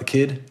about the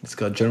kid? It's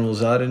got General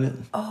Zod in it.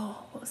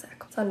 Oh, what was that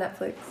called? It's on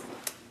Netflix.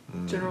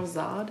 General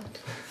Zod.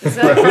 Is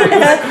that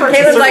a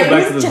Caleb's like,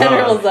 back to who's the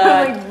General Zod.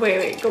 Zod? I'm like,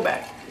 wait, go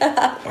back. Is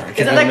that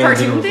that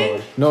cartoon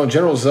thing? No,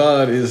 General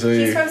Zod is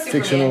He's from a Superman.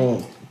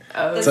 fictional.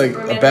 Oh, It's like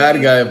a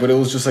bad guy, but it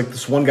was just like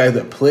this one guy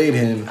that played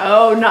him.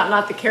 oh,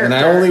 not the character. And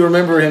I only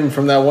remember him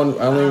from that one.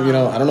 I only,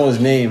 I don't know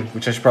his name,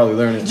 which I should probably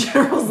learn it.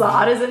 General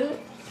Zod, isn't it?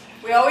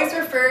 We always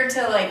refer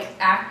to like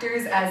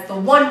actors as the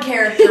one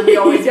character we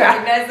always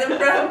recognize them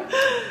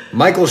from.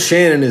 Michael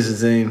Shannon is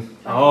his name.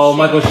 Oh,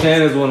 Michael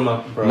Shannon is one of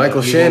my. Bro,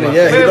 Michael he's one of Shannon, my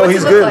yeah, favorites. you know what's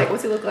he's he look good. like?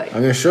 What's he look like?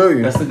 I'm gonna show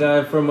you. That's the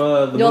guy from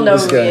the. You'll know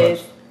This who guy. he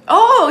is.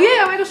 Oh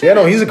yeah, Michael Yeah, Shannon.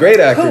 no, he's a great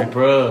actor.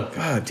 Bro,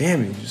 God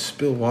damn it, you just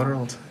spill water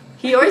all the time.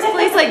 He always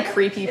plays like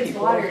creepy It's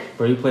people. water.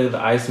 bro, he played the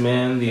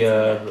Iceman,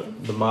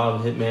 the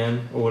mob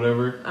hitman or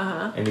whatever,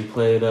 and he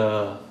played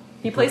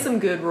He plays some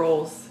good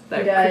roles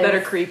that He does. that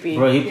are creepy.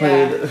 bro, he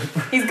played.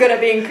 He's good at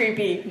being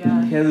creepy.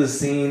 Yeah. He has a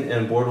scene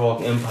in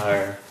Boardwalk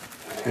Empire,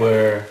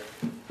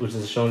 which is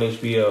a show on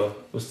HBO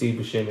with Steve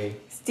Buscemi.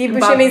 Steve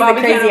Bob- Buscemi's the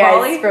Bobby crazy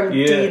Cannavale? eyes from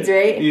Yeah. Deeds,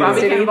 right? Yeah.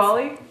 Bobby Mr. Deeds.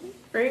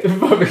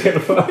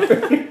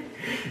 Cannavale, right?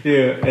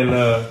 Yeah,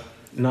 and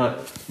not,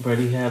 but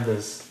he had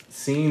this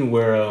scene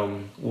where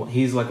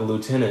he's like a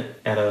lieutenant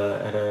at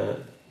a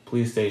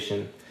police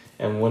station,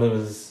 and one of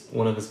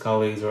his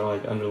colleagues or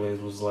like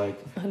underlings was like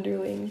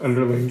Underlings.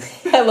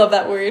 underlings I love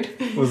that word.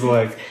 was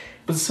like,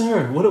 but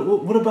sir,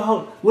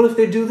 what if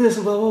they do this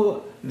and blah blah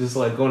blah, just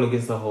like going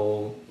against the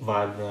whole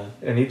vibe then.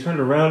 And he turned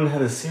around and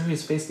had a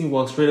serious face and he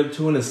walked straight up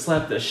to him and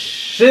slapped the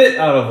shit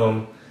out of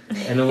him,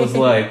 and it was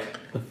like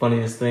the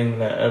funniest thing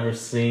that I ever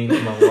seen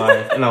in my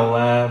life, and I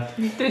laughed.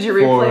 Did you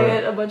replay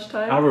it a bunch of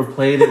I times?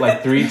 replayed it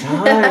like 3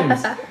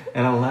 times,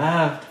 and I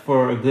laughed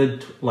for a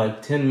good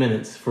like 10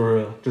 minutes for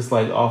real. Just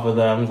like off of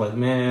that, I was like,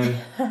 man,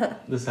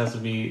 this has to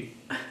be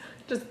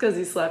Just because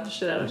he slapped the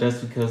shit out of him.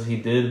 just because he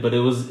did. But it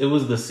was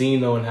the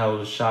scene though and how it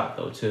was shot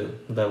though too.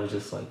 That was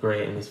just like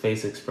great, and his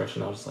face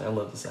expression. I was just like, I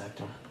love this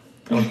actor.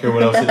 I don't care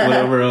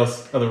whatever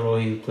other role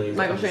he plays.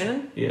 Michael I just-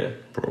 Shannon? Yeah.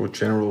 Bro,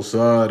 General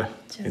Zod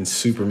in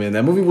Superman.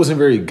 That movie wasn't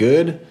very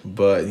good,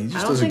 but he I just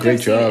don't does a think great I've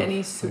seen job.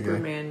 any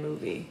Superman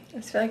movie. I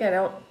just feel like I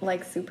don't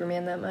like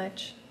Superman that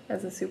much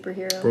as a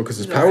superhero. Bro, because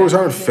his No, powers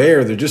aren't everything.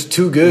 fair. They're just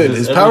too good. It's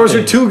His just powers are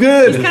everything. too He's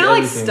good. It's kind of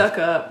like everything. stuck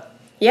up.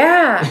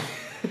 Yeah.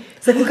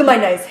 It's like, look at my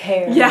nice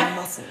hair and Yeah. my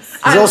muscles.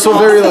 He's also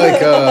very like,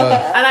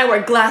 And I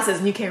wear glasses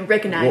and you can't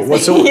recognize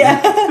what's me.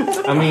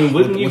 the, I mean,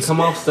 wouldn't you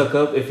come off stuck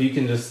up if you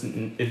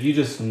you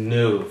just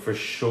knew for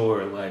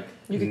sure like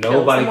You could kill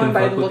nobody someone can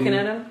by fuck with looking you?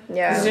 at him.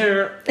 Yeah.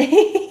 Zero.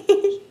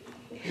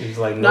 He's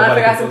like Not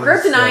if I got some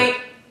nobody can fuck with kryptonite.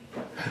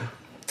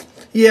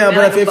 yeah, Man,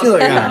 but I I can feel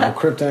like, fuck I don't know,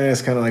 Kryptonite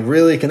is kind of like,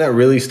 really? Can that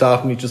really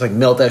stop me? Just like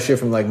melt that shit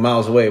from like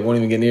miles away. It won't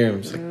even get near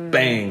him. Just like,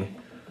 bang.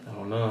 I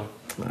don't know.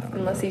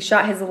 Unless he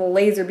shot his little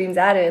laser beams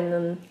at it and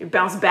then. You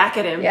bounce back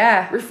at him.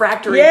 Yeah.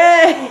 Refractory.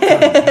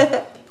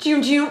 Yeah.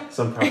 Choo choo.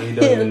 Some probably you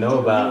don't even know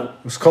about.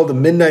 It was called the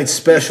Midnight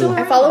Special.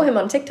 I follow him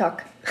on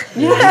TikTok.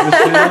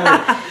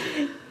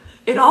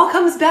 It all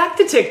comes back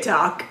to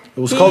TikTok. It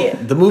was called,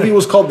 the movie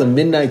was called The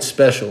Midnight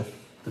Special.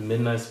 The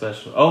Midnight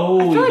Special. Oh,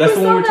 feel like that's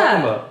we what we were saw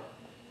talking that. about.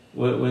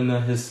 When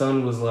his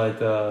son was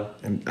like,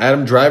 And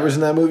Adam Driver's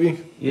in that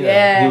movie?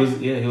 yeah,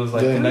 Yeah. he was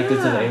like Yeah. connected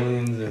to the Yeah.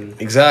 aliens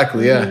and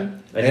Exactly, yeah.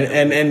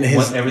 and his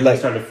Once everything like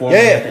started forming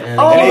yeah, at the end.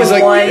 Oh, and he's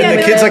like, one. and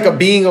the kid's like a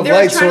being of They were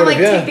light, trying sort to of, like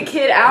yeah. take the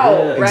kid out,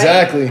 Yeah. right?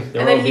 Exactly.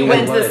 And then he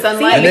went to the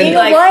sunlight, And then- and he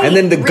like Light. And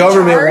then the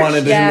government recharged.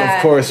 wanted him, Yeah.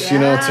 of course, you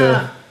know, Yeah.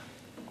 to.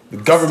 The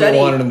government Study.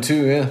 wanted him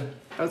too, yeah.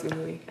 That was a good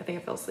movie. I think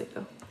I fell asleep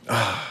though.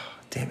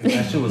 Damn it.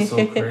 That shit was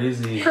so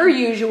crazy. Per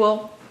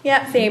usual.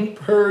 Yeah, same.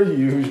 Per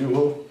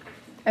usual.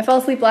 I fell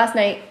asleep last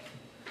night.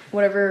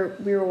 Whatever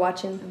we were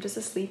watching. I'm just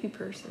a sleepy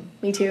person.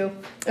 Me too.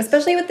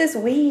 Especially with this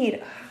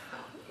weed.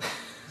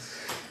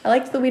 I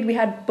liked the weed we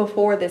had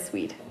before this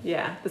weed.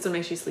 Yeah, this one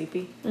makes you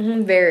sleepy.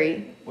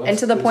 Very. And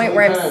to the That's point what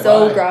where we I'm kinda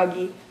so buy.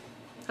 groggy.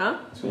 Huh?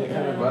 So you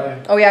kind of buy.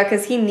 Oh yeah,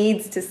 because he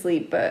needs to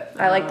sleep, but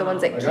I like the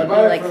ones that Like, keep I me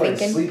buy it like for like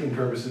thinking. sleeping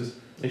purposes.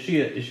 You should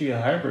get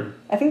a hybrid.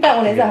 I think that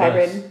one is a Yes.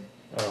 hybrid,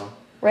 Oh.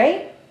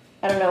 right?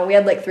 I don't know. We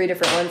had like 3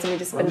 different ones, and we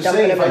just I'm been just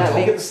dumping saying, them if in I that don't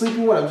get thing. the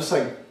sleeping one, I'm just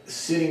like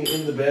sitting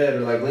in the bed or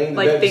like laying in the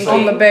Like bed. just,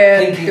 thinking- On the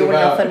bed, thinking doing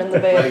about, nothing in the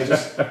bed. Like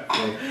just like,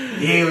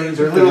 the aliens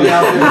are literally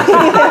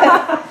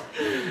out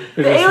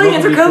there. The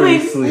aliens are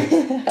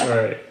coming.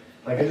 Alright.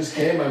 Like I just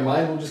can't. My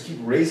mind will just keep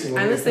racing.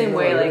 when I'm I the think same about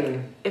way. Like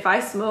everything. if I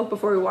smoke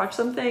before we watch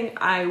something,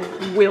 I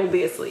will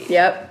be asleep.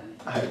 Yep.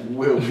 I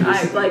will. Be I'm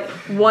asleep. like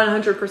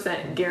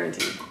 100%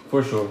 guaranteed.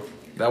 For sure.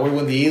 That way,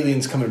 when the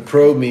aliens come and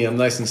probe me, I'm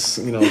nice and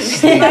asleep.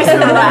 Nice and I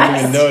don't relaxed.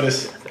 even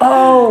notice.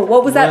 Oh,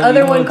 what was that Well,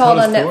 other you one wanna called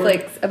tell on a story?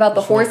 Netflix about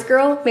the horse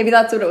girl? Maybe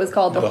that's what it was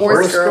called. The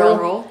horse girl.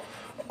 Girl.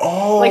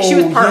 Oh, Like she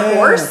was part yeah.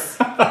 horse.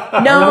 I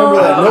remember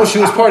that. No. No, she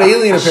was part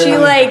alien. Apparently, She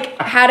like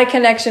had a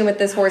connection with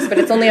this horse, but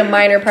it's only a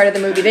minor part of the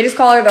movie. They just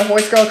call her the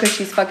horse girl because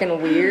she's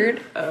fucking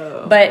weird.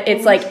 Oh. But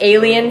it's like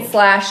alien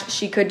 /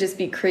 she could just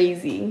be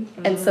crazy,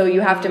 and so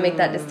you have to make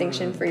that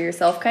distinction for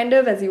yourself, kind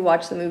of, as you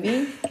watch the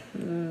movie.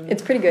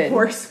 It's pretty good.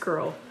 Horse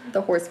girl.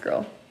 The horse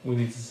girl. We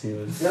need to see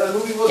this. Yeah, the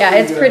movie was Yeah,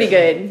 it's pretty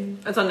actually.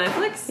 good. That's on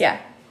Netflix. Yeah.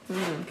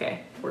 Okay.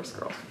 Horse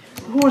girl.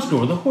 Horse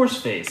girl, the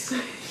horse face.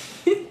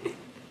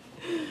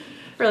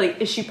 Really,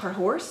 is she part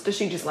horse? Does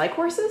she just like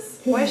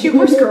horses? Why is she a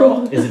horse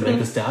girl? Is it Meg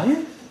the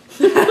Stallion?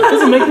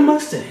 Does it make the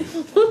Mustang?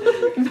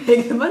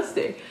 Megan the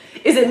Mustang.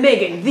 Is it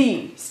Megan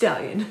the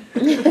Stallion?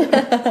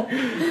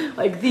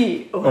 Like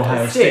the Ohio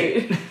Ohio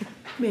State.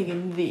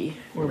 Megan the.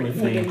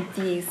 Whatever Megan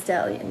Thee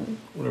Stallion.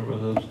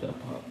 hooves got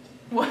popped.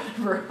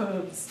 Whatever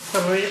hooves.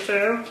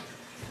 Refill,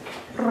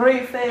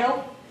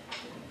 Refill.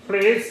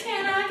 please.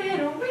 Can I get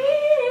a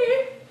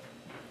re?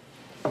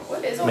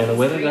 What is all Man, the this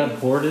way they green? got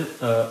poured it,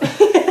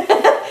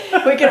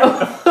 We can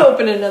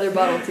open another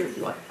bottle too if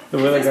you want. the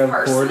way they Is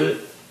got this poured parsley?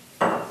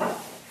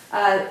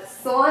 it.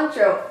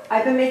 Cilantro.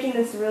 I've been making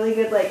this really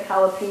good like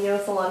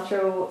jalapeno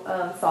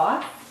cilantro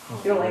sauce.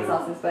 You don't like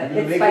sauces, but You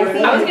it's make it right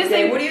spicy. now? I was and gonna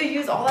say, good. what do you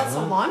use all that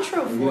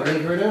cilantro Are you gonna for?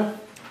 make it right now?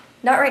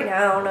 Not right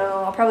now,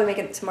 no. I'll probably make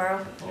it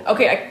tomorrow.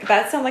 Okay,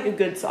 that sounds like a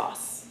good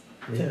sauce.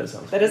 Yeah, that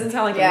sounds That doesn't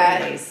sound like Yeah. a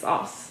mayonnaise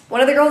sauce. One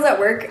of the girls at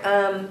work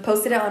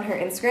posted it on her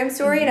Instagram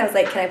story, and I was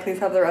like, "Can I please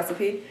have the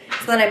recipe?"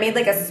 So then I made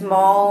like a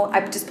small. I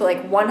just put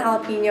like 1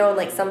 jalapeno and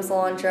like some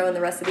cilantro and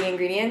the rest of the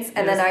ingredients.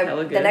 And It then was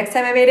hella the good. next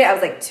time I made it, I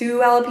was like 2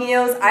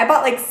 jalapenos. I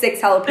bought like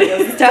 6 jalapenos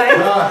this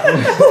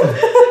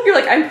time. You're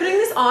like, I'm putting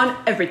this on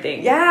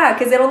everything. Yeah,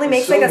 because it only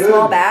makes so like a good.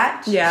 small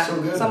batch. Yeah.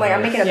 So good. So I'm like,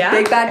 I'm making a Yeah?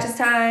 big batch this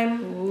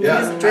time. Yeah,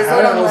 Just I drizzle had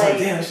it it, on I was like. like,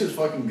 damn, this shit's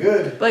fucking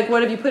good. Like,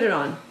 what have you put it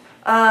on?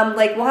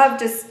 Like we'll have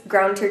just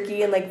ground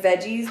turkey and like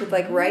veggies with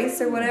like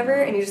rice or whatever,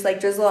 and you just like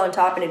drizzle it on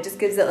top, and it just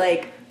gives it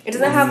like it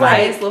doesn't have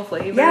Spice, like little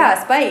flavor.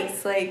 yeah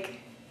spice like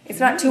it's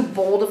not too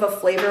bold of a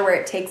flavor where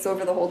it takes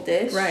over the whole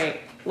dish. Right.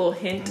 Little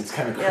hint. It's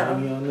kind of Yeah.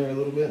 creamy on there a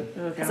little bit.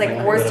 Okay. It's like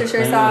Yeah. Worcestershire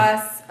Cream.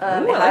 sauce. Ooh, It I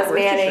like has Worcestershire.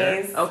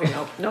 mayonnaise. Okay,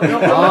 no. No.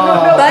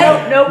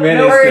 But Nope.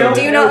 Mayonnaise or still.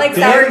 do you not like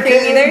Damn sour it, cream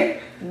Caitlin. either?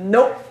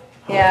 Nope.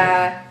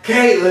 Yeah.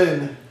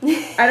 Caitlin!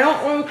 I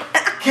don't.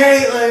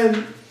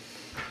 Caitlin!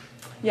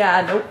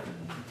 Yeah, nope.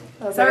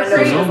 Sour cream.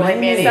 cream like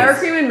mayonnaise. Sour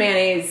cream and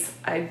mayonnaise,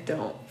 I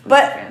don't.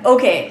 But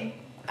okay,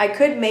 I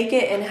could make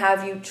it and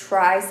have you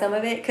try some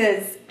of it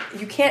because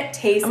you can't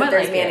taste I that might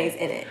there's like it. mayonnaise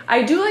in it.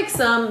 I do like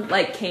some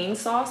like cane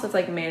sauce that's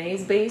like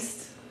mayonnaise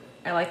based.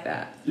 I like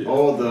that.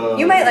 Oh, the.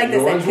 You might like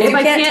this the orange then. If You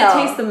I can't can't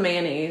tell. taste the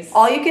mayonnaise,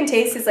 All you can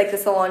taste is like the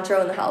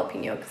cilantro and the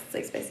jalapeno because it's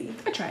like spicy.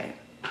 I try it.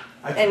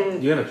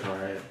 And You gotta try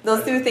it.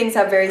 those 2 things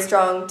have very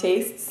strong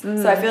tastes.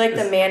 So I feel like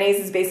the mayonnaise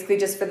is basically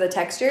just for the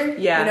texture.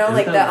 Yeah. You know, Isn't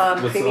like that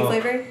the what's creamy up?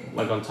 flavor.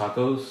 Like on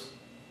tacos.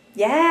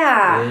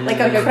 Yeah. Like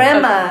a Yeah.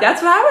 crema.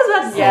 That's what I was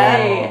about to Yeah.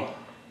 say.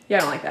 Yeah, I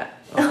don't like that.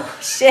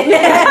 Shit.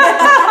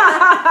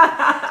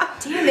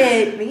 Damn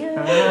it,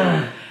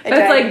 man. I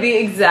That's tried. like the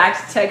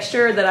exact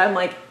texture that I'm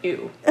like,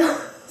 ew.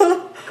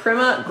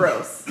 Crema,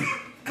 gross.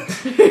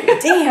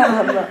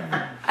 Damn.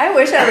 I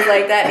wish I was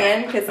like that,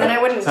 man, because then I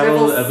wouldn't Title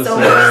dribble of the so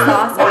episode. much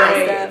sauce on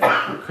my Right.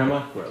 stuff.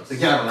 Crema, gross.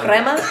 Yeah, I don't like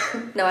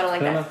Crema? No, I don't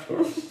like Crema, that.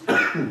 gross.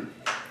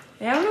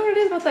 Yeah, I don't know what it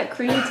is about that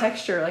creamy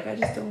texture. Like, I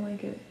just don't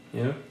like it.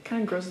 You know?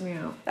 Kind of grosses me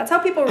out. That's how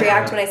people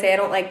react when I say I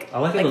don't like I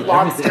like it with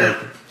lobster.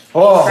 everything.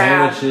 Oh,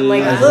 Crab. Sandwiches.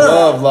 Like, I ugh.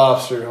 love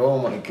lobster. Oh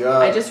my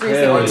god. I just hell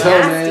recently yeah. Tell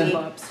Nasty.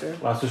 man. lobster.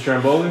 Lobster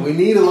stromboli. We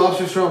need a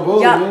lobster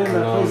stromboli, Yuck. man. That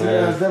No, place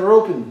man. has never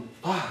opened.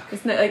 Fuck.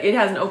 It's not, like, it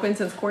hasn't opened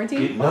since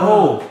quarantine?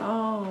 No.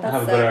 Oh. I That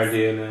have a better sucks.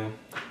 idea now.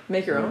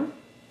 Make your own?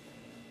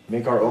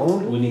 Make our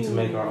own? We need to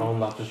make our own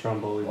lobster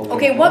stromboli.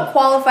 Okay, what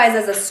qualifies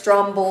as a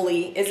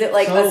stromboli? Is it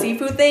like a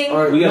seafood thing?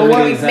 All right, We you gotta know make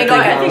what? it Make exactly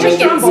like how a it think is.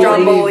 chicken stromboli-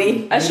 stromboli. A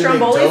Need to make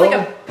stromboli is like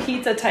dough? a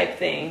pizza type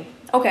thing.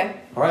 Okay.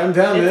 All right, I'm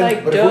down, It's man.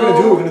 like But if we're gonna do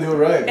it, dough. we're gonna do it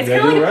right. It's We kinda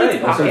gotta do like it a right.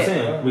 pizza That's what I'm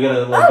pocket. saying. We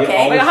gotta like Okay. get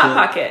all Like the a hot shit.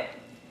 pocket.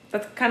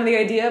 That's kind of the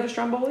idea of a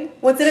stromboli.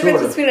 What's the difference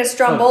Sort of. between a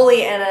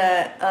stromboli and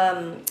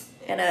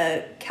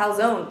a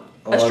calzone?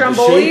 A the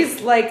stromboli's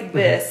shape, like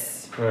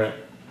this. Right.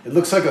 it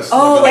looks like a.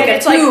 Oh, like like And a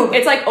it's tube. like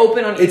it's like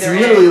open on it's either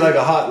literally end. like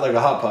a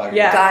hot pocket.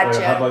 Yeah. Like,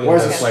 Gotcha. how about you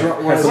Where's have, the like,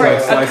 stro- where's has, the- like,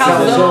 a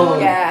slices calzone? in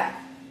it? Yeah.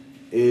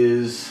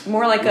 Is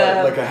More like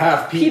a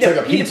half pizza. It's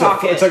like a pita pizza.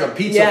 pocket. It's like a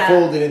pizza Yeah.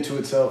 folded into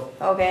itself,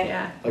 Okay.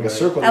 Yeah. like a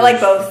circle. I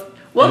like both.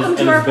 Welcome And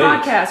to our it's baked.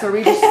 podcast where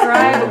we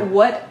describe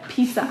what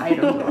pizza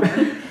items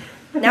are.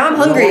 Now I'm You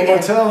know hungry what, again.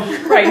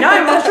 Martel? Right now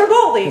I'm on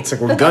stromboli. It's like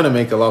we're gonna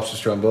make a lobster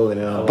stromboli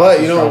now, A but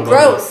lobster you know, stromboli.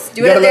 Gross.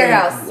 Do you it at gotta their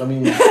let- house. I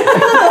mean,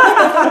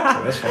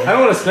 that's fine. I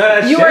don't want to smell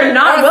that You shit. are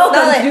not Oh, welcome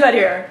smell to it. do that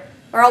here.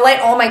 Or I'll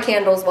light all my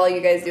candles while you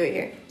guys do it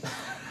here.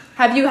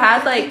 Have you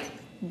had like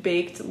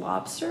baked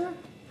lobster?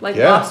 Like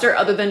Yeah. lobster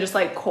other than just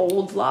like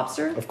cold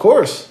lobster? Of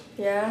course,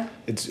 Yeah.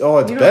 it's You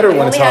don't- better I when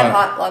only it's had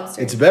hot. hot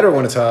lobster. It's better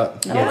when it's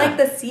hot. I don't like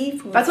the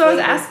seafood. That's what I was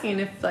flavor. asking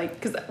if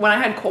like because when I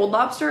had cold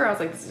lobster I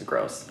was like this is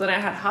gross. Then I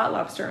had hot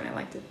lobster and I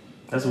liked it.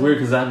 That's weird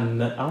because I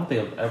don't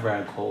think I've ever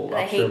had cold I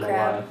lobster hate in my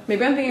crab. life.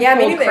 Maybe I'm thinking Yeah,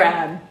 me cold neither.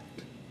 crab.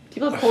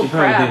 People have cold You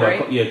probably crab, think right?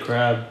 about yeah,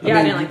 crab. Yeah,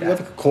 I didn't like you that.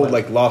 have a cold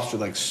like lobster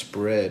like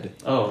spread.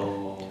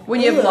 Oh. When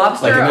you have Ugh.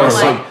 lobster Like, on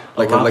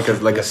no,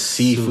 like like a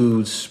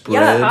seafood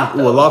spread. hot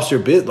Ooh, a though. lobster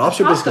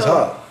lobster It's bisque is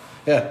hot, hot.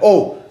 Yeah.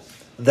 Oh,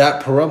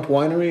 that Pahrump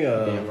Winery.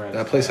 Damn right.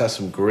 That place has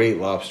some great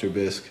lobster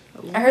bisque.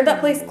 I heard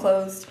that place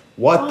closed.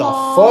 What the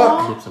Aw.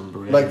 fuck? Get some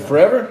bread. Like and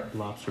forever?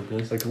 Lobster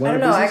bisque. Like I don't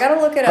know. I gotta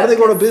look it How up. do they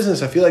go to 'cause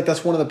business? I feel like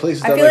that's one of the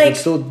places I that feel like like would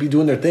still be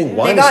doing their thing. They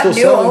Wine is got still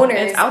new selling. owners,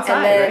 It's outside,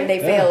 and then right? they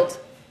Yeah. failed.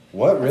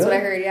 What That's what I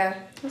really? heard. Yeah.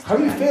 How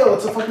do you fail?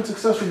 It's a fucking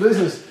successful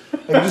business.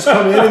 Like you just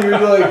come in and you're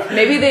like,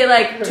 maybe they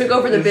like took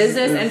over the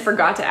business and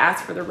forgot to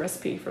ask for the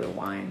recipe for the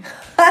wine.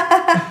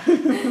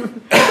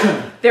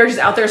 They're just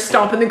out there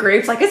stomping the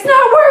grapes like it's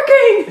not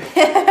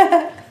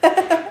working.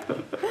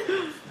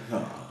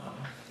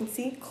 Let's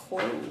see,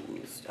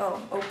 closed.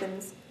 Oh,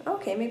 opens.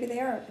 Okay, maybe they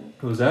are open.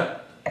 Who's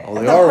that? oh,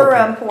 The they are.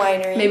 Pahrump Open.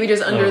 Winery. Maybe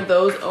just under Oh.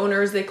 those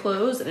owners they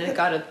closed and it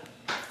got a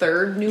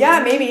third new Yeah,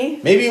 one. maybe.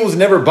 Maybe it was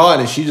never bought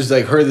and she just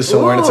like heard this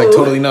somewhere and it's like Ooh.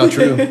 totally not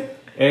true.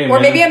 Hey, Or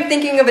man. maybe I'm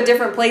thinking of a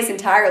different place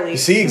entirely. You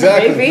see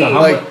exactly? Maybe.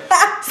 Like,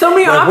 So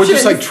many like options. we're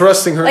just like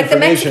trusting her Like the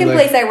information. Mexican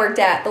like, place I worked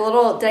at, the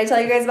little. Did I tell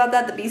you guys about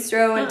that? The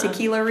bistro and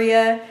Tequila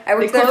Ria. I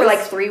worked They there for like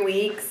closed? 3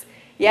 weeks.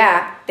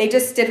 Yeah, they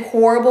just did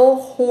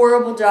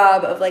horrible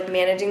job of like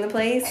managing the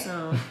place.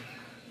 Oh.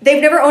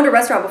 They've never owned a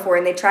restaurant before,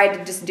 and they tried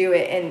to just do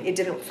it, and it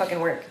didn't fucking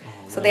work.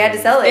 So they had to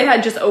sell it. It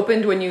had just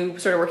opened when you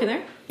started working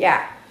there?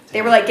 Yeah.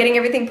 They were like getting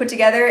everything put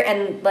together,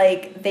 and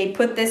like they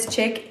put this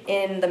chick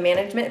in the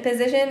management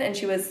position, and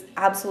she was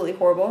absolutely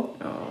horrible.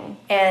 Oh.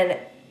 And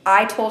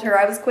I told her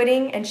I was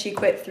quitting, and she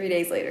quit 3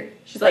 days later.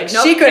 She's like,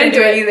 nope, she couldn't can't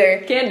do it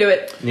either. Can't do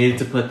it. Needed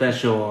to put that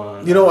show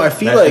on. you know, I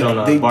feel that shit like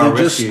on, they Bar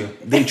just Rescue.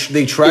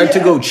 they tried to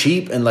go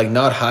cheap and like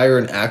not hire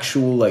an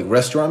actual like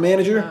restaurant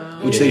manager,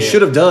 which they Yeah.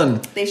 should have done.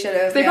 They should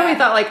have. They probably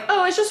thought like,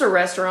 oh, it's just a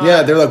restaurant.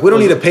 Yeah, they're like, we don't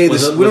Was need to it- pay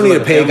was this. it- We don't was it need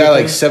like to a pay a guy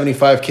family like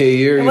thing? $75K a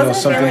year. It You know, wasn't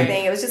a family something.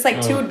 thing. It was just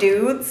like two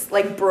dudes,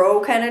 like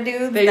bro kind of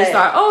dudes. They just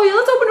that- thought, oh, yeah,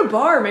 let's open a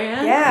bar,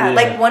 man. Yeah, Yeah.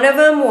 like one of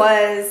them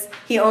was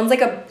he owns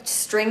like a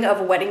string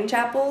of wedding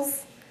chapels,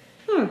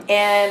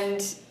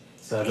 and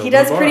Set he up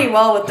does a bar. pretty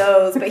well with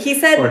those. But he Or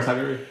said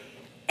Tiger.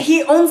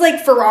 he owns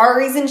like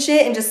Ferraris and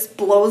shit, and just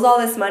blows all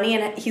this money.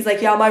 And he's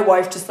like, yeah, my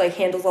wife just like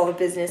handles all the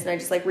business, and I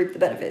just like reap the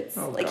benefits.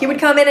 Like he would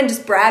come in and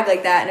just brag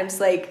like that, and I'm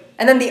just like,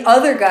 and then the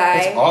other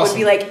guy That's awesome. would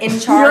be like in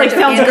charge like, of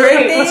sounds handling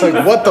great. things. It's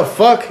like, what the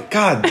fuck?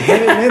 God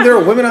damn it, man! There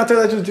are women out there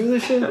that just do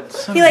this shit.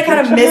 He like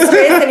had a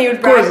mistress, and he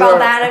would brag course about there are.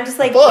 that, and I'm just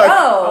like, Fuck. bro,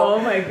 Oh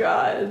my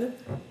god.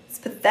 it's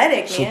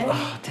pathetic, man.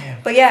 Oh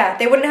damn. But yeah,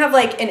 they wouldn't have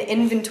like an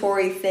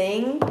inventory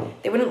thing.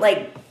 They wouldn't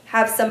like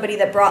have somebody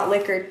that brought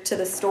liquor to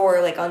the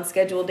store like on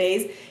scheduled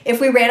days.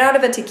 If we ran out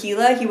of a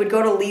tequila, he would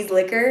go to Lee's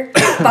Liquor,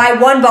 buy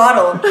one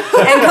bottle,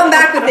 and come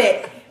back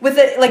with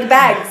it like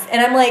bags.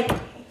 And I'm like,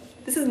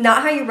 this is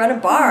not how you run a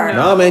bar.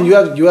 Nah, man, you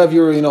have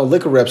your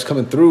liquor reps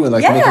coming through and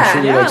like Yeah. making sure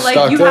you're Yeah, like like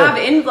stocked you up.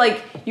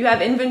 have you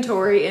have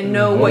inventory and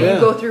know what yeah. you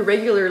go through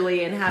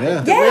regularly and have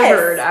Yeah. it Yes.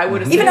 delivered. I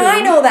would assume. Even I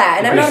know that,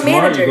 and If I'm you're not a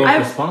smart, manager. You go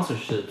I've for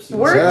sponsorships.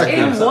 worked Exactly.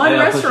 in one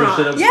Yeah, put your restaurant.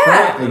 shit up Yeah.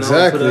 front, you know,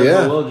 Exactly, put up yeah.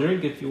 a little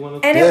drink if you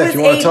want to. And Yeah, it if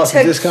you was wanna toss the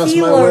a discounts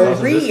my way.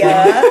 tequila-ria.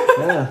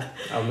 Yeah.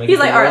 He's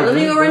like, all right, let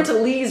me go run to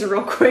Lee's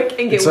real quick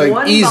and get It's like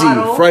one easy.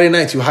 bottle. Friday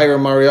nights, you hire a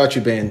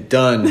mariachi band.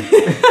 Done.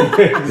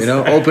 You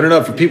know, open it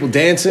up for people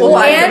dancing. Well,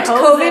 I and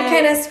suppose COVID it-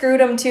 kind of screwed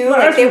them too.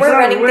 Like they were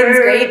running things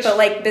great, but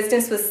like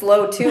business was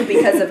slow too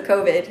because of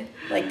COVID.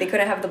 Like they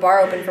couldn't have the bar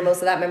open for most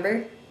of that.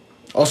 Remember?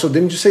 Also,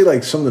 didn't you say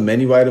like some of the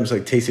menu items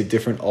like tasted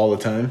different all the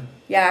time?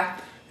 Yeah.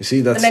 You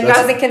see, that's The menu that's,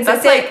 wasn't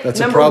consistent. That's like that's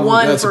a number problem.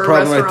 one That's for a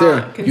problem right there.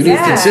 restaurant. You need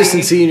Yeah.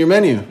 consistency in your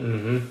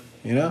menu.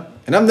 you know?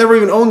 And I've never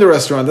even owned a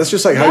restaurant. That's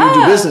just like how you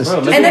do business. Bro,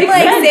 And then,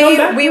 like, come say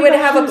back. we would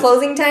have a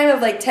closing time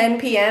of like 10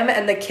 p.m.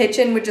 and the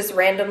kitchen would just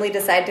randomly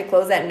decide to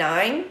close at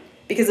 9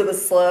 because it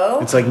was slow.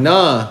 It's like,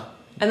 nah.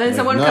 And then Like,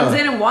 someone nah. comes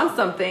in and wants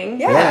something.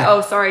 Yeah.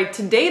 Oh, sorry.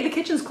 Today the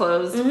kitchen's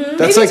closed. That's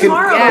Maybe like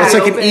tomorrow. that's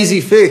it'll like an open. easy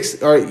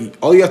fix.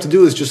 All you have to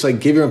do is just like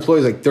give your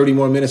employees like 30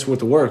 more minutes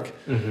worth of work.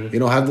 You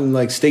know, have them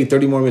like stay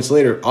 30 more minutes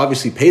later.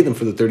 Obviously, pay them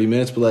for the 30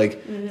 minutes, but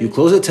like you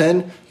close at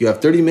 10, you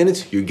have 30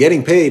 minutes, you're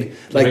getting paid.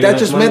 Like Make that enough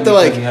just money meant that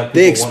because like you have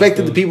they people expected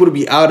the wanting people to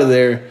be out of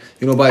there,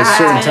 you know, by a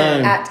certain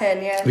time. At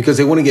 10, yeah. Because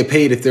they wouldn't get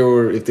paid if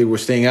they were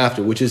staying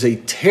after, which is a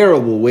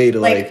terrible way to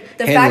Like,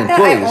 the handle fact that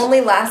I employees. only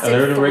Are there lasted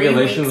any 3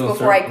 regulations weeks on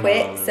before I certain-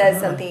 quit No.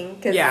 says something.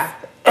 'Cause Yeah.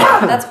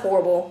 that's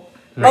horrible.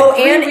 Oh,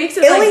 3 and weeks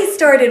is Illy like-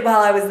 started while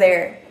I was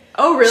there.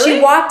 Oh, really? She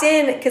walked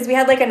in because we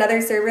had like another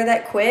server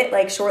that quit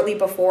like shortly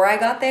before I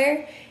got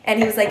there, and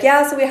he was like,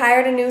 "Yeah, so we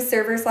hired a new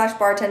server /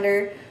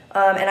 bartender."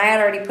 And I had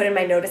already put in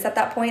my notice at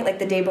that point, like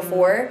the day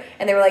before,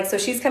 and they were like, "So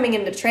she's coming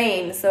in to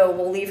train, so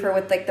we'll leave her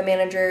with like the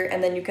manager,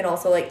 and then you can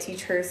also like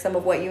teach her some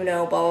of what you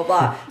know, blah blah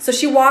blah." So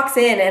she walks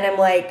in, and I'm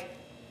like,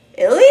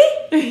 "Illy?"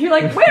 You're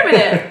like, wait a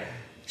minute.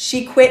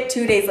 She quit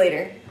 2 days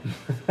later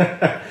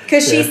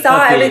because she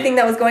saw Okay. everything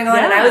that was going on,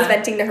 and I was Yeah.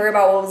 venting to her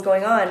about what was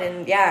going on,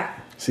 and yeah.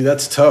 See,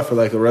 that's tough for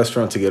like a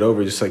restaurant to get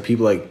over. Just like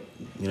people like,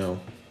 you know,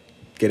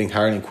 getting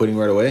hired and quitting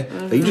right away.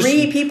 Like, you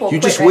 3 people You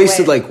quit just right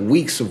wasted away. like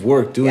weeks of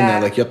work doing Yeah.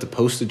 that. Like you have to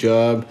post a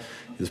job.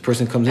 This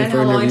person comes in And for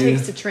how an long it interview.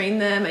 takes to train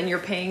them, and you're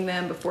paying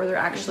them before they're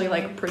actually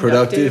like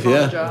Productive, productive on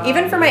yeah. the job.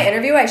 Even for my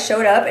interview, I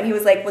showed up and he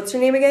was like, "What's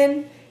your name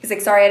again?" He's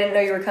like, "Sorry, I didn't know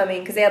you were coming,"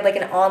 because they had like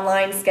an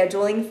online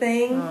scheduling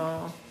thing.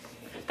 Oh.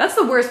 That's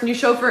the worst when you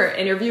show up for an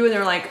interview and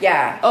they're like,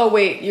 Yeah. oh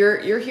wait, you're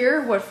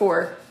here? What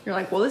for?" You're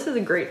like, well, this is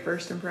a great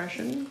first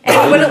impression.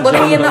 And he wouldn't look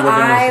me in the We're gonna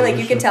eye. Like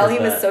you solution could tell for he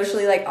was that.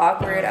 socially like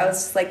awkward. I was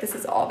just like, "This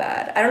is all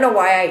bad." I don't know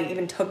why I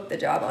even took the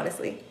job,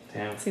 honestly.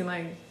 Damn. It seemed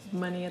like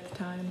money at the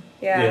time.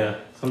 Yeah.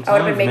 Sometimes, I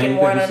would've been making man, you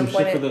more gotta on do some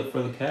shit unemployment.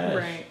 for the cash.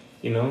 Right.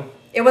 You know.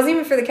 It wasn't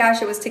even for the cash.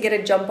 It was to get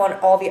a jump on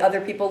all the other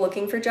people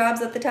looking for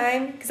jobs at the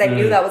time because I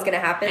knew that was going to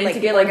happen. And like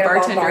to get people were like gonna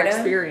bartender bombard 'em.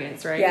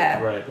 experience, right?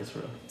 Yeah. Right. That's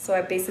real. So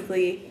I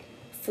basically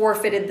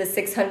forfeited the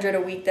 $600 a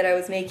week that I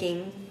was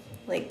making,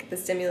 like the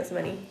stimulus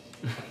money,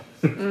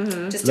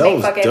 just to That make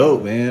was fucking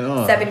dope, man.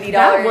 Oh. $70.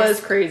 That was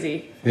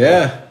crazy.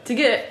 Yeah. To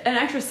get an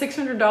extra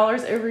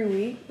 $600 every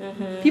week.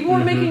 Mm-hmm. People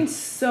were making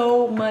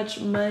so much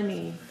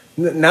money.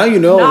 Now you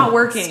know. Not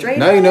working. Straight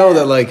Now you know up.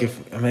 that like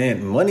if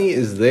man money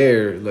is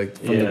there like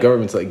from the Yeah.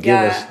 government to like give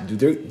Yeah. us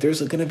dude, there's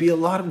gonna be a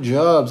lot of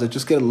jobs that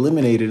just get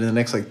eliminated in the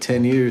next like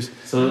 10 years.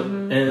 So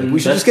Mm-hmm. and We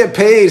should that's- just get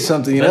paid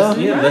something, you know. that's-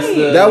 Yeah, that's Right.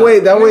 the That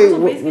way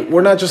Universal basic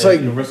we're not just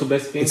like universal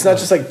basic it's income. not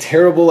just like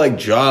terrible like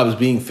jobs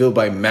being filled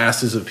by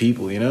masses of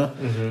people, you know,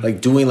 like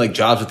doing like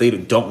jobs that they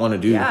don't want to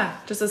do. Yeah,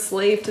 just a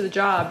slave to the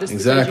job, just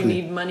because Exactly.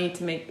 you need money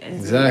to make ends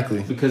meet.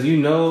 Exactly. Because you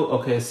know,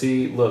 okay,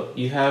 see, look,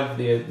 you have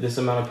this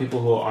amount of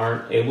people who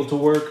aren't able to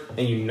work,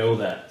 and you know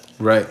that.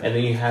 Right. And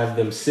then you have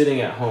them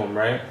sitting at home,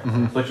 right?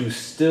 But you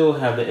still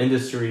have the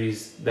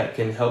industries that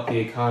can help the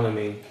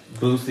economy,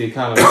 boost the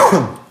economy.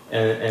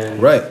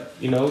 and Right.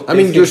 You know, I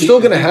mean, things you're can still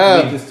keep- gonna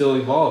things have- can still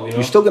evolve, you know?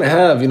 You're still gonna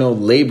have, you know,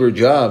 labor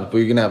jobs, but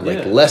you're gonna have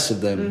like Yeah. less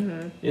of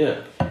them. Yeah.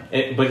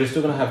 But you're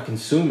still going to have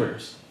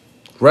consumers.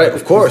 Right,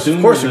 of course you're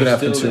Consumers gonna are have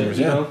still there, consumers,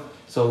 you yeah. know?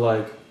 So,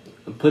 like,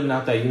 putting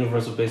out that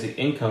universal basic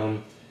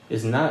income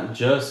is not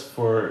just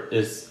for,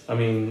 it's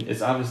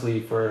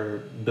obviously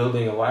for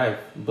building a life,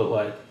 but,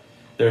 like,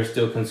 there's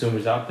still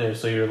consumers out there,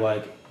 so you're,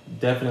 like,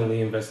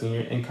 definitely investing in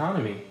your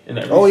economy. In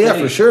every Oh yeah,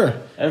 state. for sure.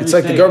 Every It's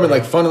like the state, government bro.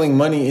 like funneling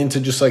money into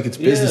just like its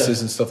Yeah. businesses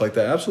and stuff like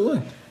that.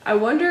 Absolutely. I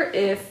wonder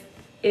if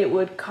it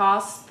would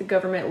cost the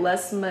government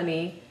less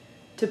money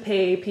to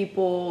pay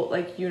people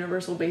like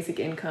universal basic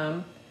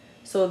income,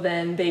 so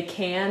then they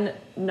can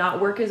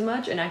not work as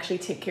much and actually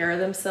take care of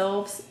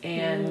themselves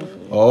and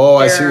Oh,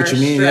 I see their what you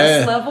mean. stress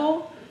Yeah.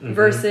 level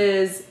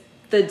versus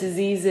the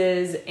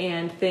diseases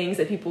and things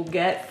that people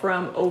get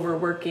from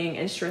overworking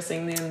and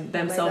stressing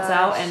themselves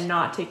out gosh. and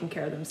not taking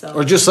care of themselves.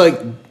 Or just like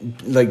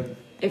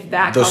if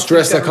that the costs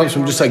stress that government comes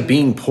from more just like money.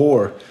 being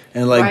poor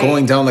and like Right.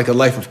 going down like a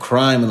life of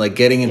crime and like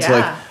getting into Yeah.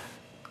 like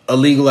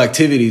illegal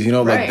activities, you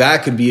know, like Right.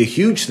 that could be a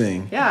huge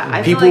thing. Yeah,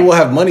 I feel people like- will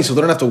have money so they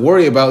don't have to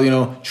worry about, you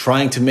know,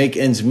 trying to make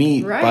ends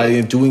meet Right.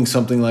 by doing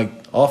something like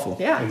awful.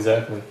 Yeah.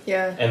 Exactly.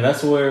 Yeah. And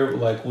that's where,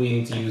 like, we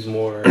need to use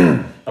more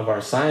of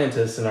our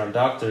scientists and our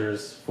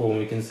doctors for when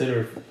we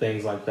consider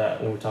things like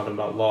that when we're talking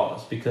about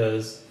laws.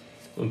 Because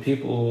when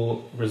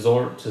people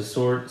resort to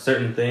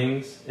certain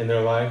things in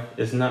their life,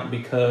 it's not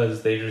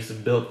because they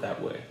just built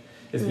that way.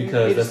 It's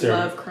because They that's just their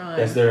love crime.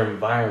 that's their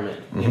environment,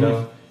 you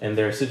know, and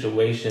their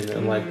situation,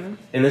 and like,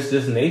 and it's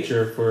just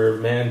nature for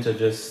man to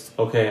just,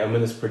 okay, I'm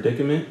in this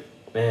predicament,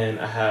 and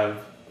I have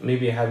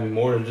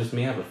more than just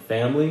me. I have a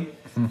family,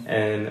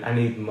 and I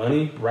need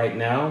money right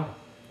now.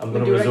 I'm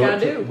gonna Do what I resort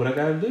gotta to do. what I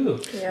gotta do.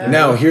 Yeah.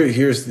 Now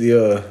here's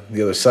the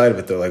other side of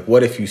it though. Like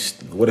what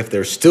if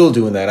they're still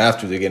doing that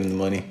after they're getting the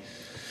money?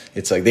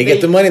 It's like they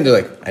get the money and they're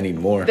like, I need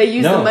more. They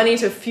use No. the money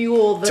to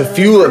fuel the to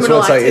fuel it, so criminal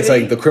it's like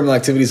activity. the criminal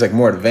activity is like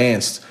more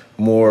advanced,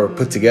 more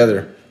put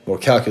together, more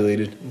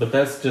calculated. But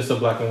that's just a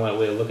black and white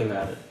way of looking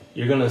at it.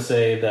 You're gonna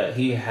say that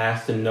he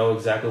has to know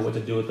exactly what to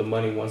do with the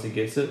money once he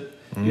gets it.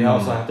 You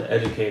also have to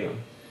educate him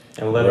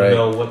and let him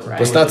know what to do.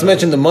 But it's not to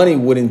mention the money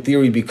would, in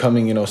theory, be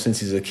coming, since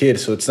he's a kid.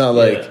 So it's not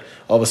like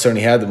all of a sudden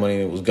he had the money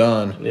and it was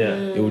gone. Yeah,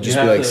 it would just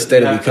be like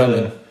steadily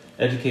coming.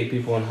 Educate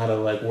people on how to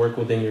like work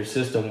within your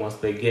system once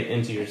they get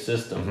into your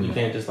system. You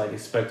can't just like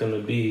expect them to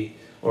be,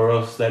 or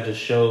else that just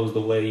shows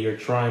the way you're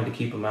trying to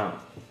keep them out.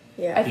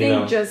 Yeah. I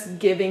think just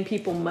giving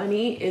people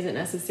money isn't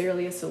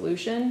necessarily a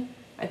solution.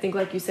 I think,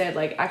 like you said,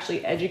 like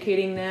actually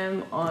educating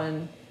them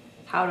on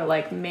how to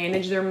like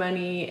manage their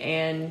money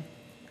and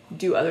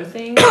do other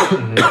things.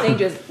 I think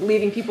just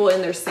leaving people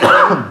in their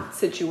same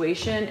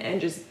situation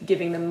and just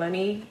giving them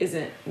money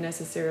isn't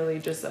necessarily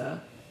just a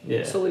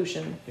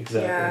solution.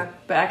 Exactly. Yeah.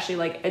 But actually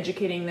like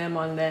educating them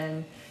on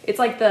then it's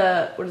like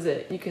what is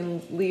it? You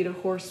can lead a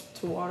horse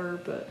to water,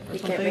 but or You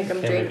something. can't make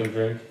them Can't make drink. them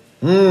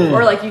drink.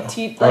 Or like you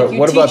teach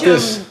What about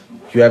this?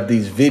 You have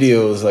these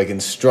videos, like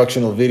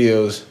instructional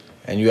videos,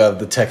 and you have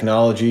the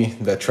technology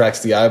that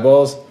tracks the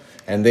eyeballs,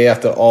 and they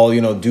have to all,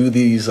 do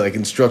these like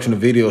instructional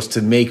videos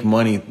to make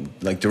money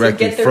like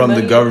directly get their from the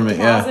money government.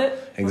 deposit?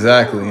 Yeah,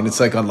 exactly. And it's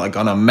like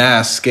on a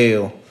mass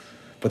scale.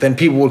 But then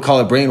people would call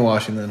it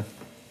brainwashing then,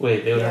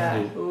 Wait, they would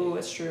have to do. Ooh,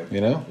 that's true.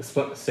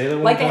 Say that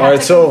one Like they more have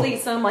time. to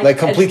complete some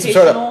complete some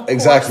sort educational of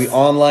exactly course.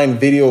 online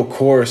video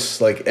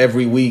course like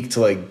every week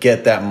to like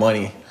get that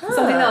money.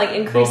 Something that like But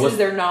increases what's-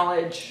 their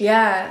knowledge.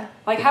 Yeah.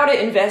 Like how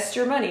to invest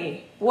your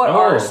money. What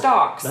are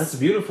stocks? That's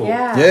beautiful.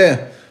 Yeah. Yeah,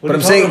 What but are I'm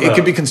you saying talking it could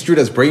about? be construed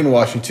as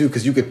brainwashing too,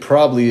 because you could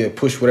probably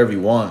push whatever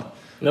you want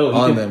No, you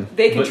on can- them.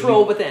 They but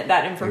control you- within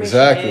that information.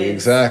 Exactly, is-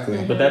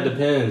 exactly. But that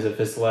depends. If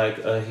it's like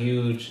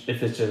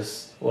if it's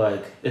just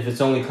like, if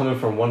it's only coming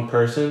from one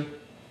person,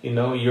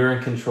 you're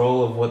in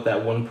control of what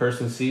that one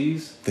person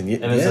sees. Then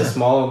And it's a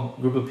small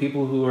group of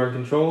people who are in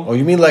control. Oh,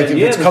 you mean like then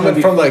if it's there's coming gonna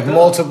be from like fucked up.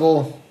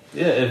 multiple?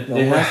 Yeah,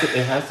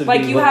 it has to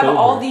Like be you looked have over.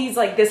 all these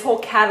like this whole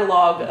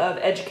catalog of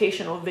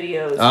educational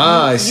videos.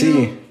 I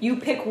see. You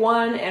pick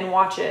one and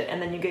watch it,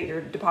 and then you get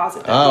your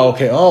deposit. that Oh, week.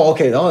 okay. Oh,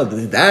 okay. Oh,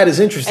 that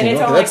is interesting. And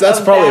it's Okay, on, like, that's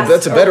a probably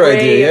vast a better array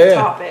idea. of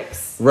Yeah,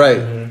 topics.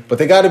 right. But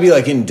they got to be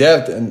like in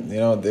depth, and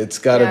it's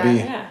got to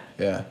be.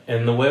 Yeah.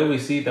 And the way we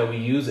see that we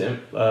use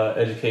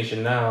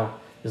education now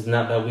is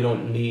not that we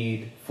don't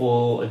need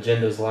full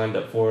agendas lined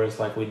up for us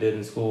like we did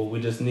in school.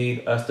 We just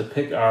need us to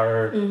pick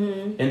our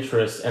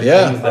interests and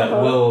things that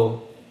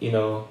will,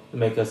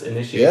 make us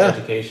initiate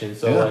education.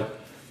 So like,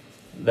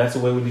 that's the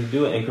way we need to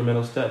do it,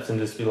 incremental steps, and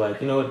just be like,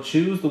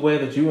 choose the way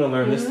that you want to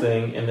learn this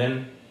thing, and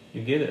then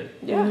you get it.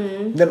 Yeah.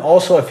 Then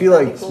also, I feel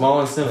like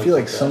Small incentives. I feel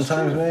like that.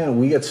 sometimes, man,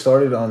 we get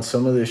started on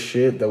some of this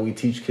shit that we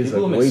teach kids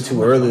People like make way so too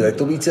much early. money Like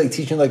they'll be like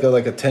teaching like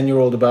a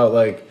 10-year-old about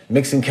like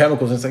mixing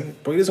chemicals, and it's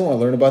like, bro, he doesn't want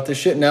to learn about this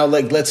shit. Now,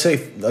 like let's say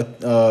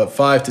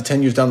 5 to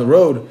 10 years down the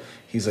road,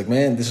 he's like,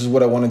 man, this is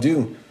what I want to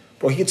do.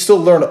 Bro, he could still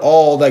learn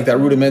all like that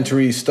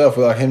rudimentary stuff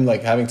without him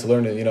like having to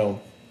learn it,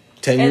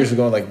 10 years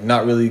ago, and like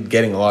not really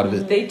getting a lot of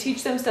it. They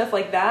teach them stuff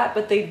like that,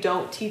 but they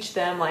don't teach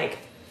them like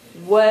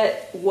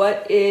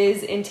what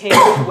is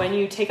entailed when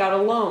you take out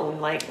a loan,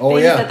 like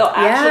things that they'll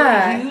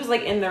actually use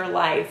like in their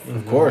life.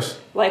 Of course.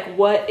 Like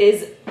what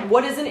is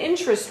an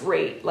interest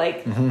rate,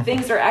 like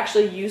things that are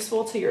actually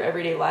useful to your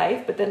everyday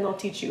life, but then they'll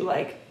teach you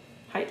like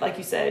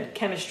you said,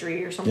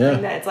 chemistry or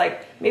something that it's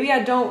like, maybe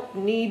I don't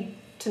need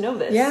to know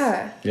this.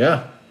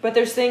 Yeah. But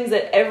there's things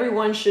that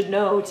everyone should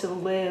know to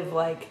live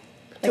like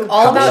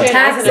all about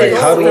taxes. Like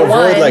how to For avoid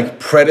one. like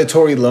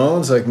predatory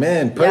loans. Like,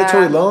 man,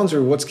 predatory Yeah. loans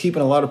are what's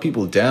keeping a lot of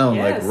people down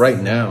like Yes. right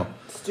now.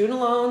 student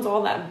loans,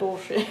 all that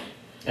bullshit.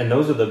 And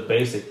those are the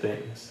basic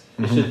things.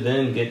 It should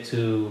then get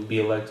to be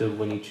elective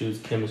when you choose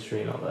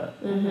chemistry and all that.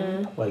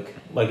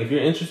 Like if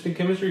you're interested in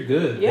chemistry,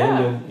 good.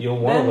 Yeah. Then you'll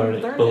want Then to learn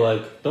it. learn But it.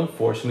 like, don't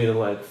force me to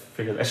like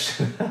figure that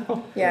shit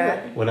out.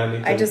 Yeah. When I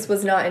need to. I just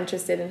was not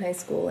interested in high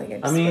school. Like I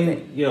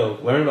wasn't.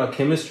 Learn about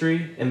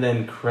chemistry and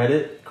then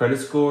credit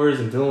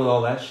scores and dealing with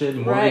all that shit,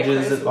 Right,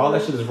 mortgages, credit all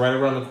that scores. shit is right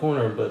around the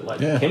corner. But like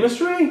Yeah.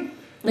 chemistry,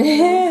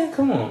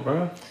 come on,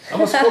 bro. I'm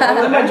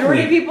The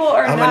majority of people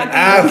are I'm not an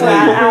doing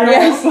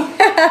athlete.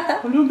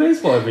 that. I'm doing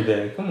baseball every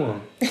day. Come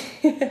on.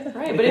 Right,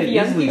 They but if could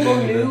young easily people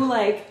do knew that.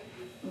 like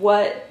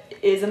what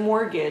is a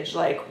mortgage,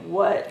 like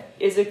what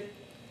is it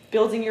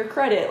building your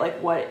credit,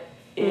 like what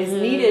is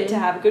needed to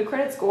have a good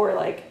credit score,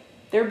 like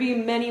there'd be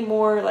many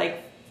more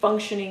like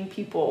functioning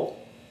people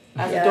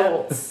as Yeah.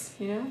 adults,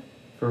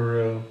 For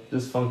real.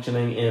 Just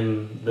functioning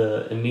in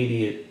the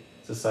immediate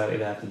society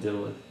they have to deal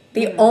with.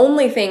 The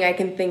only thing I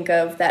can think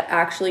of that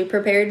actually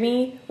prepared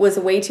me was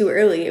way too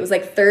early. It was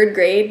like 3rd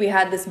grade. We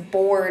had this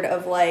board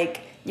of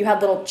like, you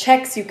had little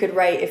checks you could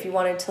write if you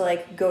wanted to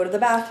like go to the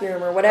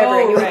bathroom or whatever,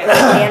 and you right. like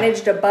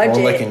managed a budget.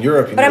 Or like in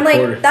Europe, you but I'm need a like,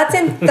 quarter. that's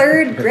in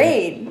 3rd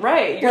grade.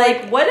 Right. You're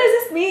like, what does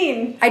this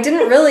mean? I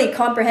didn't really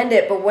comprehend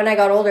it, but when I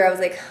got older, I was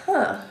like,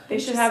 huh. They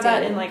should have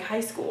that in interesting. like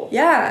high school.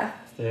 Yeah.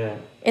 Yeah.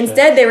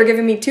 Instead, they were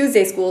giving me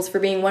Tuesday schools for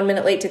being 1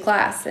 minute late to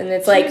class, and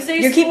it's like Tuesday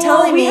you keep school,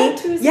 telling we me, had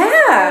Tuesday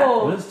yeah,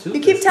 school. What is Tuesday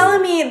you keep school?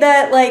 telling me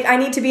that like I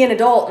need to be an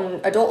adult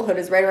and adulthood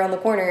is right around the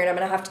corner, and I'm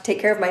gonna have to take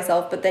care of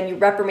myself. But then you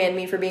reprimand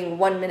me for being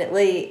 1 minute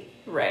late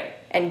Right.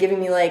 and giving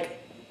me like,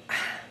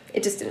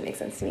 it just didn't make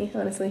sense to me,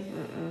 honestly.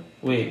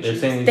 Wait, they're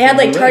saying They had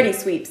like tardy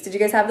sweeps. Did you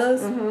guys have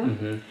those?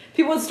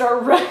 People would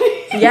start running.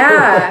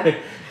 Yeah.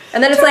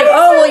 And then it's like,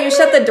 oh, well, you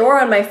shut the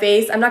door on my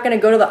face. I'm not going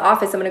to go to the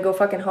office. I'm going to go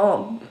fucking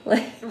home.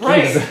 Like,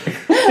 Right. Exactly.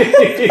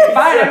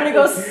 Fine, I'm gonna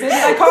go sit in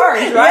my car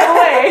and drive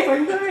away.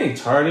 Like, I ain't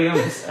tardy. I'm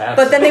just absent.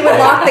 but then they would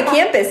lock the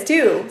campus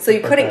too, so you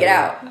couldn't get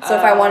out. So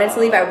if I wanted to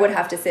leave, I would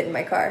have to sit in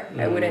my car.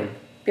 I wouldn't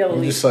be able to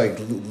You leave. just like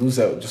lose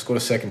that. Just go to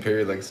second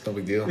period. Like it's no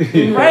big deal.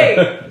 Right.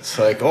 It's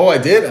like, oh, I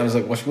did. I was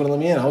like, well, she wouldn't let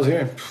me in. I was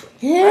here.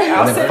 Yeah.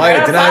 I'll then sit fight it.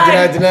 right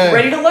Deny. outside,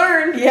 ready to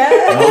learn. Yeah.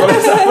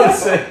 I would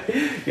say,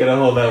 you gotta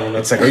hold that one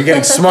up. It's like, are you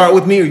getting smart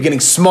with me? Are you getting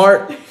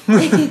smart? I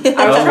was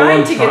Well,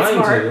 trying I'm to get trying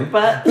smart, to.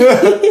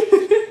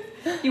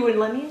 but you wouldn't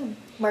let me in.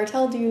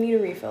 Martel, do you need a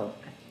refill?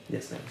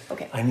 Yes, thanks.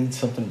 Okay. I need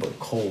something but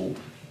cold.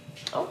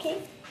 Okay.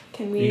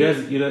 Can we?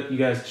 You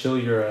guys chill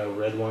your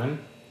red wine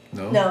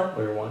No. No.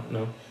 or your wine?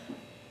 No.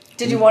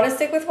 Did you want to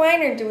stick with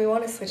wine or do we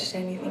want to switch to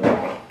anything?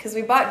 Because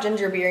we bought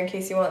ginger beer in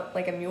case you want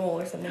like a mule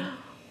or something.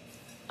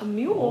 A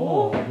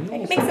mule. I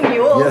can make some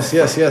mules.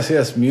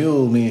 Yes.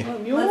 Mule me. A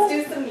mule. Let's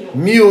do some mules.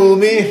 Mule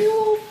me.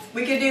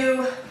 We could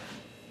do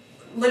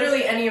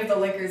literally any of the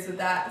liquors with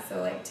that.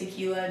 So like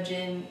tequila,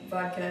 gin,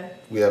 vodka.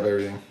 We have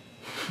everything.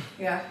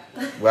 Yeah.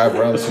 We have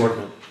rum too.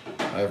 Assortment.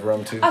 I have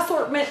rum too.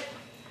 Assortment.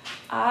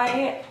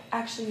 I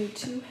actually need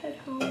to head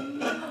home.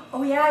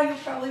 Oh yeah, you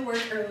probably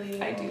work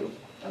early. I do.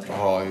 Okay.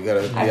 Oh, you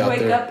gotta be I out wake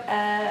there up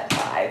at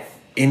 5.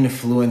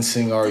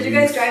 influencing our Did you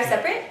youth. guys drive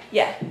separate?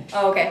 Yeah.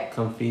 Oh, okay.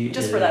 Comfy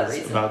Just is for that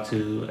reason. about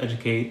to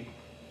educate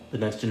the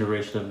next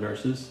generation of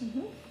nurses.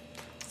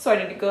 So I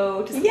need to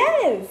go to.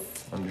 Yes.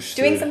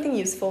 Understood. Doing something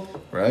useful.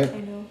 Right? I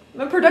know.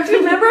 I'm a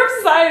productive member of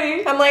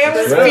society. I'm like, I'm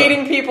just Right.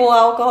 feeding people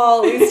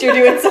alcohol. At least you're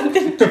doing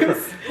something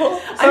useful.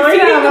 I'm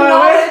feeding them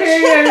knowledge.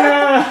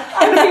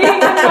 I'm feeding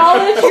them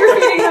knowledge. You're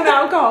feeding them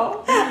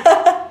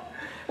alcohol.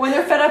 When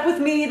they're fed up with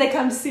me, they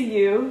come to see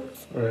you.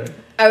 Right.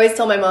 I always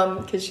tell my mom,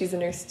 because she's a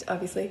nurse,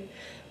 obviously,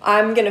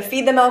 I'm going to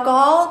feed them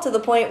alcohol to the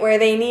point where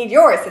they need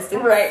your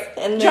assistance. Right.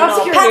 And then Job I'll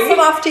security. pass them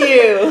off to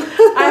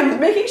you. I'm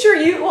making sure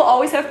you will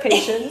always have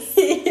patience.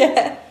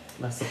 Yeah.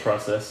 That's the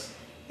process.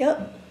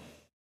 Yep.